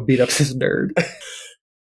say, to go beat up this nerd.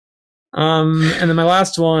 And then my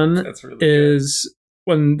last one is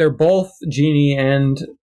when they're both Jeannie and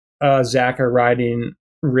Zach are riding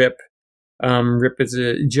Rip. Rip is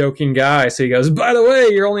a joking guy, so he goes, "By the way,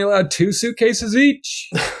 you're only allowed 2 suitcases each."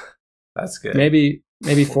 That's good.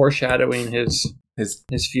 Maybe foreshadowing his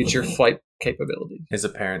future flight capability. His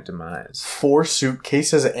apparent demise. 4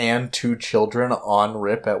 suitcases and 2 children on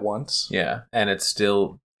Rip at once. Yeah, and it's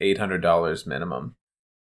still $800 minimum.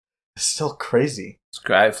 It's still crazy.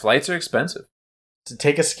 Flights are expensive. To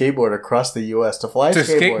take a skateboard across the U.S. to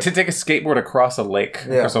take a skateboard across a lake,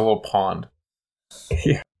 across a little pond.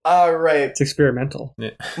 Yeah. All right. It's experimental.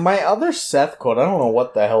 Yeah. My other Seth quote, I don't know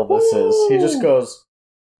what the hell this is. He just goes,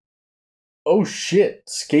 "Oh shit,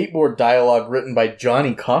 skateboard dialogue written by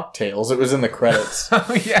Johnny Cocktails." It was in the credits.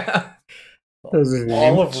 Oh, yeah.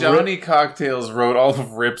 All of Johnny Cocktails wrote all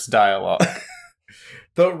of Rip's dialogue.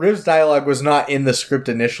 Though Rip's dialogue was not in the script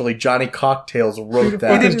initially, Johnny Cocktails wrote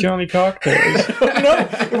that. What is Johnny Cocktails? No,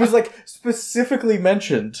 it was like specifically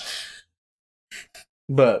mentioned.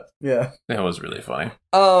 But yeah, that was really funny.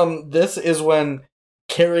 This is when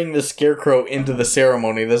carrying the scarecrow into the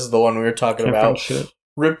ceremony. This is the one we were talking about. Shit.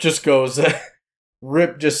 Rip just goes.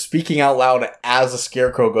 Rip just speaking out loud as a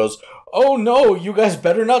scarecrow goes, "Oh no, you guys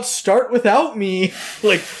better not start without me."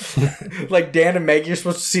 Like Dan and Maggie are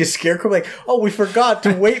supposed to see a scarecrow. Like, oh, we forgot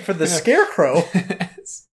to wait for the scarecrow.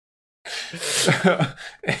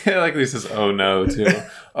 Like he says, "Oh no," too.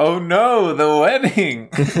 "Oh no, the wedding."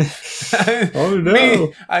 Oh no,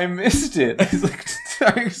 me, I missed it. He's like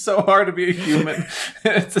trying so hard to be a human,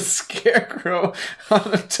 and it's a scarecrow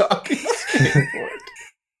on a talking skateboard.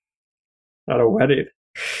 Not a wedding.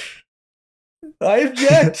 I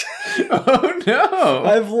object. Oh no!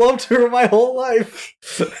 I've loved her my whole life.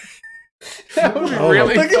 That was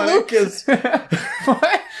really Look funny. at Lucas.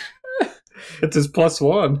 What? It's his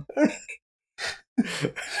 +1.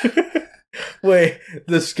 Wait,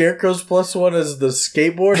 the scarecrow's +1 is the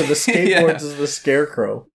skateboard, or the skateboards is the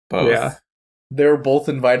scarecrow? Both. Yeah. They're both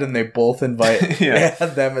invited, and they both invite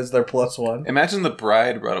them as their +1. Imagine the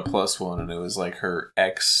bride brought a +1, and it was like her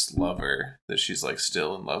ex-lover that she's like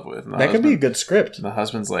still in love with. That could be a good script. And the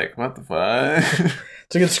husband's like, "What the fuck?"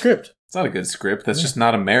 It's a good script. It's not a good script. That's just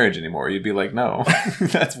not a marriage anymore. You'd be like, no,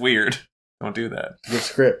 that's weird. Don't do that. Good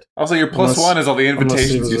script. Also, your +1 is all the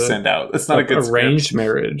invitations you send out. That's not a good arranged script.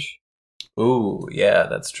 Marriage. Ooh, yeah,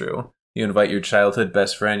 that's true. You invite your childhood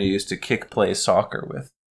best friend you used to play soccer with.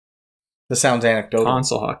 This sounds anecdotal.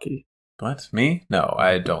 Console hockey. What? Me? No,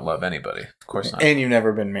 I don't love anybody. Of course not. And you've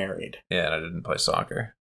never been married. Yeah, and I didn't play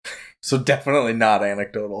soccer. So definitely not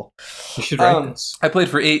anecdotal. You should write this. I played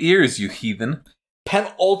for 8 years, you heathen.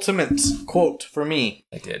 Penultimate quote for me.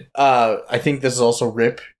 I did. I think this is also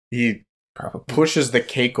Rip. He Probably pushes the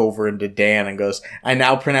cake over into Dan and goes, "I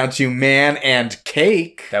now pronounce you man and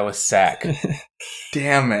cake." That was sack.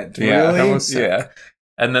 Damn it. Yeah, really? that was sack. Yeah.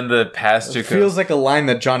 And then the pastor It feels like a line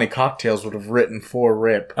that Johnny Cocktails would have written for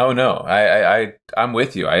Rip. Oh no, I'm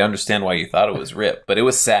with you. I understand why you thought it was Rip, but it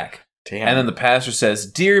was sack. Damn. And then the pastor says,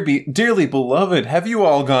 dearly beloved, have you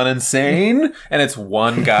all gone insane?" And it's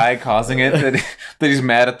one guy causing it that he's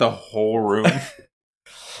mad at the whole room.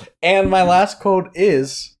 And my last quote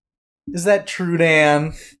is that true,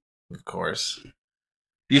 Dan? Of course.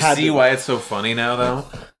 You see why it's so funny now, though?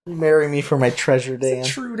 Marry me for my treasure, Dan.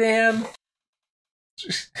 True, Dan.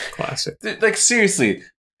 Classic. Like, seriously,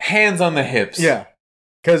 hands on the hips. Yeah.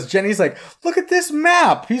 Because Jenny's like, "Look at this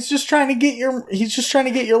map. He's just trying to get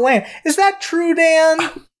your land. Is that true,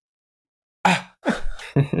 Dan?"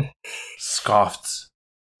 Scoffed.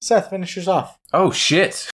 Seth, finish yours off. Oh,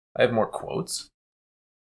 shit. I have more quotes.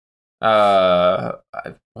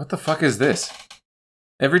 What the fuck is this?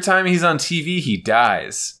 Every time he's on TV, he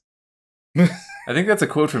dies. I think that's a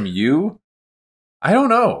quote from you. I don't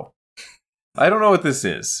know what this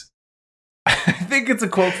is. I think it's a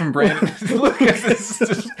quote from Brandon. Lucas is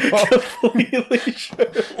just completely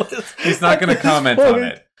shirtless. He's not going to comment on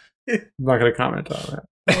it. I'm not going to comment on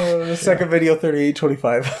that. Second video,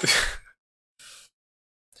 3825.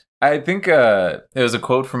 I think it was a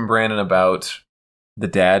quote from Brandon about the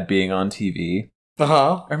dad being on TV.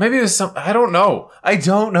 Uh-huh. Or maybe it was some... I don't know.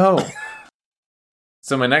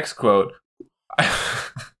 So my next quote...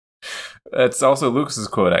 That's also Lucas's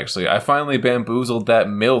quote, actually. I finally bamboozled that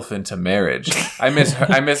MILF into marriage. I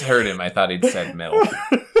misheard him. I thought he'd said MILF.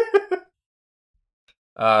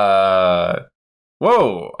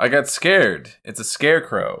 Whoa, I got scared. It's a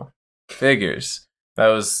scarecrow. Figures. That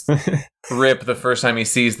was Rip the first time he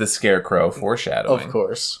sees the scarecrow, foreshadowing. Of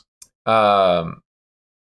course. I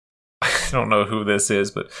don't know who this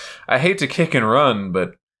is, but I hate to kick and run,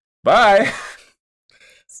 but bye.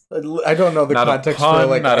 I don't know the Not context a pun, for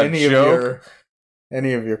like not a any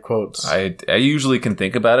of your quotes. I usually can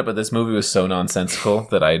think about it, but this movie was so nonsensical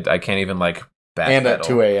that I can't even like backpedal. And at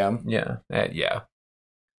 2 a.m. Yeah, yeah.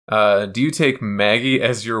 Do you take Maggie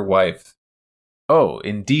as your wife? Oh,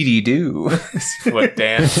 indeedy do. Is what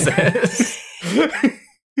Dan says.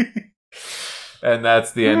 And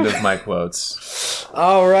that's the end of my quotes.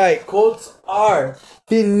 All right, quotes are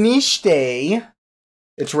finished.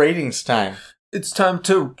 It's ratings time. It's time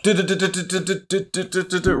to ratings.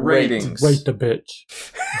 Rate the bitch.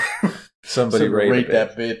 Somebody rate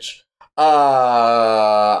that bitch.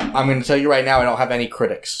 I'm going to tell you right now, I don't have any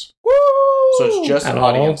critics. Woo! So it's just At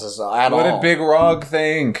audiences. What What did Big Rog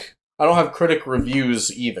think? I don't have critic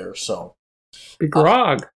reviews either, so. Big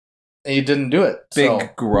Grog. You didn't do it.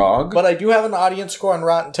 Big Grog? But I do have an audience score on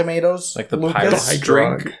Rotten Tomatoes. Like the Lucas. Pirate's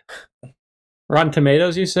drink? Rotten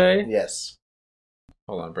Tomatoes, you say? Yes.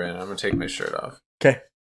 Hold on, Brandon. I'm going to take my shirt off. Okay.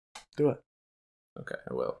 Do it. Okay,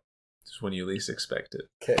 I will. Just when you least expect it.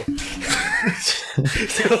 Okay.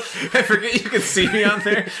 I forget you can see me on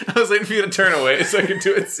there. I was waiting for you to turn away so I could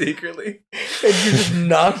do it secretly. And you just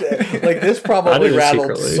knocked it. Like, this probably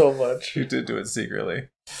rattled so much. You did do it secretly.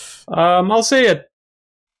 I'll say a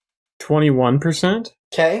 21%.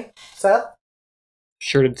 Okay. Seth?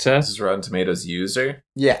 Shirted Seth. This is Rotten Tomatoes user.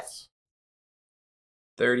 Yes.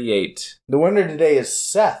 38. The winner today is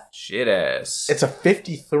Seth. Shit ass. It's a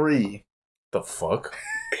 53. The fuck?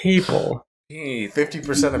 People.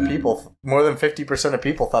 50% of people, more than 50% of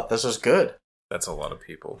people thought this was good. That's a lot of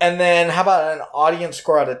people. And then how about an audience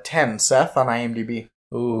score out of 10, Seth, on IMDb?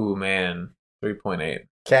 Ooh, man. 3.8.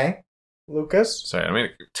 Okay. Lucas? Sorry, I'm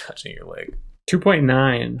touching your leg.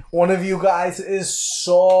 2.9. One of you guys is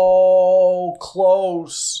so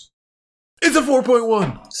close. It's a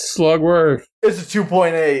 4.1. Slugworth. It's a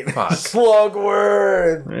 2.8. Fuck.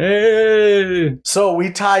 Slugworth. Hey. So we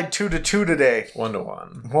tied 2-2 today.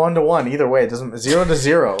 1-1. 1-1. Either way, it doesn't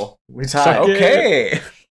 0-0. We tied. Okay.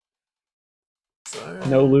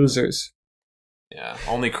 No losers. Yeah,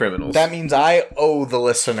 only criminals. That means I owe the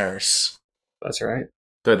listeners. That's right.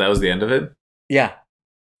 So that was the end of it? Yeah.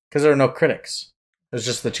 Because there are no critics. There's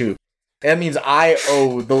just the two. That means I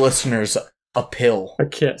owe the listeners a pill. A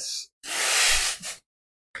kiss.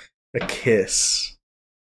 A kiss.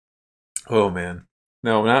 Oh, man.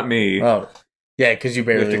 No, not me. Oh. Yeah, because you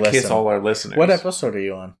barely we have to listen. kiss all our listeners. What episode are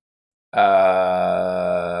you on? Are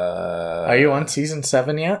you on season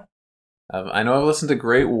 7 yet? I know I've listened to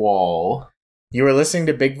Great Wall. You were listening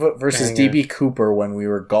to Bigfoot versus DB Cooper when we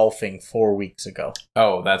were golfing 4 weeks ago.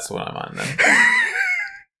 Oh, that's what I'm on then.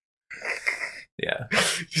 Yeah.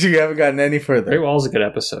 You haven't gotten any further. Great Wall's a good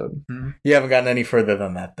episode. You haven't gotten any further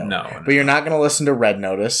than that, though. No. But you're not going to listen to Red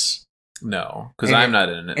Notice. No, because I'm not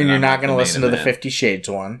in it. And you're not going to listen to the 50 Shades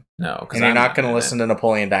one. No, because and you're not going to listen to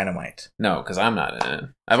Napoleon Dynamite. No, because I'm not in it.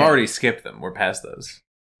 I've already skipped them. We're past those.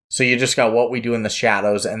 So you just got What We Do in the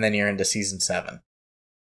Shadows, and then you're into season 7.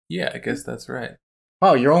 Yeah, I guess that's right.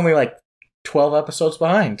 Oh, you're only like 12 episodes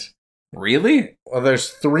behind. Really? Well, there's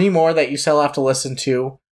 3 more that you still have to listen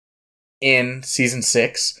to in season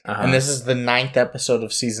 6. And this is the 9th episode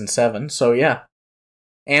of season 7. So yeah.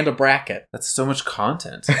 And a bracket. That's so much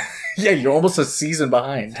content. Yeah, you're almost a season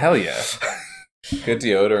behind. Hell yeah. Good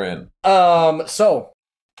deodorant. So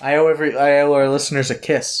I owe our listeners a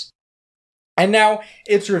kiss. And now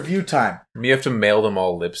it's review time. You have to mail them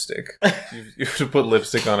all lipstick. You have to put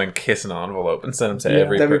lipstick on and kiss an envelope and send them to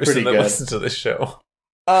every person that listens to the show.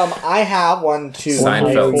 I have 1, 2,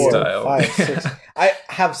 Seinfeld 3, 4, style. 5, 6. I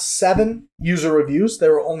have 7 user reviews.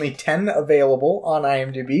 There were only 10 available on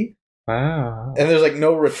IMDb. Wow. And there's like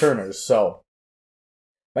no returners. So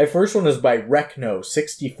my first one is by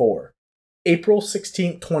Recno64. April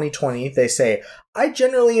 16th, 2020, they say, I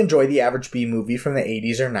generally enjoy the average B movie from the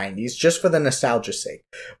 80s or 90s just for the nostalgia's sake.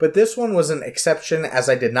 But this one was an exception as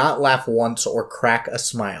I did not laugh once or crack a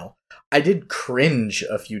smile. I did cringe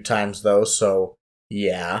a few times though, so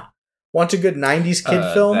yeah. Want a good 90s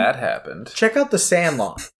kid film? That happened. Check out The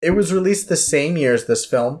Sandlot. It was released the same year as this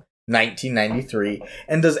film, 1993,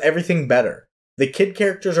 and does everything better. The kid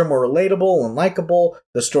characters are more relatable and likable,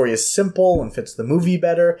 the story is simple and fits the movie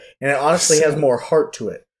better, and it honestly has more heart to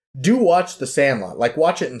it. Do watch The Sandlot. Like,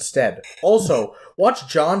 watch it instead. Also, watch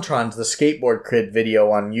JonTron's The Skateboard Kid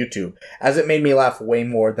video on YouTube, as it made me laugh way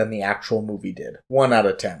more than the actual movie did. 1 out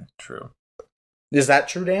of 10. True. Is that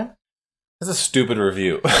true, Dan? That's a stupid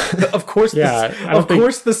review. Of course,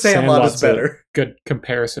 The Sandlot is better. Good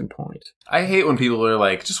comparison point. I hate when people are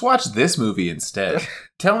like, just watch this movie instead.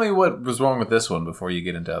 Tell me what was wrong with this one before you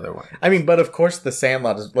get into other ones. I mean, but of course The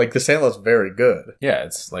Sandlot's very good. Yeah,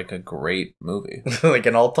 it's like a great movie. Like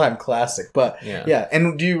an all-time classic. But yeah.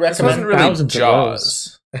 And do you recommend really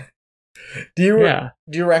Jaws? Do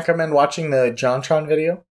you recommend watching the JonTron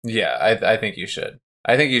video? Yeah, I think you should.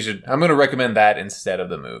 I'm going to recommend that instead of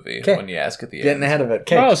the movie when you ask at the end. Getting ahead of it.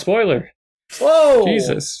 Kay. Oh, spoiler. Whoa!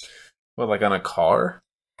 Jesus. What, like on a car?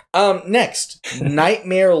 Next,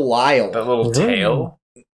 Nightmare Lyle. That little tail?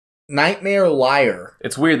 Nightmare Liar.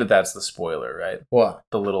 It's weird that that's the spoiler, right? What?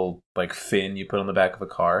 The little, like, fin you put on the back of a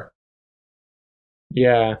car.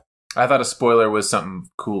 Yeah. I thought a spoiler was something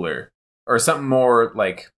cooler. Or something more,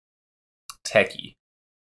 like, techie.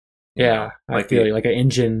 Yeah. Like I feel like an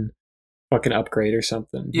engine fucking upgrade or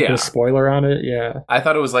something. Yeah. Put a spoiler on it, yeah. I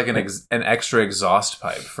thought it was like an extra exhaust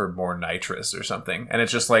pipe for more nitrous or something. And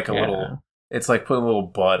it's just like a little... It's like putting a little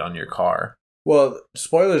bud on your car. Well,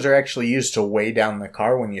 spoilers are actually used to weigh down the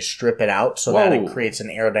car when you strip it out so that it creates an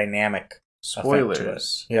aerodynamic spoilers. Effect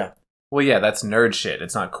to it. Yeah. Well, yeah, that's nerd shit.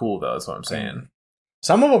 It's not cool, though, that's what I'm saying.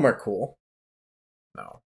 Some of them are cool.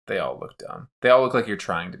 No, they all look dumb. They all look like you're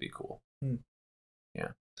trying to be cool.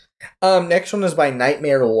 Yeah. Next one is by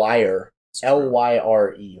Nightmare Liar.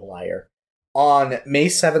 Lyre. Liar. On May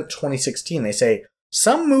 7th, 2016, they say,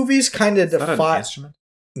 some movies kind of defy... Is that an instrument?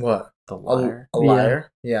 What? The lyre? A lyre?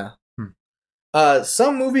 Yeah.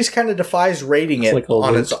 Some movies kind of defies rating it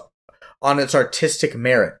on its artistic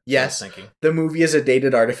merit. Yes, the movie is a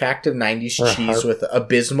dated artifact of 90s cheese with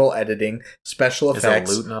abysmal editing, special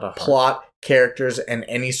effects, plot, characters, and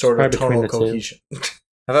any sort of tonal cohesion.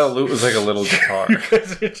 I thought a lute was like a little guitar.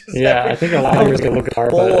 I think a lyre is a little guitar.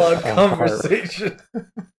 Full-on conversation.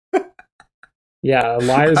 Yeah, a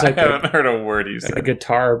lyre is like I haven't heard a word you said. A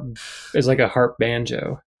guitar is like a harp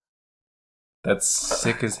banjo. That's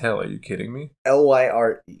sick as hell. Are you kidding me?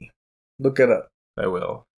 Lyre. Look it up. I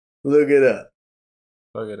will. Look it up.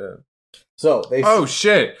 Look it up. So they. Oh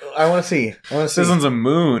shit! I want to see. This one's a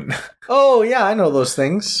moon. Oh yeah, I know those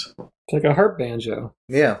things. It's like a harp banjo.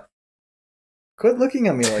 Yeah. Quit looking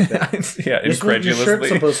at me like that. Yeah, incredulously. Your shirt's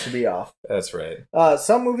supposed to be off. That's right.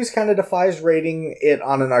 Some movies kind of defies rating it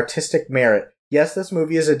on an artistic merit. Yes, this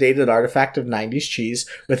movie is a dated artifact of 90s cheese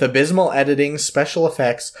with abysmal editing, special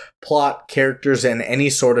effects, plot, characters, and any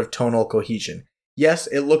sort of tonal cohesion. Yes,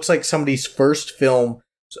 it looks like somebody's first film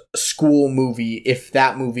school movie if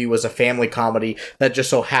that movie was a family comedy that just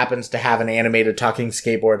so happens to have an animated talking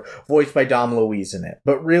skateboard voiced by Dom Louise in it.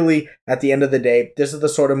 But really, at the end of the day, this is the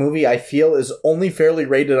sort of movie I feel is only fairly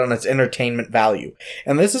rated on its entertainment value.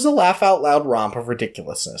 And this is a laugh-out-loud romp of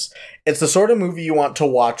ridiculousness. It's the sort of movie you want to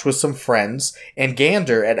watch with some friends and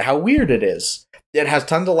gander at how weird it is. It has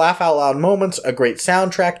tons of laugh-out-loud moments, a great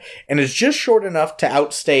soundtrack, and is just short enough to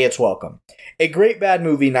outstay its welcome. A great bad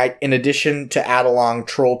movie night in addition to add along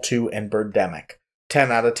Troll 2 and Birdemic.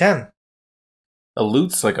 10 out of 10. A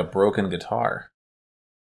lute's like a broken guitar.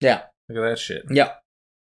 Yeah. Look at that shit. Yeah.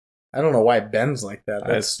 I don't know why it bends like that.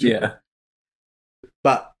 That's stupid. Yeah.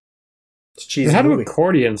 But it's cheesy. How do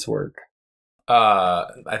accordions work?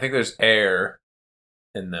 I think there's air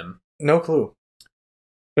in them. No clue.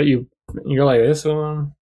 But you go like this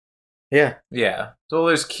one? Yeah. Yeah. So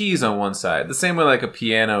there's keys on one side. The same way like a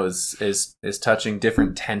piano is touching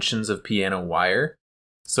different tensions of piano wire.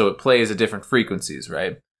 So it plays at different frequencies,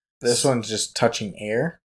 right? This one's just touching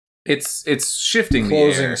air? It's shifting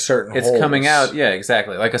closing the air. Certain it's holes. coming out, yeah,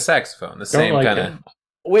 exactly. Like a saxophone. The same kind of...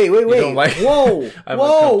 Wait. Whoa.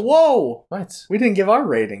 Whoa. What? We didn't give our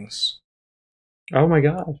ratings. Oh my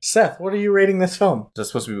god. Seth, what are you rating this film? Is that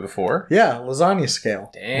supposed to be before? Yeah, lasagna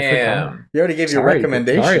scale. Damn. You already gave your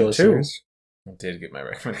recommendation, too. I did get my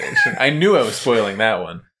recommendation. I knew I was spoiling that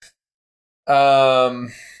one.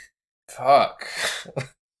 Fuck.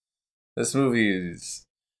 This movie is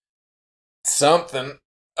something.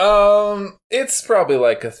 It's probably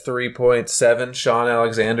like a 3.7 Sean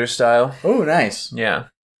Alexander style. Oh, nice. Yeah.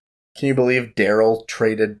 Can you believe Daryl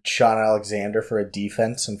traded Sean Alexander for a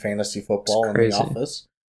defense in fantasy football in The Office?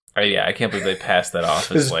 Yeah, I can't believe they passed that off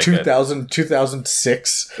This as is like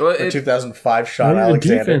 2006 Well, or 2005 shot Not even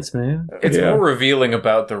Alexander. defense, man. It's more revealing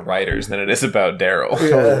about the writers than it is about Daryl.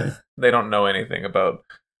 Yeah. They don't know anything about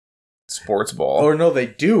sports ball. Or no, they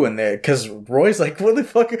do, and because Roy's like, what the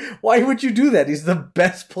fuck? Why would you do that? He's the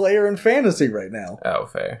best player in fantasy right now. Oh,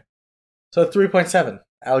 fair. So 3.7,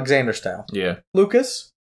 Alexander style. Yeah.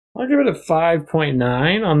 Lucas? I'll give it a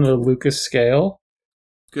 5.9 on the Lucas scale.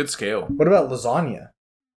 Good scale. What about lasagna?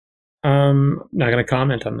 Not going to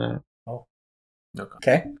comment on that. Oh.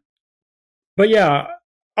 Okay. But yeah,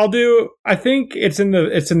 I think it's in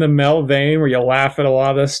the Mel vein where you'll laugh at a lot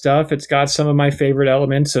of this stuff. It's got some of my favorite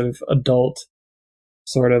elements of adult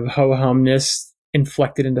sort of ho-humness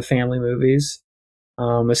inflected into family movies.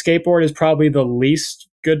 The skateboard is probably the least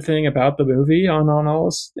good thing about the movie in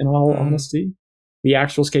all honesty. The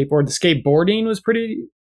actual skateboard, the skateboarding was pretty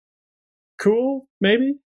cool,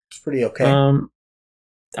 maybe. It's pretty okay.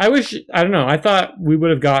 I don't know. I thought we would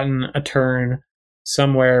have gotten a turn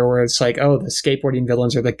somewhere where it's like, oh, the skateboarding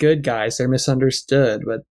villains are the good guys. They're misunderstood.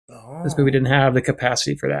 But this movie didn't have the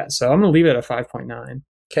capacity for that. So I'm going to leave it at a 5.9.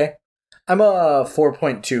 Okay. I'm a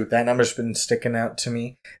 4.2. That number's been sticking out to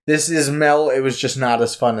me. This is Mel. It was just not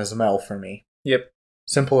as fun as Mel for me. Yep.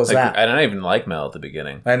 Simple as that. I don't even like Mel at the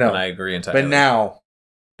beginning. I know. And I agree entirely. But now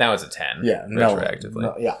it's a 10. Yeah. Retroactively.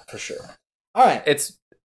 No, yeah, for sure. All right. It's...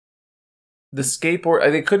 The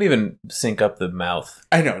skateboard, they couldn't even sync up the mouth.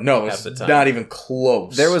 I know, no, it's not even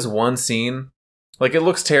close. There was one scene, like it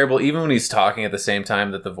looks terrible, even when he's talking at the same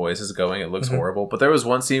time that the voice is going, it looks horrible. But there was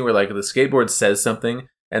one scene where like the skateboard says something,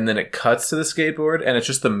 and then it cuts to the skateboard, and it's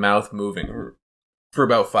just the mouth moving for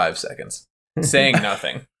about 5 seconds, saying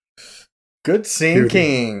nothing. Good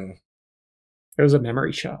syncing. It was a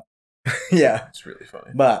memory shot. Yeah. It's really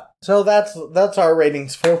funny. But, so that's our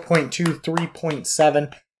ratings, 4.2,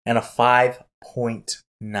 3.7. And a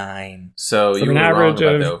 5.9. So you an were average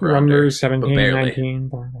wrong about the of over-under, numbers 17, but barely.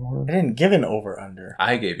 19. I didn't give an over-under.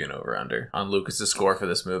 I gave you an over-under on Lucas's score for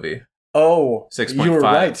this movie. Oh, 6.5. You were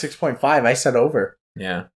right, 6.5. I said over.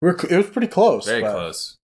 Yeah. It was pretty close. Very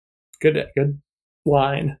close. Good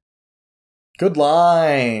line. Good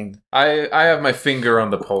line. I have my finger on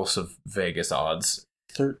the pulse of Vegas odds.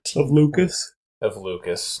 13. Of Lucas? Of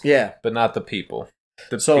Lucas. Yeah. But not the people.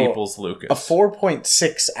 The so people's Lucas. A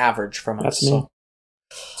 4.6 average from us. That's me.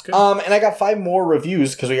 So. And I got 5 more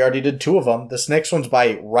reviews because we already did 2 of them. This next one's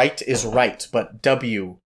by Right is Right, but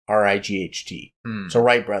WRIGHT. So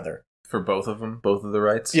Wright Brother. For both of them? Both of the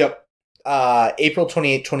rights? Yep. April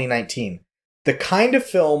 28, 2019. The kind of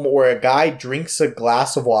film where a guy drinks a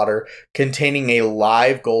glass of water containing a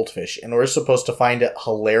live goldfish and we're supposed to find it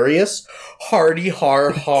hilarious. Hardy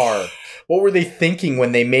har har. What were they thinking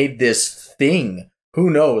when they made this thing?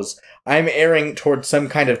 Who knows? I'm erring towards some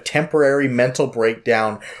kind of temporary mental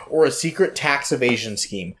breakdown or a secret tax evasion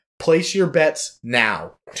scheme. Place your bets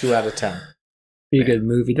now. 2 out of 10. Be a good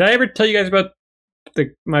movie. Did I ever tell you guys about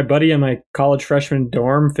my buddy in my college freshman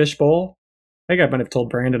dorm fishbowl? I think I might have told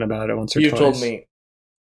Brandon about it once or twice. You told me.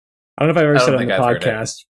 I don't know if I ever said it on the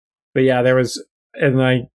podcast. But yeah, there was in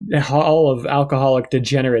my hall of alcoholic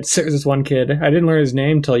degenerates, there was this one kid. I didn't learn his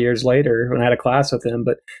name until years later when I had a class with him,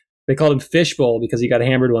 but they called him Fishbowl because he got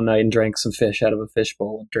hammered one night and drank some fish out of a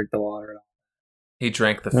fishbowl and drank the water. He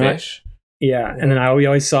drank the fish? Yeah, and then we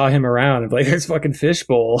always saw him around and like, there's fucking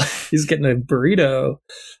Fishbowl. He's getting a burrito.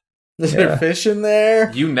 Is there fish in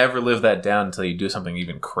there? You never live that down until you do something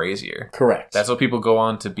even crazier. Correct. That's what people go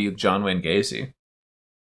on to be John Wayne Gacy.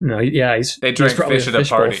 No, yeah, they drank fish at a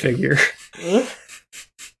party. Figure.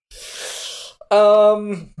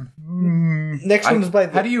 Next one's by.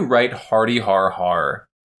 How do you write "hardy har har"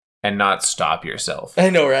 and not stop yourself? I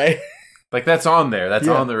know, right? Like that's on there. That's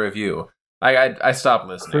on the review. I stopped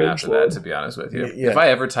listening after that. To be honest with you, if I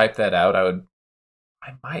ever typed that out,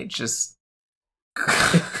 I might just.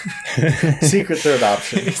 Secret third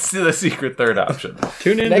option. It's the secret third option.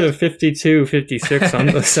 Tune in to 5256 on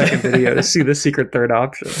the second video to see the secret third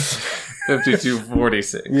option.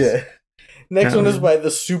 5246. Yeah. Next one is by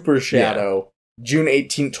The Super Shadow. June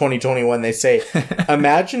 18, 2021. They say,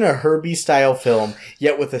 imagine a Herbie-style film,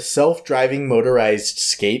 yet with a self-driving motorized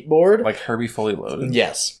skateboard. Like Herbie Fully Loaded?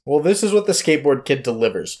 Yes. Well, this is what the Skateboard Kid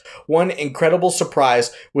delivers. One incredible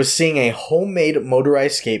surprise was seeing a homemade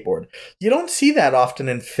motorized skateboard. You don't see that often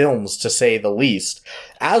in films, to say the least.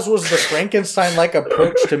 As was the Frankenstein-like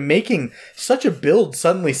approach to making such a build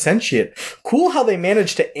suddenly sentient. Cool how they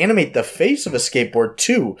managed to animate the face of a skateboard,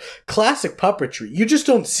 too. Classic puppetry. You just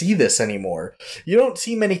don't see this anymore. You don't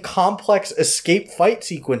see many complex escape fight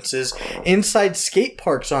sequences inside skate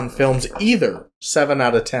parks on films either. 7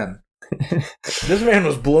 out of 10. This man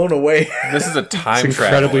was blown away. This is a time It's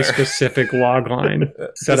incredibly traveler. specific log line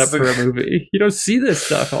set up for a movie. You don't see this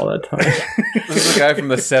stuff all the time. This is a guy from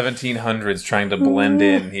the 1700s trying to blend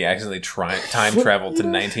in. He accidentally time traveled to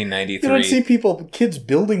 1993. You don't see kids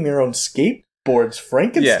building their own skateboards,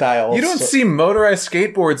 Frankenstyle. You don't see motorized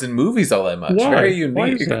skateboards in movies all that much. Why? Very unique. Why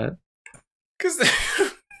is that? Because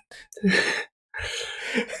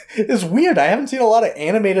it's weird. I haven't seen a lot of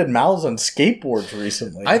animated mouths on skateboards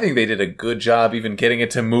recently. I think they did a good job even getting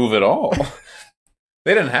it to move at all.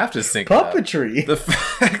 They didn't have to sync puppetry. The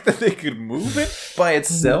fact that they could move it by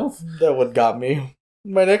itself. That one got me.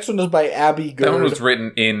 My next one is by Abby Gerd. That one was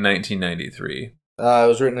written in 1993. It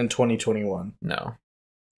was written in 2021. No,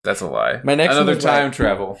 that's a lie. My next Another one is time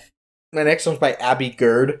travel. My next one's by Abby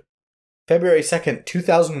Gerd. February 2nd,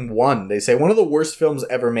 2001. They say one of the worst films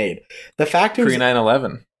ever made. The fact is... Pre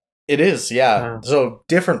 9/11. It is, yeah. Wow. So,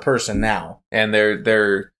 different person now. And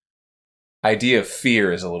their idea of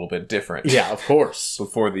fear is a little bit different. Yeah, of course.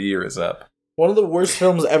 Before the year is up. One of the worst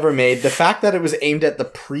films ever made. The fact that it was aimed at the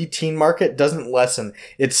preteen market doesn't lessen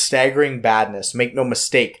its staggering badness. Make no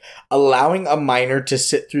mistake. Allowing a minor to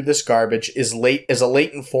sit through this garbage is a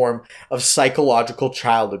latent form of psychological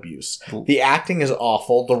child abuse. The acting is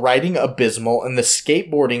awful, the writing abysmal, and the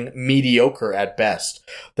skateboarding mediocre at best.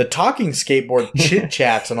 The talking skateboard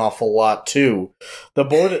chit-chats an awful lot too. The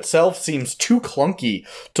board itself seems too clunky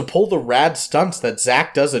to pull the rad stunts that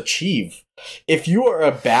Zach does achieve. If you are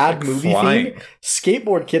a bad movie fan,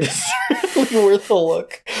 Skateboard Kid is certainly worth a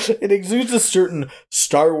look. It exudes a certain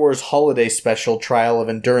Star Wars holiday special trial of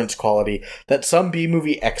endurance quality that some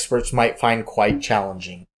B-movie experts might find quite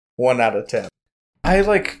challenging. 1 out of 10. I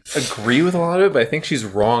agree with a lot of it, but I think she's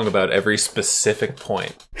wrong about every specific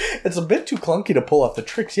point. It's a bit too clunky to pull off the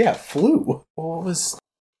tricks. Yeah, it flew. What was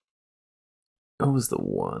the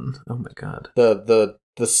one? Oh my god. The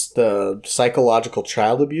psychological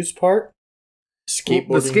child abuse part? The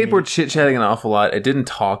skateboard chit-chatting an awful lot. It didn't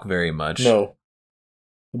talk very much. No.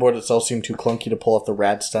 The board itself seemed too clunky to pull off the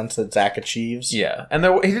rad stunts that Zach achieves. Yeah, and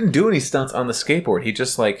he didn't do any stunts on the skateboard. He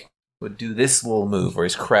just would do this little move where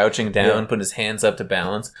he's crouching down, putting his hands up to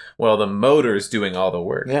balance, while the motor's doing all the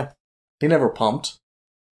work. Yeah. He never pumped.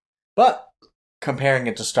 But, comparing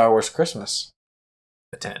it to Star Wars Christmas.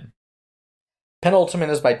 A 10. Penultimate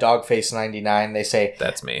is by Dogface99. They say...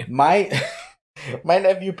 That's me. My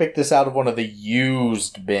nephew picked this out of one of the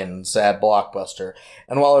used bins at Blockbuster,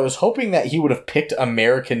 and while I was hoping that he would have picked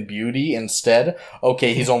American Beauty instead,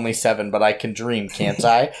 okay, he's only 7, but I can dream, can't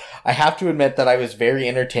I? I have to admit that I was very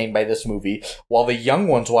entertained by this movie, while the young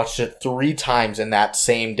ones watched it 3 times in that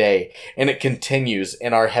same day, and it continues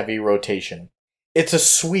in our heavy rotation. It's a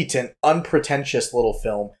sweet and unpretentious little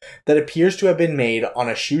film that appears to have been made on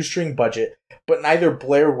a shoestring budget, but neither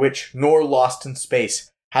Blair Witch nor Lost in Space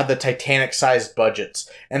had the Titanic-sized budgets,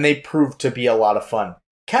 and they proved to be a lot of fun.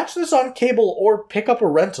 Catch this on cable or pick up a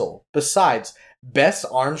rental. Besides, Bess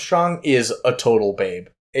Armstrong is a total babe.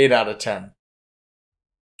 8 out of 10.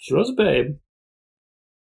 She was a babe.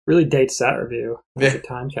 Really dates that review. Like a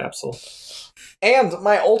time capsule. And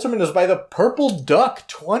my ultimate is by the Purple Duck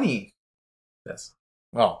 20. Yes.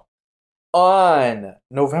 Oh. On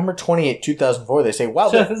November 28, 2004, they say, wow.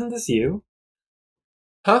 Jeff, isn't this you?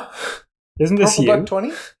 Huh? Isn't this Purple you? Duck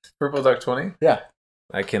 20? Purple Duck 20? Yeah.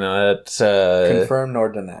 I cannot... confirm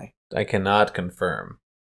nor deny. I cannot confirm.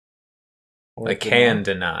 Or I can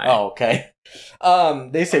deny. Oh, okay.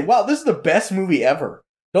 They say, wow, this is the best movie ever.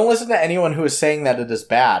 Don't listen to anyone who is saying that it is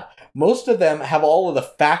bad. Most of them have all of the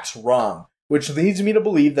facts wrong, which leads me to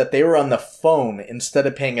believe that they were on the phone instead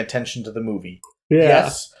of paying attention to the movie. Yeah.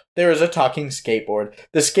 Yes, there is a talking skateboard.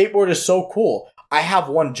 The skateboard is so cool. I have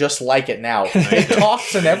one just like it now. It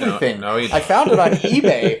talks and everything. No, you don't. I found it on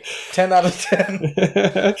eBay. 10 out of 10.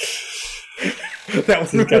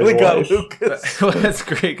 That one really got Lucas. Well, that's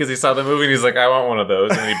great because he saw the movie and he's like, I want one of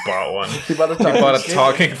those. And he bought one. He bought a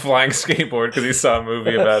talking flying skateboard because he saw a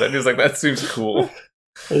movie about it. And he was like, that seems cool.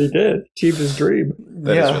 He did. Achieved his dream.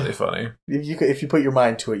 That is really funny. If you put your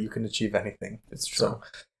mind to it, you can achieve anything. It's true. So,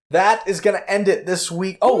 that is going to end it this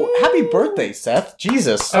week. Oh, happy birthday, Seth.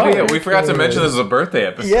 Jesus. Oh, yeah, we forgot to mention this is a birthday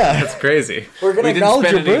episode. Yeah. That's crazy. We're going to We acknowledge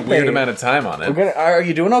didn't spend your any birthday. weird amount of time on it. Are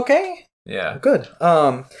you doing okay? Yeah. Good.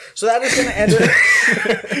 So that is going to end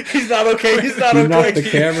it. He's not okay. He's not He okay. knocked the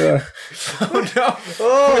camera. Oh, no.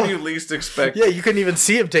 Oh. When you least expect. Yeah, you couldn't even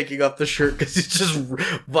see him taking off the shirt because he's just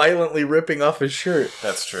violently ripping off his shirt.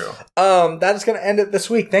 That's true. That is going to end it this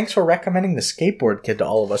week. Thanks for recommending the Skateboard Kid to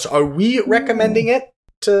all of us. Are we recommending it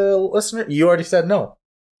to listeners? You already said no.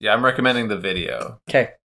 Yeah, I'm recommending the video. Okay.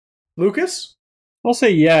 Lucas? I'll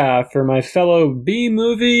say yeah for my fellow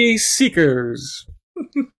B-movie seekers.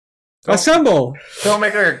 Assemble! Don't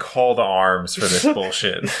make like a call to arms for this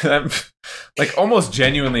bullshit. I'm like almost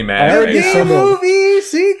genuinely mad. I already right now. assembled. Movie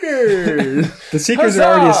Seekers! The Seekers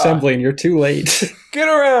are already assembling. You're too late. Get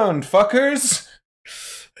around, fuckers!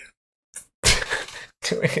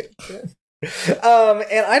 Doing it again.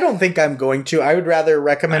 And I don't think I'm going to. I would rather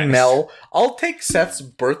recommend Mel. I'll take Seth's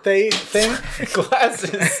birthday thing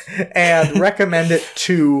Glasses and recommend it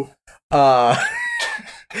to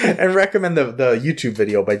and recommend the YouTube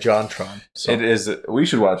video by JonTron. So It is. We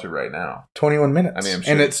should watch it right now. 21 minutes. I mean, I'm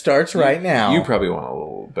sure. And it starts right now. You probably want a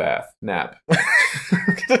little nap.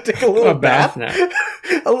 Gonna take a little bath nap.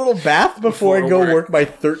 A little bath before I go work my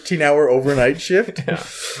 13-hour overnight shift. Yeah.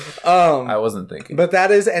 I wasn't thinking. But that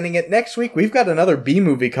is ending it. Next week, we've got another B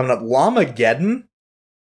movie coming up, Llamageddon.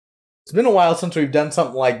 It's been a while since we've done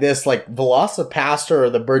something like this. Like Velocipaster or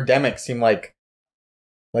the Birdemic seem like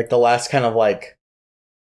the last kind of like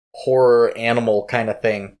horror animal kind of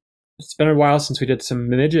thing. It's been a while since we did some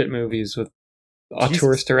midget movies with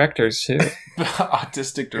auteurist directors too.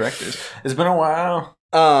 Autistic directors. It's been a while.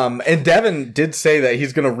 And Devin did say that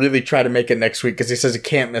he's going to really try to make it next week because he says he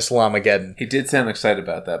can't miss Llamageddon. He did sound excited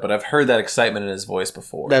about that, but I've heard that excitement in his voice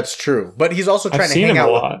before. That's true. But he's also trying to hang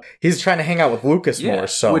out he's trying to hang out with Lucas more,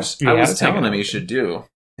 so which I was telling him he should do.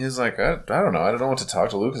 He's like, I don't know. I don't know what to talk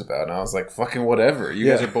to Lucas about. And I was like, fucking whatever. You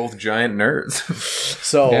guys are both giant nerds.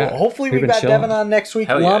 So hopefully we've got chilling. Devin on next week.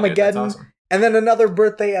 Hell yeah, dude, that's Llamageddon. awesome. And then another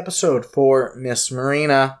birthday episode for Miss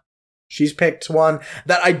Marina. She's picked one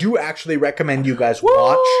that I do actually recommend you guys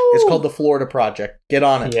watch. It's called The Florida Project. Get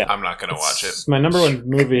on it. Yeah. I'm not going to watch it. It's my number one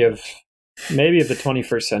movie of maybe of the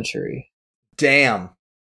 21st century. Damn.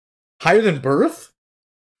 Higher than Birth?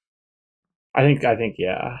 I think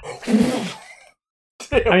yeah.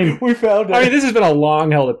 I mean, we found it. I mean, this has been a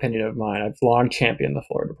long-held opinion of mine. I've long championed The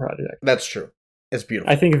Florida Project. That's true. It's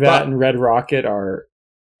beautiful. I think that and Red Rocket are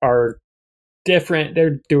different.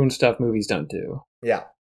 They're doing stuff movies don't do. Yeah.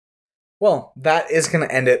 Well, that is going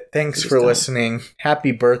to end it. Thanks for listening.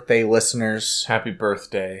 Happy birthday, listeners. Happy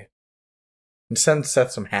birthday. And send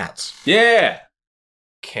Seth some hats. Yeah!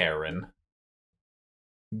 Karen.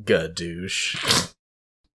 Gadoosh.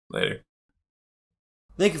 Later.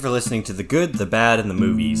 Thank you for listening to The Good, The Bad, and The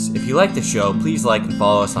Movies. If you like the show, please like and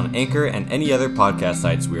follow us on Anchor and any other podcast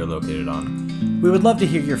sites we are located on. We would love to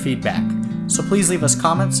hear your feedback, so please leave us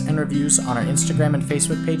comments and reviews on our Instagram and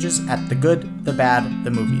Facebook pages at The Good, The Bad,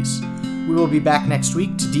 The Movies. We will be back next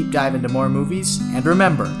week to deep dive into more movies, and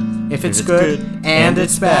remember, if it's good and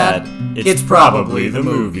it's bad, it's probably the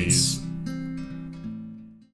movies.